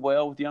don't do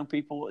well with young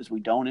people is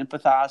we don't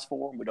empathize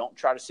for them. We don't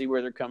try to see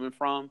where they're coming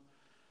from.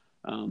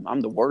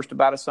 I'm the worst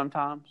about it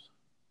sometimes.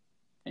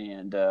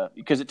 And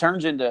because it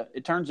turns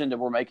into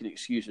we're making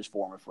excuses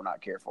for them if we're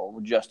not careful.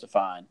 We're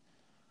justifying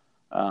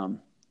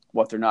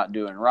what they're not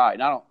doing right.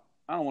 And I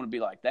don't want to be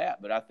like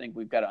that, but I think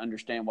we've got to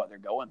understand what they're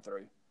going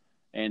through.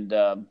 And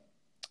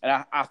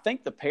I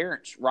think the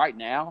parents right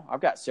now, I've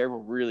got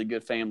several really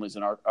good families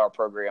in our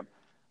program.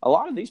 A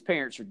lot of these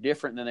parents are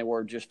different than they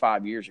were just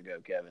 5 years ago,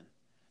 Kevin.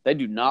 They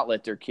do not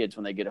let their kids,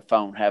 when they get a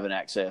phone, have an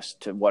access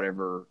to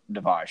whatever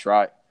device,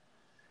 right?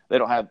 They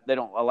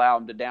don't allow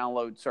them to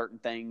download certain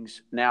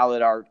things. Now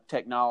that our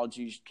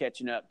technology is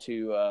catching up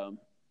to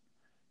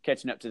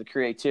the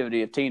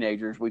creativity of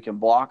teenagers, we can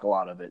block a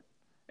lot of it,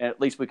 and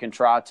at least we can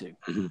try to.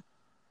 Mm-hmm.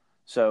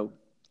 So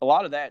a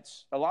lot of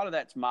that's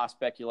my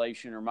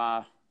speculation or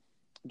my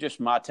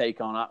take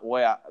on it,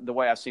 the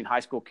way I've seen high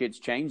school kids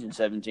change in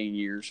 17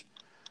 years.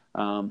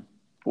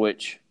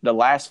 Which the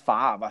last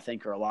 5 I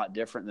think are a lot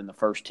different than the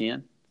first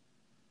 10.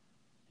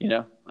 I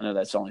know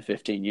that's only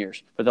 15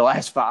 years, but the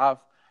last 5,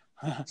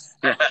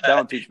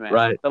 don't teach me.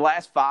 Right. The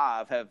last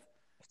 5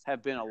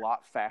 have been a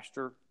lot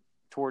faster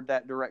toward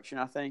that direction,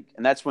 I think,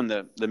 and that's when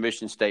the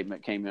mission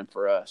statement came in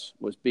for us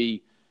was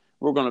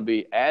we're going to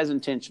be as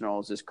intentional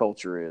as this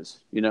culture is.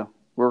 We're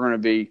going to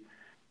be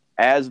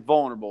as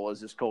vulnerable as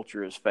this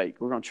culture is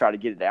fake. We're going to try to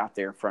get it out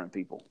there in front of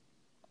people.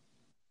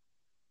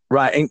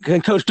 Right.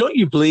 And Coach, don't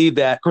you believe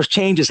that, of course,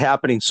 change is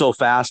happening so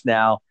fast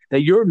now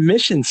that your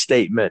mission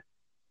statement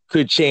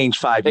could change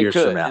 5 years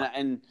from now?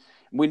 And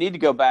we need to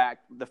go back.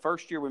 The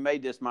first year we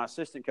made this, my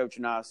assistant coach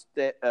and I,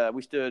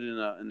 we stood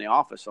in the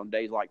office on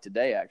days like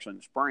today, actually in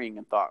the spring,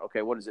 and thought,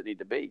 okay, what does it need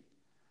to be?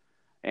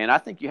 And I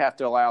think you have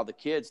to allow the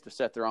kids to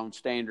set their own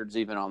standards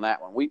even on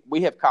that one.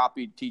 We have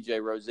copied T.J.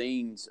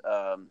 Rosine's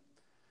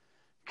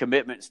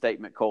commitment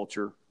statement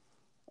culture.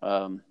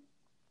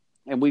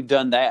 And we've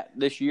done that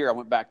this year. I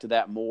went back to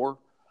that more,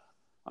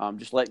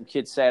 just letting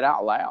kids say it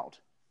out loud.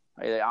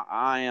 Hey,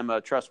 I am a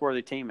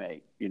trustworthy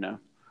teammate,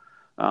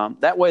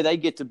 That way they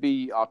get to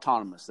be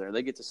autonomous there.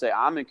 They get to say,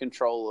 I'm in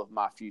control of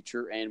my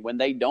future. And when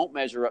they don't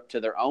measure up to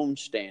their own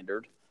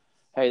standard,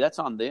 hey, that's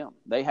on them.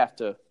 They have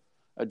to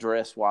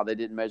address why they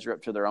didn't measure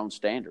up to their own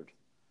standard.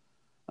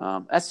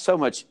 That's so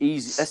much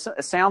easier.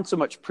 It sounds so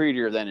much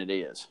prettier than it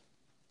is.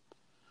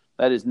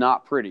 That is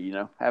not pretty,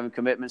 having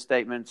commitment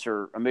statements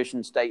or a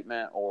mission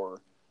statement,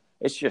 or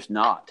it's just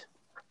not.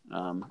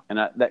 And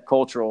that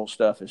cultural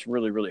stuff is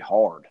really, really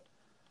hard.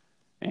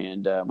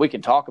 And we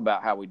can talk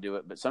about how we do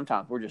it, but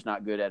sometimes we're just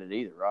not good at it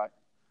either, right?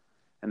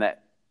 And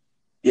that.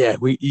 Yeah,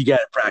 you got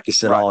to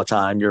practice it all the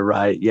time. You're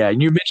right. Yeah,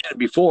 and you mentioned it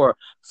before,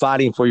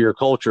 fighting for your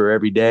culture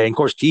every day. And of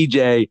course,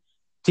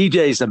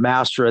 TJ's the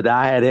master of that.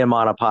 I had him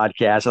on a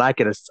podcast, and I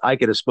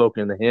could have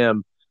spoken to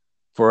him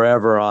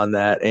forever on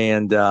that.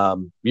 And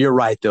you're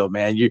right though,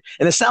 man.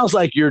 And it sounds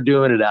like you're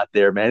doing it out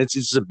there, man.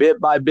 It's a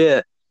bit by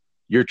bit.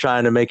 You're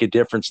trying to make a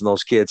difference in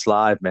those kids'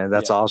 lives, man.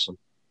 That's awesome.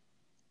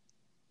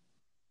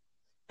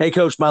 Hey,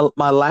 Coach,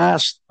 my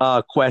last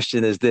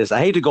question is this. I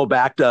hate to go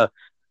back to.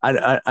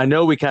 I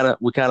know we kind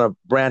of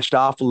branched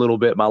off a little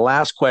bit. My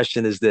last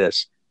question is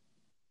this.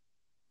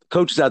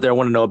 Coaches out there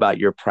want to know about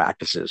your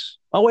practices.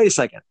 Oh, wait a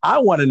second. I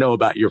want to know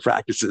about your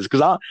practices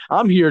because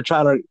I'm here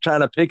trying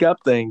to pick up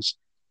things.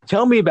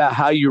 Tell me about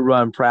how you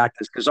run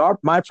practice, because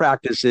my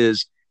practice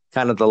is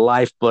kind of the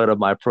lifeblood of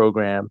my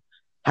program.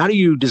 how do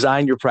you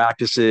design your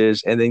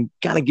practices? And then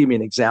kind of give me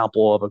an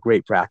example of a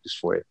great practice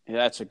for you. Yeah,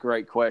 that's a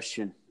great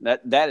question.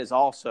 That is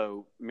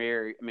also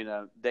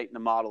dating the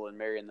model and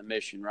marrying the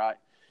mission, right?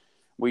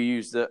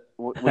 We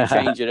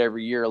change it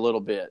every year a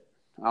little bit.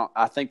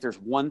 I think there's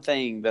one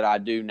thing that I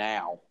do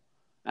now,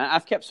 and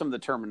I've kept some of the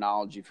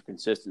terminology for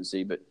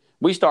consistency, but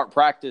we start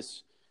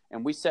practice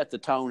and we set the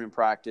tone in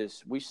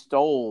practice. We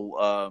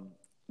stole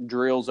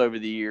drills over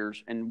the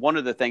years, and one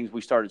of the things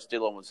we started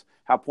stealing was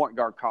how Point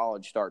Guard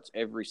College starts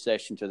every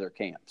session to their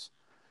camps.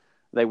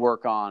 They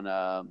work on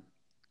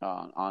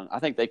I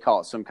think they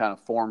call it some kind of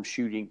form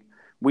shooting.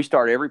 We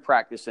start every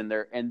practice in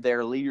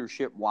their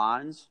leadership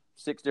lines,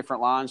 6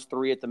 different lines,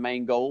 3 at the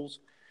main goals,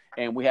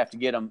 and we have to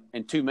get them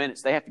in 2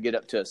 minutes. They have to get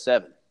up to a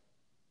 7,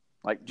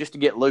 like just to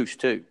get loose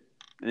too.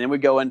 And then we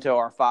go into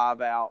our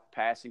 5-out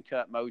pass and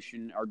cut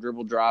motion, our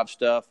dribble drive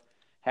stuff,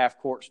 half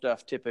court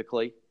stuff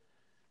typically,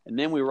 and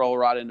then we roll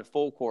right into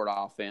full court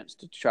offense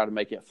to try to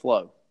make it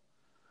flow.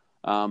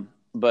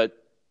 But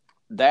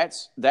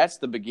that's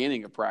the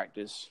beginning of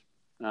practice.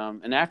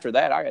 And after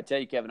that, I got to tell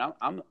you, Kevin,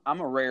 I'm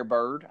a rare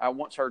bird. I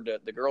once heard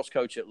the girls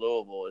coach at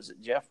Louisville. Is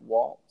it Jeff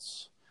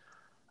Waltz?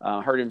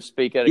 Heard him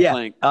speak at a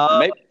clinic.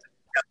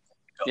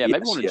 Maybe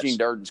one of Gene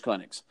Durden's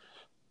clinics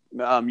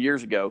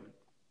years ago.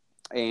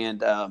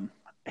 And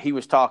he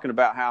was talking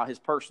about how his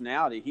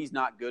personality, he's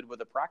not good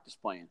with a practice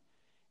plan.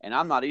 And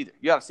I'm not either.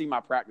 You got to see my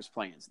practice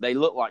plans. They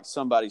look like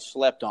somebody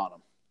slept on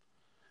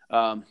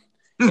them.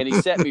 And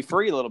he set me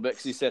free a little bit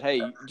because he said,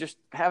 hey, just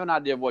have an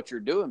idea of what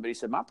you're doing. But he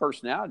said, my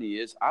personality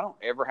is I don't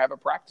ever have a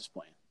practice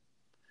plan.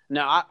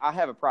 Now, I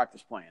have a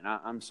practice plan.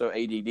 I'm so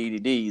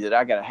ADD that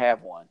I got to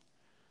have one.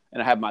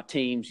 And I have my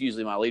teams,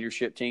 usually my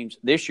leadership teams.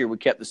 This year we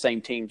kept the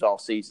same teams all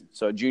season.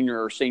 So a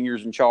junior or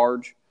senior's in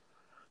charge,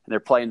 and they're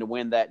playing to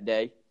win the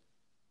day.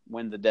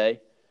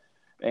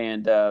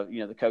 And,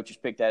 the coaches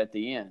pick that at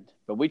the end.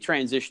 But we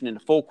transition into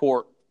full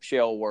court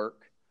shell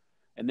work,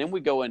 and then we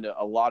go into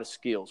a lot of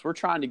skills. We're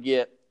trying to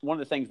get – one of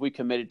the things we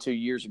committed to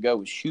years ago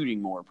was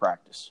shooting more at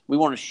practice. We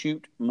want to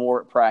shoot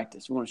more at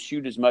practice. We want to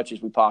shoot as much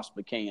as we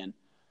possibly can.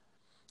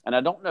 And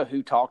I don't know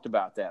who talked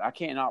about that. I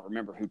cannot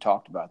remember who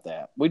talked about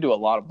that. We do a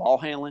lot of ball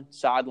handling,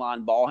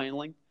 sideline ball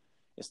handling.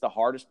 It's the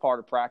hardest part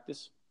of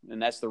practice, and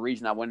that's the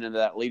reason I went into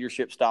that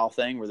leadership style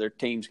thing where their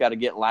teams got to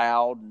get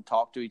loud and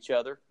talk to each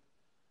other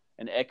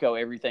and echo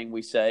everything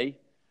we say.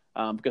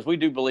 Because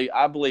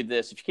I believe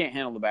this, if you can't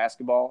handle the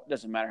basketball, it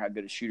doesn't matter how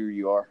good a shooter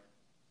you are.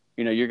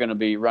 You're going to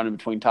be running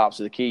between tops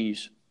of the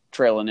keys,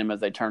 trailing them as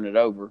they turn it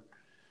over.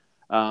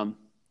 And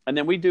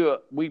then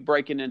we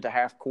break it into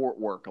half court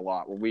work a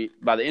lot where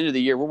by the end of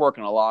the year, we're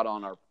working a lot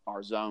on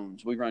our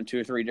zones. We run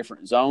 2 or 3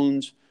 different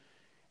zones,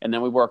 and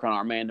then we work on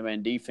our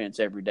man-to-man defense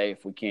every day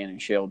if we can in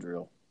shell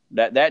drill.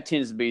 That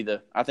tends to be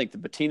the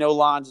Patino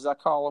lines, as I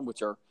call them,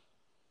 which are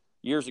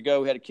years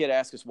ago we had a kid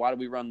ask us, why do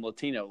we run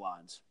Latino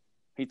lines?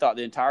 He thought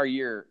the entire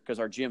year, because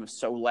our gym is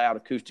so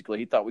loud acoustically,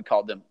 he thought we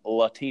called them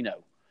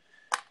Latino.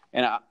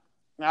 And I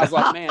was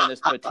like, man, this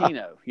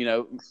Patino,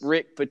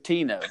 Rick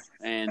Pitino,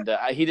 and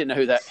he didn't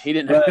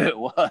know who it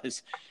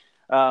was.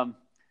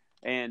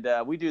 And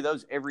we do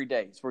those every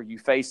day. It's where you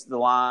face the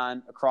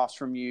line across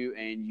from you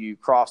and you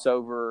cross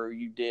over, or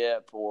you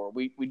dip, or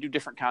we do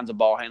different kinds of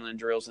ball handling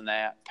drills in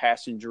that,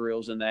 passing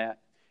drills in that.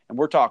 And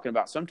we're talking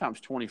about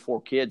sometimes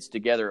 24 kids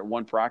together at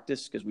one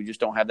practice because we just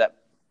don't have that.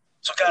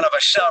 So kind of a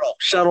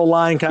shuttle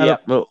line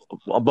of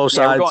on both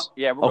sides.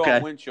 We're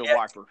going windshield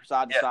wiper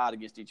side to side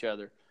against each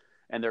other.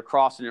 And they're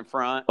crossing in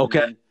front.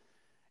 Okay. And,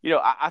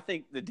 I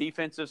think the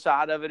defensive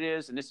side of it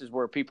is, and this is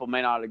where people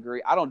may not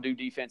agree, I don't do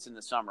defense in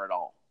the summer at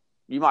all.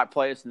 You might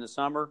play us in the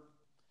summer,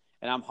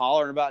 and I'm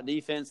hollering about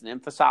defense and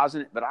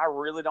emphasizing it, but I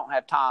really don't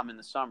have time in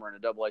the summer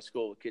in a AA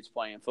school with kids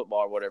playing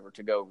football or whatever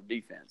to go over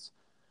defense.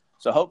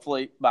 So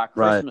hopefully by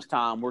Christmas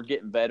time, we're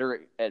getting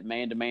better at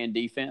man-to-man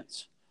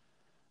defense,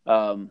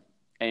 and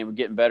we're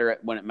getting better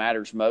at when it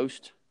matters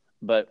most.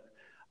 But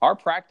our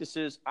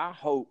practices, I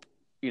hope,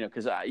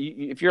 because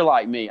if you're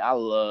like me, I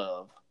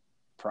love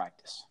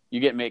practice. You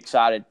get me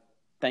excited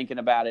thinking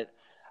about it.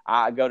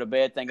 I go to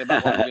bed thinking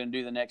about what we're going to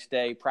do the next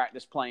day.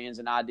 Practice plans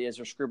and ideas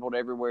are scribbled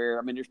everywhere.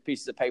 I mean, there's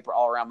pieces of paper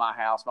all around my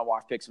house. My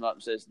wife picks them up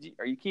and says,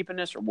 are you keeping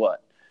this or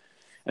what?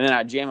 And then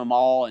I jam them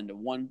all into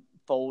one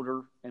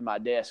folder in my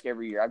desk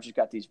every year. I've just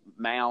got these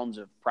mounds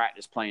of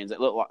practice plans that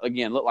look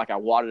like I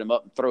wadded them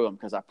up and threw them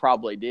because I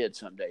probably did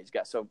some days.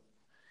 Got so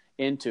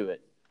into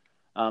it.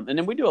 And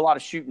then we do a lot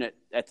of shooting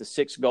at the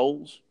 6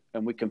 goals.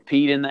 And we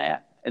compete in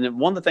that. And then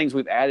one of the things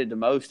we've added to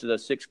most of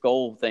those 6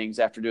 goal things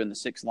after doing the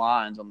 6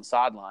 lines on the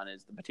sideline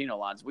is the Patino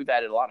lines. We've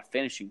added a lot of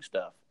finishing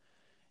stuff.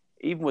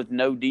 Even with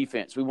no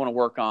defense, we want to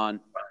work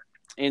on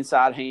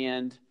inside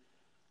hand.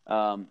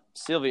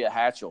 Sylvia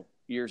Hatchell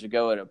years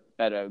ago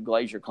at a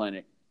Glazier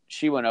clinic,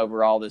 she went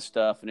over all this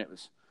stuff, and it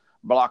was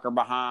blocker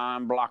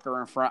behind,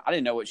 blocker in front. I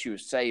didn't know what she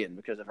was saying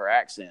because of her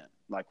accent.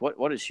 Like,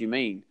 what does she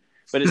mean?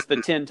 But it's the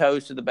 10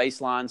 toes to the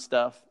baseline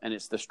stuff, and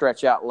it's the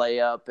stretch out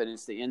layup, and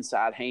it's the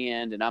inside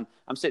hand. And I'm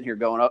sitting here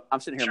going up. I'm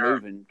sitting here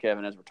moving,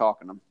 Kevin, as we're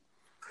talking. I'm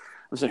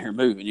sitting here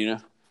moving,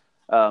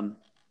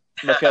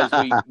 because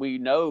we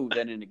know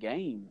that in a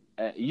game,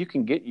 you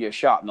can get you a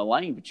shot in the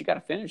lane, but you got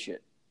to finish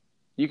it.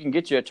 You can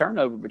get you a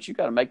turnover, but you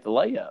got to make the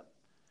layup.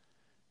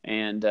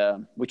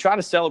 And we try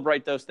to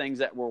celebrate those things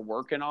that we're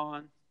working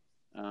on.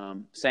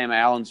 Sam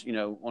Allen's,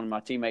 one of my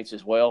teammates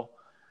as well.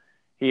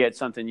 He had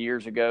something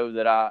years ago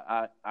that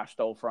I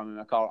stole from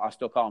him. I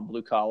still call them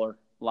blue collar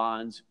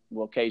lines.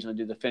 We'll occasionally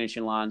do the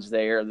finishing lines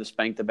there, the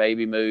spank the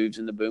baby moves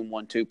and the boom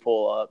 1-2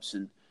 pull ups.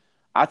 And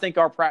I think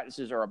our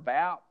practices are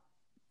about,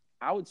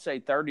 I would say,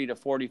 30 to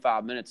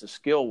 45 minutes of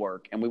skill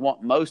work, and we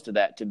want most of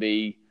that to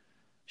be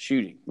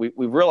shooting. We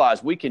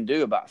realize we can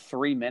do about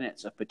 3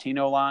 minutes of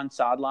Patino line,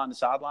 sideline to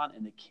sideline,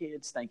 and the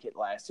kids think it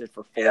lasted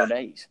for 4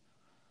 days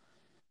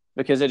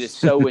because it is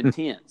so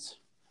intense.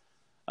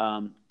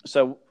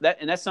 So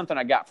that's something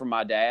I got from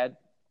my dad.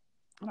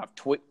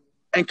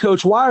 And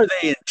Coach, why are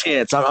they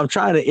intense? I'm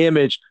trying to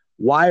image,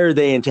 why are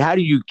they intense? How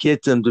do you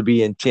get them to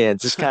be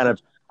intense? It's kind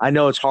of, I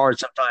know it's hard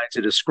sometimes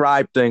to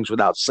describe things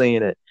without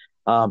seeing it.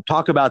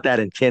 Talk about that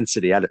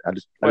intensity. I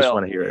just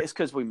want to hear it. It's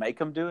because we make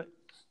them do it.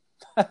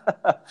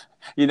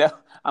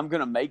 I'm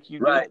going to make you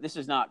do it. This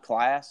is not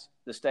class.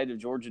 The state of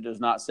Georgia does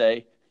not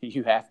say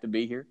you have to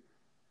be here.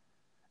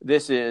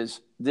 This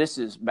is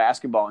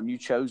basketball, and you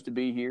chose to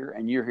be here,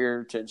 and you're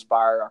here to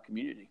inspire our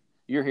community.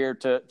 You're here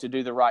to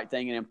do the right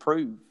thing and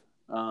improve.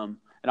 And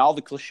all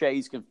the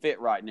cliches can fit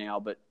right now,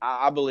 but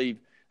I believe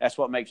that's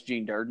what makes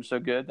Gene Durden so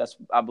good.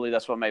 I believe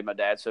that's what made my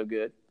dad so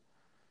good.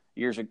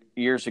 Years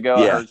ago,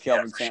 I heard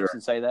Kelvin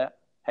Sampson say that.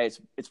 Hey,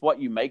 it's what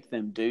you make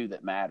them do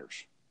that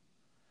matters.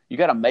 You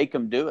got to make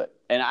them do it.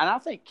 And I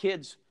think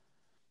kids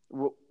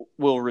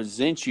will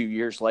resent you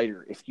years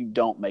later if you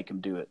don't make them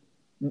do it.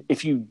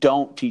 If you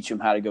don't teach them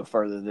how to go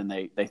further than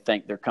they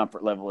think their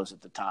comfort level is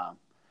at the time.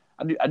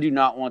 I do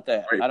not want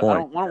that. I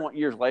don't want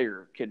years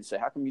later a kid to say,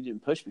 how come you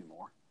didn't push me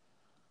more?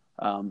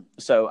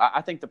 So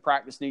I think the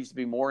practice needs to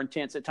be more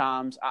intense at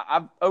times.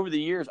 I've over the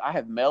years, I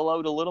have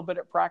mellowed a little bit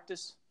at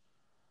practice.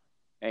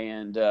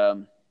 And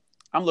I'm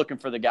looking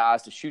for the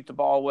guys to shoot the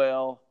ball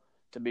well,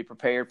 to be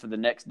prepared for the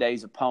next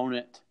day's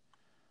opponent,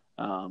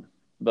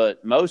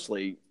 but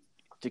mostly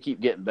to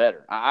keep getting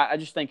better. I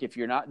just think if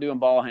you're not doing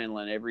ball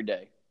handling every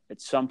day at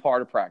some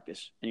part of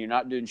practice, and you're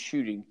not doing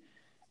shooting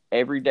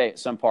every day at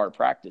some part of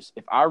practice,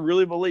 if I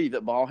really believe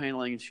that ball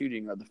handling and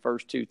shooting are the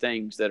first two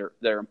things that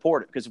are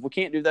important, because if we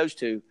can't do those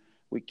two,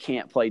 we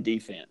can't play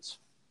defense.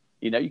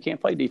 You can't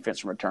play defense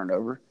from a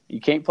turnover. You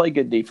can't play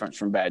good defense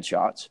from bad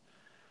shots.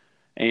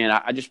 And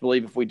I just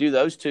believe if we do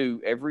those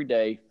two every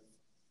day,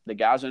 the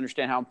guys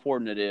understand how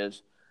important it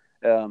is.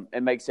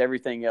 It makes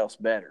everything else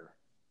better.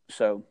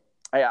 So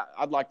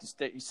I'd like to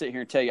sit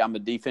here and tell you I'm a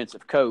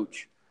defensive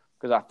coach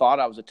because I thought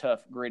I was a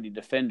tough, gritty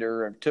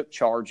defender and took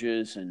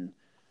charges and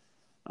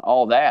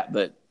all that.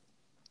 But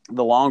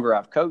the longer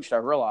I've coached, I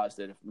realized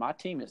that if my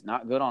team is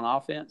not good on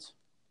offense,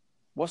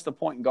 what's the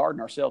point in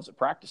guarding ourselves at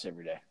practice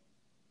every day?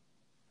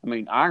 I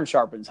mean, iron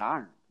sharpens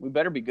iron. We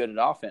better be good at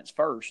offense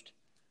first.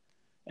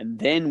 And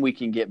then we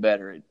can get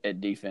better at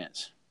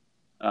defense.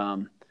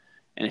 And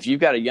if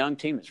you've got a young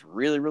team that's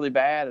really, really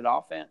bad at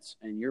offense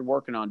and you're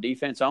working on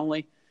defense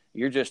only,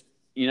 you're just,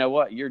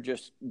 you're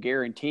just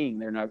guaranteeing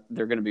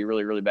they're going to be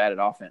really, really bad at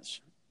offense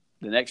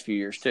the next few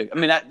years too. I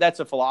mean, that's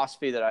a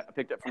philosophy that I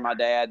picked up from my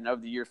dad, and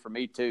over the years for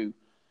me too.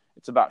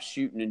 It's about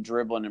shooting and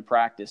dribbling in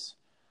practice.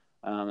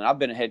 And I've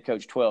been a head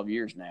coach 12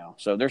 years now,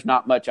 so there's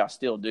not much I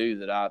still do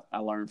that I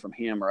learned from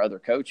him or other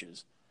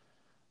coaches.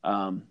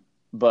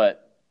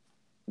 But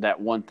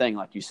that one thing,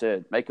 like you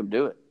said, make them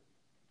do it.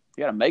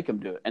 You got to make them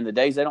do it. And the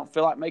days they don't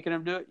feel like making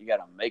them do it, you got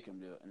to make them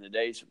do it. And the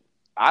days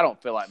I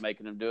don't feel like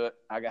making them do it,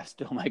 I got to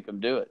still make them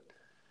do it.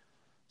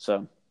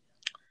 So,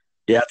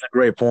 yeah, that's a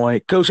great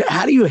point. Coach,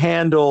 how do you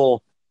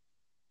handle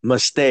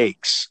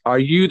mistakes? Are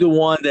you the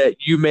one that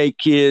you make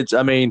kids?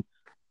 I mean,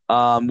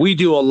 we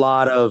do a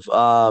lot of,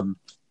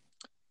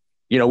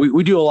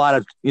 we do a lot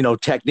of,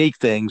 technique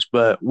things,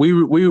 but we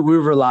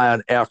rely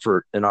on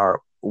effort in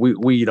our,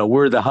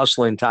 we're the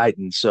hustling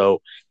Titans.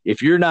 So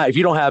if you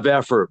don't have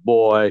effort,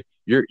 boy,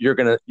 you're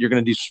gonna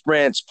do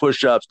sprints,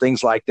 push-ups,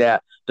 things like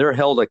that. They're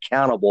held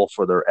accountable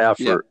for their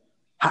effort.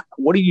 Yeah.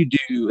 What do you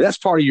do? That's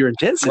part of your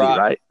intensity,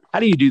 right? How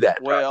do you do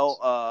that?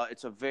 Well,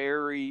 it's a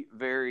very,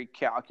 very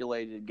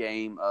calculated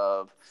game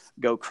of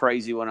go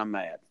crazy when I'm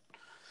mad.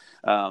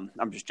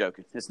 I'm just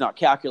joking. It's not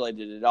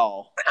calculated at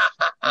all.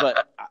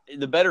 But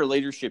the better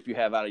leadership you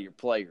have out of your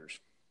players,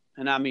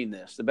 and I mean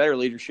this, the better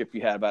leadership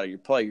you have out of your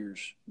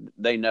players,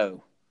 they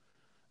know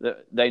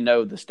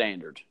the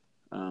standard.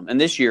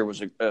 And this year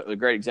was a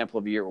great example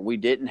of a year where we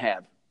didn't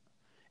have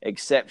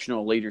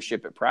exceptional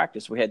leadership at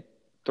practice. We had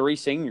 3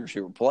 seniors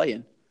who were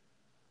playing.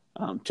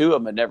 2 of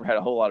them had never had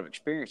a whole lot of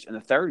experience, and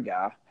the third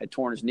guy had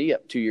torn his knee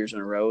up 2 years in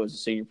a row as a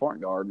senior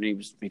point guard,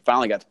 and he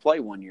finally got to play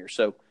 1 year.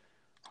 So,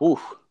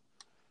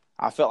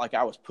 I felt like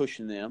I was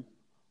pushing them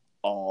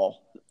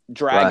all,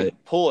 dragging,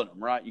 pulling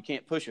them, right? You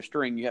can't push a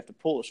string. You have to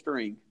pull a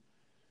string.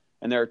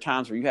 And there are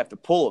times where you have to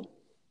pull them.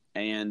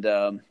 And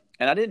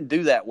I didn't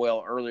do that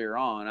well earlier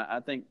on. I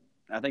think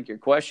your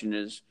question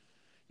is,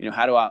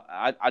 how do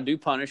I do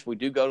punish. We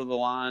do go to the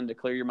line to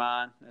clear your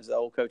mind, as the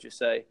old coaches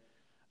say.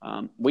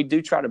 We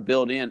do try to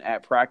build in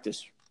at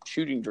practice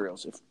shooting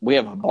drills. If we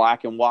have a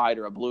black and white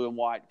or a blue and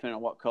white, depending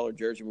on what color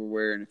jersey we're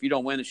wearing, if you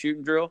don't win the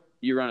shooting drill,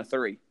 you run a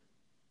 3.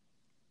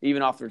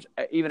 Even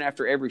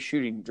after every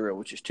shooting drill,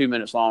 which is 2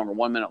 minutes long or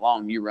 1 minute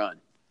long, you run.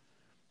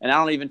 And I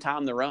don't even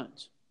time the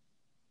runs.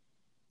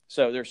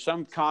 So there's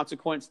some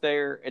consequence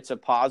there. It's a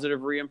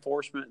positive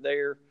reinforcement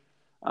there.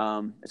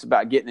 It's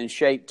about getting in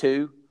shape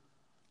too.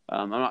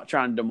 I'm not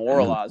trying to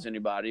demoralize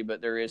anybody,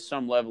 but there is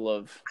some level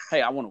of,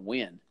 hey, I want to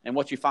win. And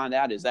what you find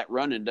out is that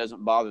running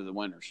doesn't bother the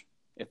winners.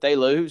 If they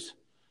lose,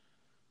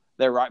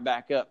 they're right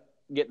back up,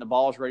 getting the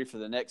balls ready for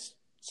the next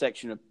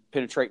section of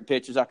penetrating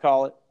pitch, as I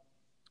call it,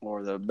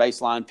 or the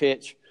baseline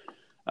pitch.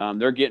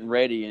 They're getting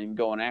ready and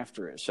going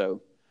after it.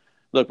 So,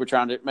 look, we're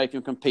trying to make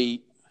them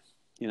compete.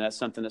 That's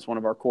something that's one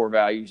of our core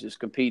values, is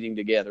competing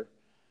together.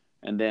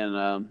 And then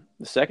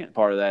the second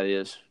part of that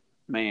is,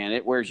 man,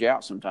 it wears you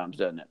out sometimes,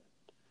 doesn't it?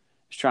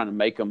 It's trying to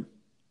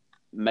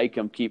make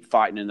them keep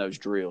fighting in those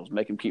drills,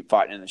 make them keep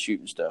fighting in the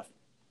shooting stuff.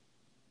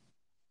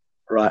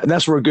 Right, and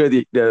that's where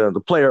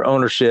the player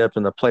ownership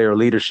and the player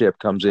leadership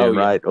comes in,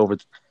 right? Over,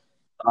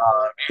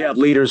 you have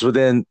leaders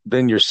within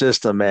your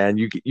system, man.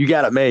 You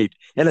got it made,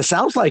 and it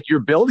sounds like you're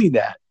building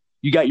that.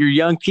 You got your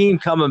young team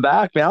coming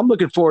back, man. I'm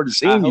looking forward to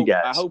seeing you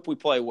guys. I hope we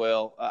play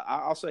well.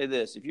 I'll say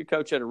this: if you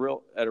coach at a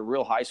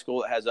real high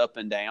school that has up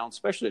and down,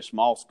 especially a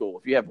small school,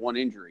 if you have one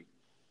injury,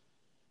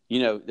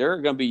 there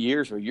are going to be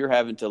years where you're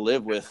having to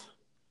live with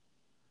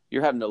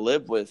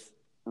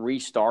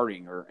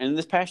restarting. And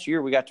this past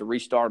year, we got to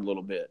restart a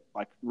little bit,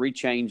 like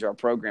rechange our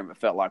program. It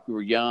felt like we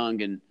were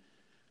young, and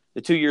the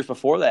 2 years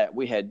before that,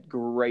 we had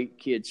great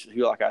kids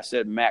who, like I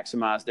said,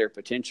 maximized their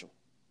potential.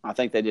 I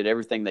think they did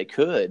everything they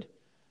could.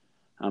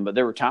 But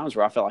there were times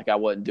where I felt like I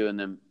wasn't doing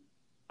them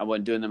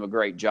a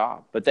great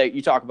job. But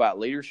you talk about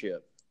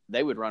leadership.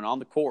 They would run on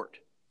the court,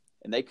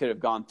 and they could have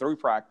gone through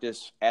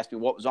practice, asked me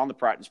what was on the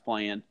practice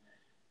plan.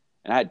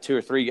 And I had 2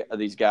 or 3 of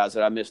these guys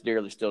that I miss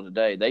dearly still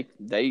today.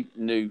 They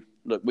knew,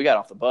 look, we got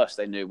off the bus.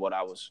 They knew what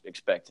I was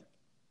expecting.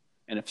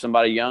 And if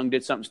somebody young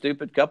did something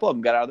stupid, a couple of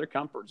them got out of their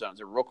comfort zones.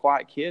 They're real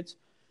quiet kids,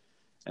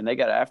 and they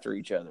got after eof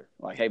each other.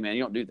 Like, hey, man,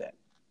 you don't do that.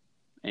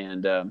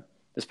 And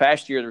this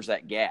past year, there's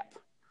that gap.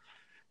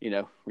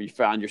 Where you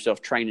found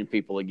yourself training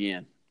people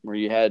again, where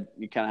you kind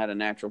of had a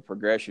natural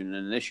progression.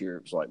 And this year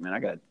it was like, man, we're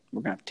going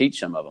to have to teach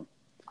some of them.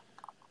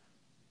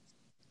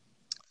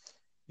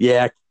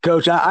 Yeah,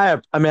 Coach,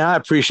 I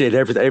appreciate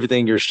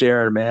everything you're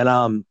sharing,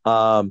 man.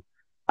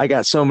 I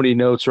got so many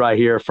notes right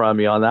here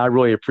from you on that. I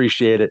really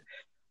appreciate it.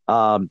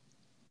 The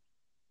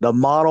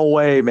model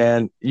way,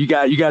 man, you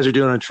guys are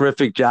doing a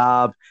terrific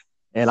job,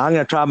 and I'm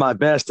going to try my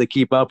best to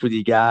keep up with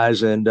you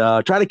guys and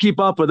try to keep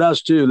up with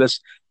us too.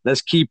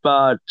 Let's keep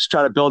just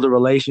try to build a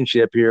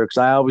relationship here, because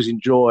I always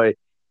enjoy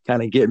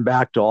kind of getting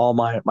back to all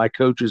my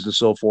coaches and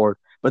so forth.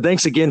 But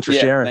thanks again for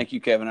sharing. Thank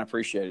you, Kevin. I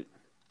appreciate it.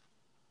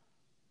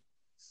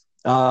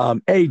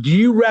 Hey, do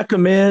you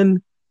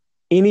recommend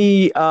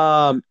any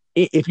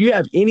if you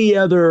have any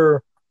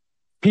other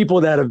people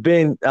that have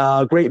been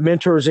great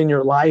mentors in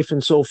your life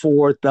and so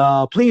forth,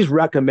 please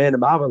recommend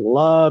them. I would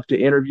love to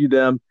interview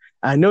them.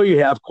 I know you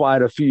have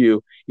quite a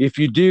few. If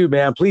you do,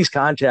 man, please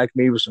contact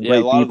me with some great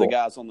people. A lot of the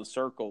guys on the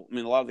circle,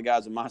 a lot of the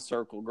guys in my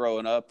circle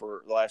growing up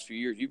or the last few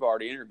years, you've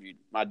already interviewed.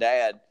 My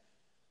dad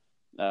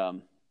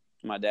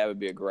would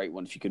be a great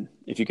one if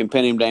you can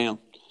pin him down,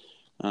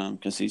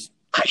 because he's.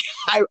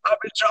 I've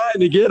been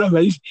trying to get him.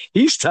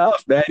 He's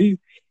tough, man.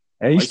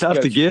 He's tough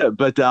to get,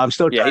 but I'm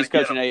still trying. Yeah, he's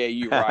coaching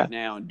AAU right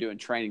now and doing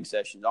training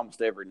sessions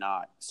almost every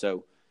night.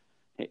 So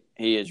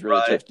he is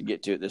really tough to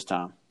get to at this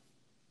time.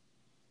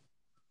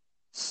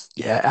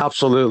 Yeah,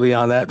 absolutely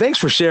on that. Thanks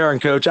for sharing,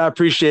 Coach. I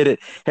appreciate it.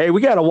 Hey,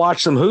 we got to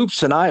watch some hoops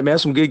tonight, man.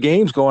 Some good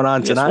games going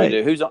on tonight.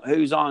 Yes, we do.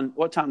 Who's on?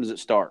 What time does it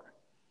start?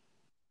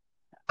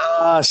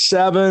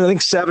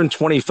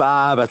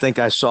 7:25. I think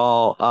I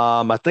saw.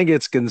 I think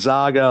it's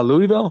Gonzaga,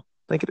 Louisville.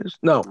 I think it is.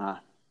 No,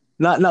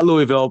 not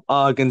Louisville.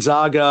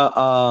 Gonzaga.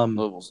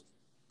 Louisville's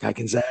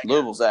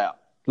out.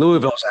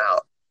 Louisville's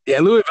out.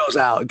 Yeah, Louisville's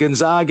out.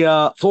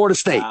 Gonzaga, Florida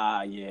State.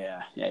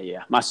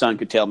 Yeah. My son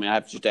could tell me. I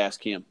have to just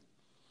ask him.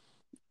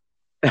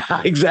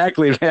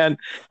 Exactly, man.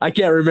 I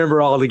can't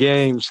remember all the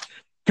games.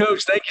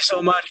 Coach, thank you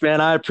so much,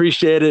 man. I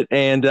appreciate it,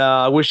 and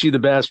I wish you the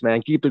best,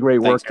 man. Keep the great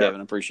work. Thanks,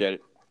 Kevin. Appreciate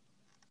it.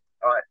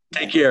 All right.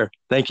 Take care.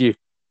 Thank you.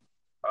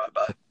 All right,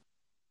 bye.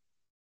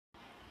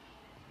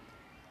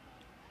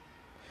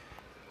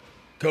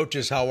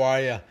 Coaches, how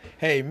are you?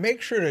 Hey,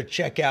 make sure to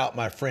check out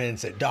my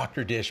friends at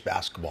Dr. Dish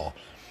Basketball.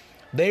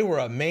 They were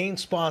a main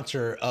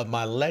sponsor of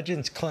my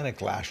Legends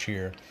Clinic last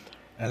year,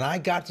 and I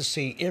got to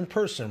see in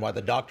person why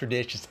the Dr.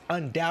 Dish is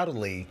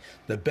undoubtedly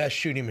the best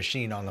shooting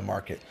machine on the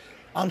market.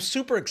 I'm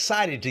super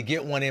excited to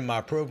get one in my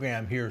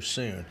program here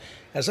soon.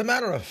 As a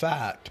matter of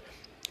fact,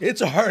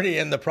 it's already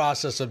in the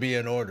process of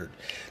being ordered.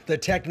 The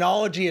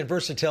technology and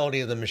versatility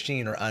of the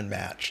machine are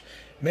unmatched.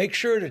 Make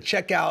sure to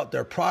check out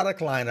their product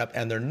lineup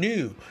and their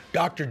new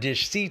Dr.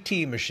 Dish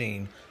CT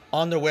machine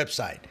on their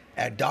website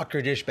at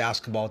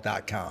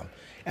drdishbasketball.com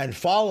and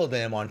follow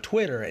them on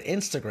Twitter and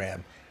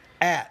Instagram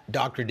at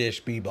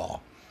drdishbball.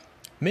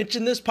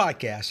 Mention this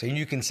podcast and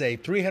you can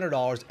save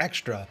 $300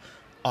 extra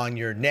on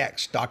your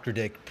next Dr.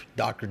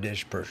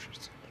 Dish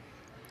purchase.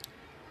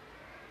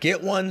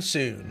 Get one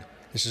soon.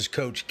 This is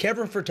Coach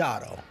Kevin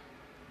Furtado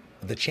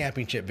of the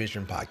Championship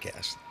Vision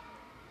Podcast.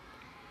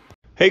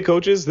 Hey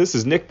coaches, this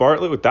is Nick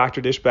Bartlett with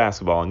Dr. Dish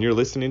Basketball, and you're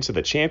listening to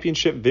the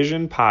Championship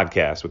Vision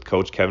Podcast with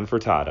Coach Kevin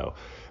Furtado.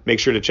 Make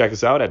sure to check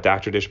us out at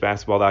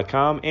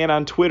drdishbasketball.com and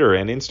on Twitter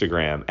and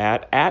Instagram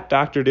at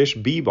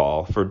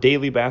drdishbball for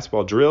daily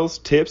basketball drills,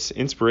 tips,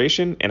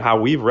 inspiration, and how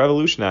we've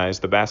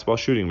revolutionized the basketball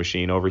shooting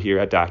machine over here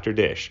at Dr.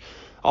 Dish.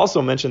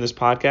 Also mention this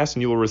podcast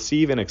and you will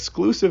receive an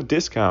exclusive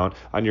discount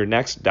on your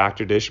next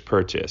Dr. Dish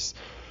purchase.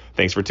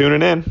 Thanks for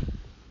tuning in.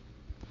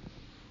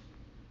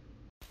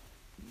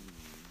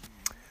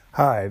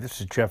 Hi, this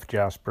is Jeff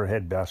Jasper,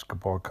 head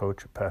basketball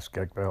coach at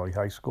Pascack Valley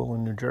High School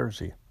in New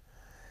Jersey.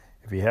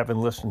 If you haven't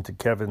listened to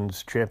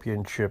Kevin's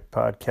Championship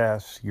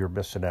podcast, you're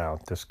missing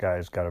out. This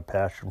guy's got a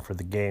passion for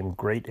the game,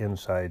 great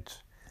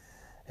insights,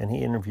 and he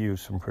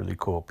interviews some pretty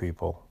cool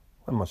people.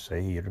 I must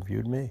say, he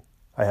interviewed me.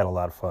 I had a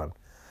lot of fun.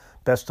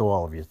 Best to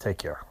all of you. Take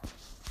care.